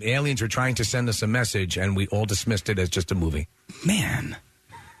is the aliens were trying to send us a message, and we all dismissed it as just a movie. Man.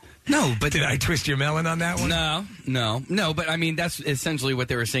 No, but did I twist your melon on that one? No. But I mean, that's essentially what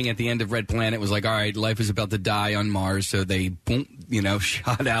they were saying at the end of Red Planet. Was like, all right, life is about to die on Mars, so they, boom,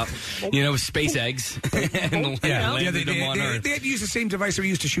 shot out, space eggs and landed them on Earth. They had to use the same device we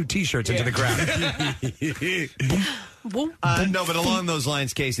used to shoot T-shirts into the ground. No, but along those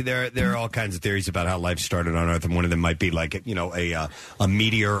lines, Casey, there are all kinds of theories about how life started on Earth, and one of them might be like a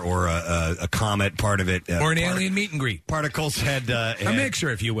meteor or a comet. Part of it, or an alien meet and greet. Particles had a mixer,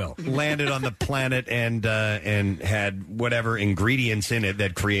 if you will, landed on the planet and had whatever ingredients in it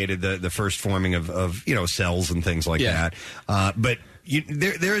that created the first forming of cells and things like that. But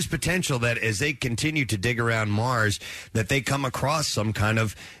there is potential that as they continue to dig around Mars, that they come across some kind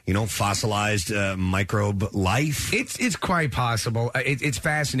of fossilized microbe life. It's quite possible. It's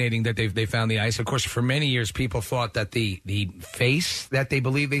fascinating that they found the ice. Of course, for many years, people thought that the face that they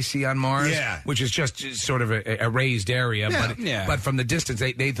believe they see on Mars, which is just sort of a raised area, but from the distance,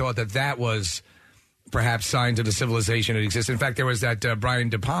 they thought that was perhaps signs of the civilization that exists. In fact, there was that Brian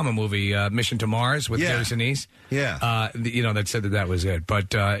De Palma movie, Mission to Mars, with Gary Sinise. That said that was it.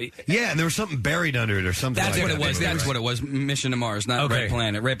 But and there was something buried under it or something. That's like what that. it was. That's what it was. Mission to Mars, not Red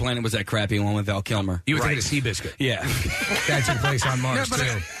Planet. Red Planet was that crappy one with Val Kilmer. You were thinking of Seabiscuit. Yeah, that's in place on Mars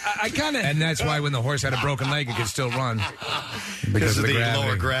too. I kind of, and that's why when the horse had a broken leg, it could still run because of the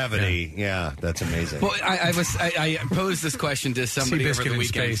lower gravity. Yeah, that's amazing. Well, I posed this question to somebody over the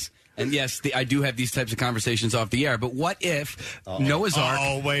weekend. And yes, I do have these types of conversations off the air. But what if Noah's Ark?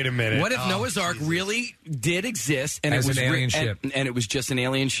 Oh, wait a minute! What if Noah's Ark really did exist and as it was an alien ship, and it was just an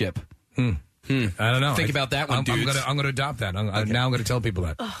alien ship? I don't know. Think about that one, dudes. I'm going to adopt that. Now I'm going to tell people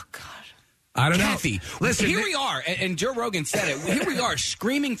that. Oh God. I don't Kathy, know. Listen, here we are, and Joe Rogan said it. Here we are,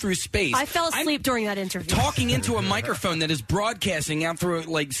 screaming through space. I fell asleep during that interview. Talking into a microphone that is broadcasting out through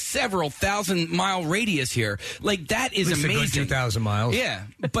like several 1,000-mile radius here. Like that is amazing. A good 2,000 miles. Yeah,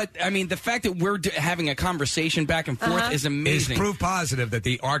 but I mean, the fact that we're having a conversation back and forth is amazing. It's proof positive that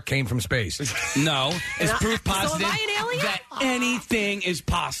the Ark came from space. No, it's proof positive so am I an alien? that anything is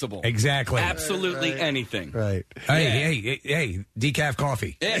possible. Exactly. Absolutely anything. Right. Hey, decaf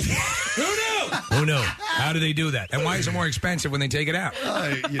coffee. Yeah. Who knew? Who knew? How do they do that? And why is it more expensive when they take it out?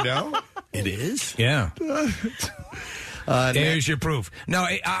 It is. Yeah. There's your proof. No,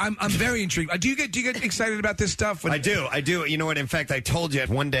 I'm very intrigued. Do you get excited about this stuff? I do. You know what? In fact, I told you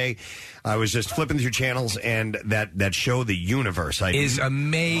one day I was just flipping through channels and that show, The Universe, is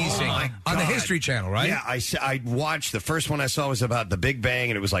amazing. Oh my God. On the History Channel, right? Yeah, I watched. The first one I saw was about the Big Bang,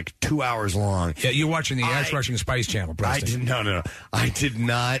 and it was like 2 hours long. Yeah, you're watching the Ash Rushing Spice Channel, Preston. No.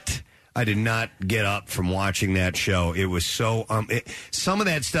 I did not get up from watching that show. It was so some of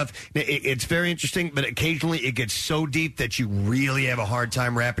that stuff. It's very interesting, but occasionally it gets so deep that you really have a hard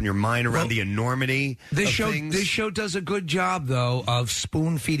time wrapping your mind around the enormity of things. This show does a good job, though, of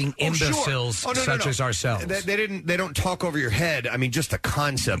spoon feeding imbeciles such as ourselves. They don't talk over your head. I mean, just the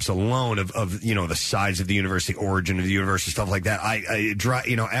concepts alone of the size of the universe, the origin of the universe, and stuff like that.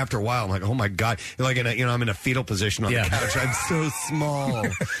 After a while, I'm like, oh my God, I'm in a fetal position on the couch. I'm so small.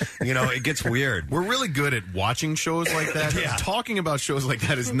 It gets weird. We're really good at watching shows like that. Talking about shows like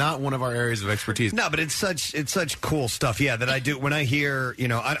that is not one of our areas of expertise. No, but it's such cool stuff. Yeah, that I do when I hear.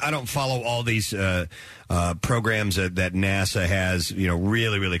 I don't follow all these programs that NASA has.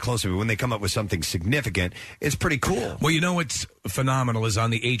 Really, really closely. But when they come up with something significant, it's pretty cool. Well, what's phenomenal is on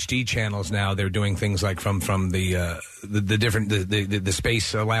the HD channels now. They're doing things like from the different the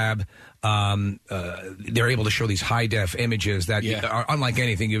space lab. They're able to show these high def images that are unlike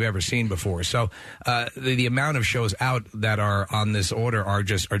anything you've ever seen before. So the amount of shows out that are on this order are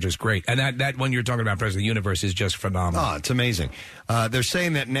just great. And that when you're talking about President Universe is just phenomenal. Oh, it's amazing. They're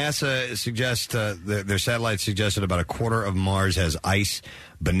saying that NASA suggests their satellites suggested about a quarter of Mars has ice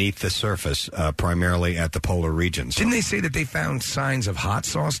beneath the surface, primarily at the polar regions. Didn't they say that they found signs of hot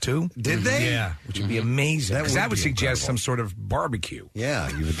sauce too? Did they? Yeah, which would be amazing. That would suggest some sort of barbecue. Yeah.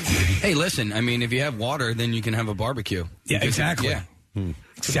 You would. Hey, listen. I mean, if you have water, then you can have a barbecue. Yeah, exactly. Yeah.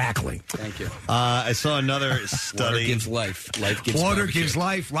 Exactly. Thank you. I saw another study. Water gives life. Life gives water barbecue. gives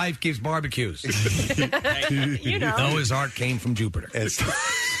life. Life gives barbecues. Noah's Ark came from Jupiter.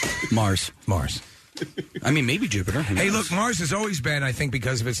 Mars. I mean, maybe Jupiter. Hey, look, Mars has always been, I think,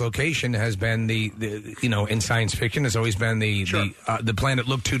 because of its location, has been the in science fiction, has always been the planet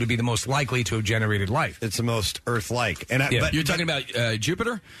looked to be the most likely to have generated life. It's the most Earth-like. But you're talking about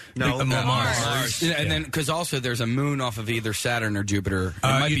Jupiter? No, Mars. And then, because also there's a moon off of either Saturn or Jupiter. It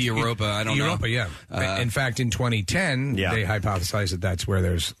might be Europa. I don't know. Europa, yeah. In fact, in 2010, they hypothesized that that's where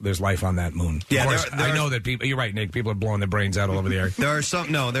there's life on that moon. Yeah, of course, I know that people. You're right, Nick. People are blowing their brains out all over the air. There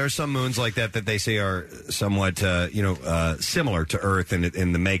are some moons like that they say are are somewhat, similar to Earth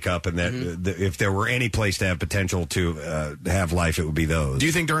in the makeup, and that if there were any place to have potential to have life, it would be those. Do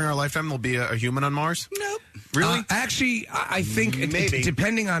you think during our lifetime there'll be a human on Mars? Nope. Really? Actually, I think Maybe.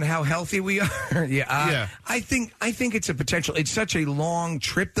 depending on how healthy we are. I think it's a potential. It's such a long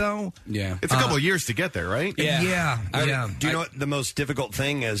trip, though. Yeah. It's a couple of years to get there, right? Do you know what the most difficult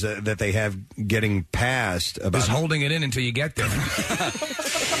thing is that they have getting past about Is holding it in until you get there.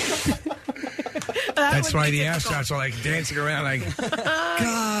 That's why the astronauts are like dancing around like,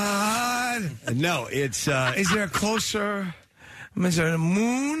 God. No, it's. Is there a closer? Is there a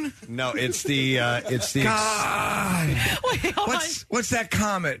moon? No, it's the. God. Wait, hold What's that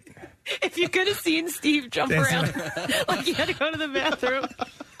comet? If you could have seen Steve jump That's around like he had to go to the bathroom.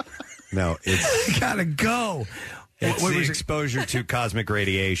 No, it's. Gotta go. It's What the was it? exposure to cosmic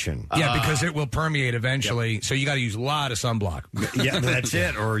radiation. Yeah, because it will permeate eventually. So you got to use a lot of sunblock. Yeah, that's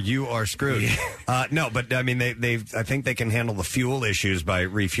it, or you are screwed. No, but I mean, I think they can handle the fuel issues by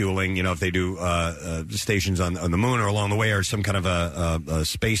refueling. You know, if they do stations on the moon or along the way, or some kind of a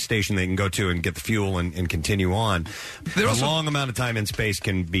space station they can go to and get the fuel and continue on. A long amount of time in space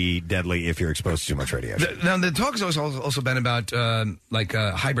can be deadly if you're exposed to too much radiation. Now the talk has also been about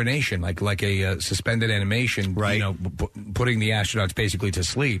hibernation, like a suspended animation, right? You know, putting the astronauts basically to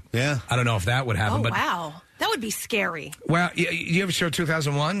sleep. Yeah, I don't know if that would happen. Oh, but wow. That would be scary. well, you ever show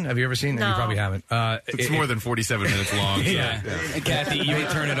 2001? Have you ever seen? No. You probably haven't. It's more than 47 minutes long. So. Yeah. And Kathy, you would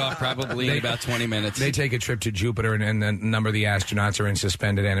turn it off probably in about 20 minutes. They take a trip to Jupiter, and a number of the astronauts are in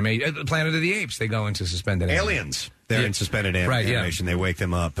suspended animation. Planet of the Apes, they go into suspended animation. Aliens. They're in suspended animation. Yeah. They wake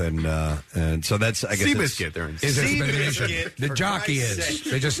them up, and so that's, I guess, Seabiscuit. They're in Is there suspended animation? The jockey is.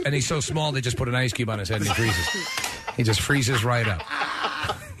 They just, and he's so small, they just put an ice cube on his head and he freezes. He just freezes right up.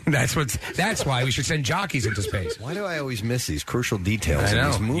 That's why we should send jockeys into space. Why do I always miss these crucial details? I know.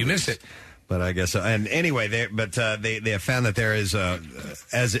 In these movies? You miss it. But I guess, and anyway, they have found that there is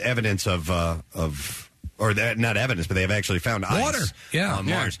as evidence or not evidence, but they have actually found Water. ice on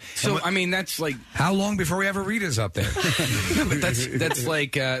Mars. So I mean, that's like how long before we have Rita's up there? But that's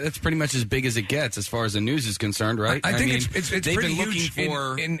like that's pretty much as big as it gets as far as the news is concerned, right? I think mean, it's they've pretty been looking huge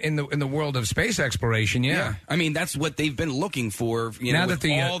for in the world of space exploration. Yeah. I mean that's what they've been looking for. You Now know, that with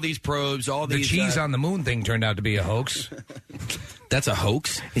the all these probes, all the these cheese on the moon thing turned out to be a hoax. That's a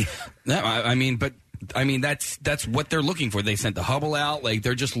hoax. No, I mean, but. I mean, that's what they're looking for. They sent the Hubble out. Like,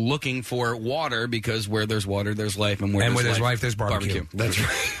 they're just looking for water because where there's water, there's life. And where there's life, there's barbecue. That's right.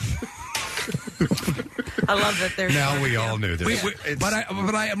 I love that there's Now we all knew this. But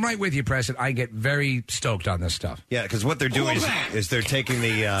I'm right with you, Preston. I get very stoked on this stuff. Yeah, because what they're doing is they're taking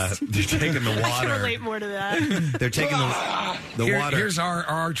the I can water. relate more to that. They're taking the water. Here's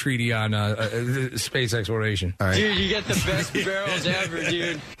our treaty on space exploration. All right. Dude, you get the best barrels ever,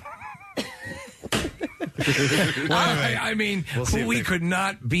 dude. I mean, we could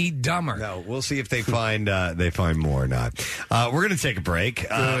not be dumber. No, we'll see if they find more or not. We're going to take a break.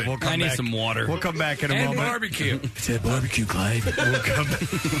 We'll come I need back. some water. We'll come back in a moment. Barbecue. It's a barbecue, Clyde. We'll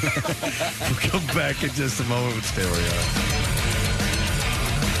come back in just a moment with Stay Where You Are.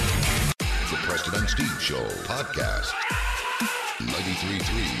 The Preston and Steve Show podcast.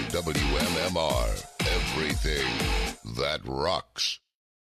 93.3 WMMR. Everything that rocks.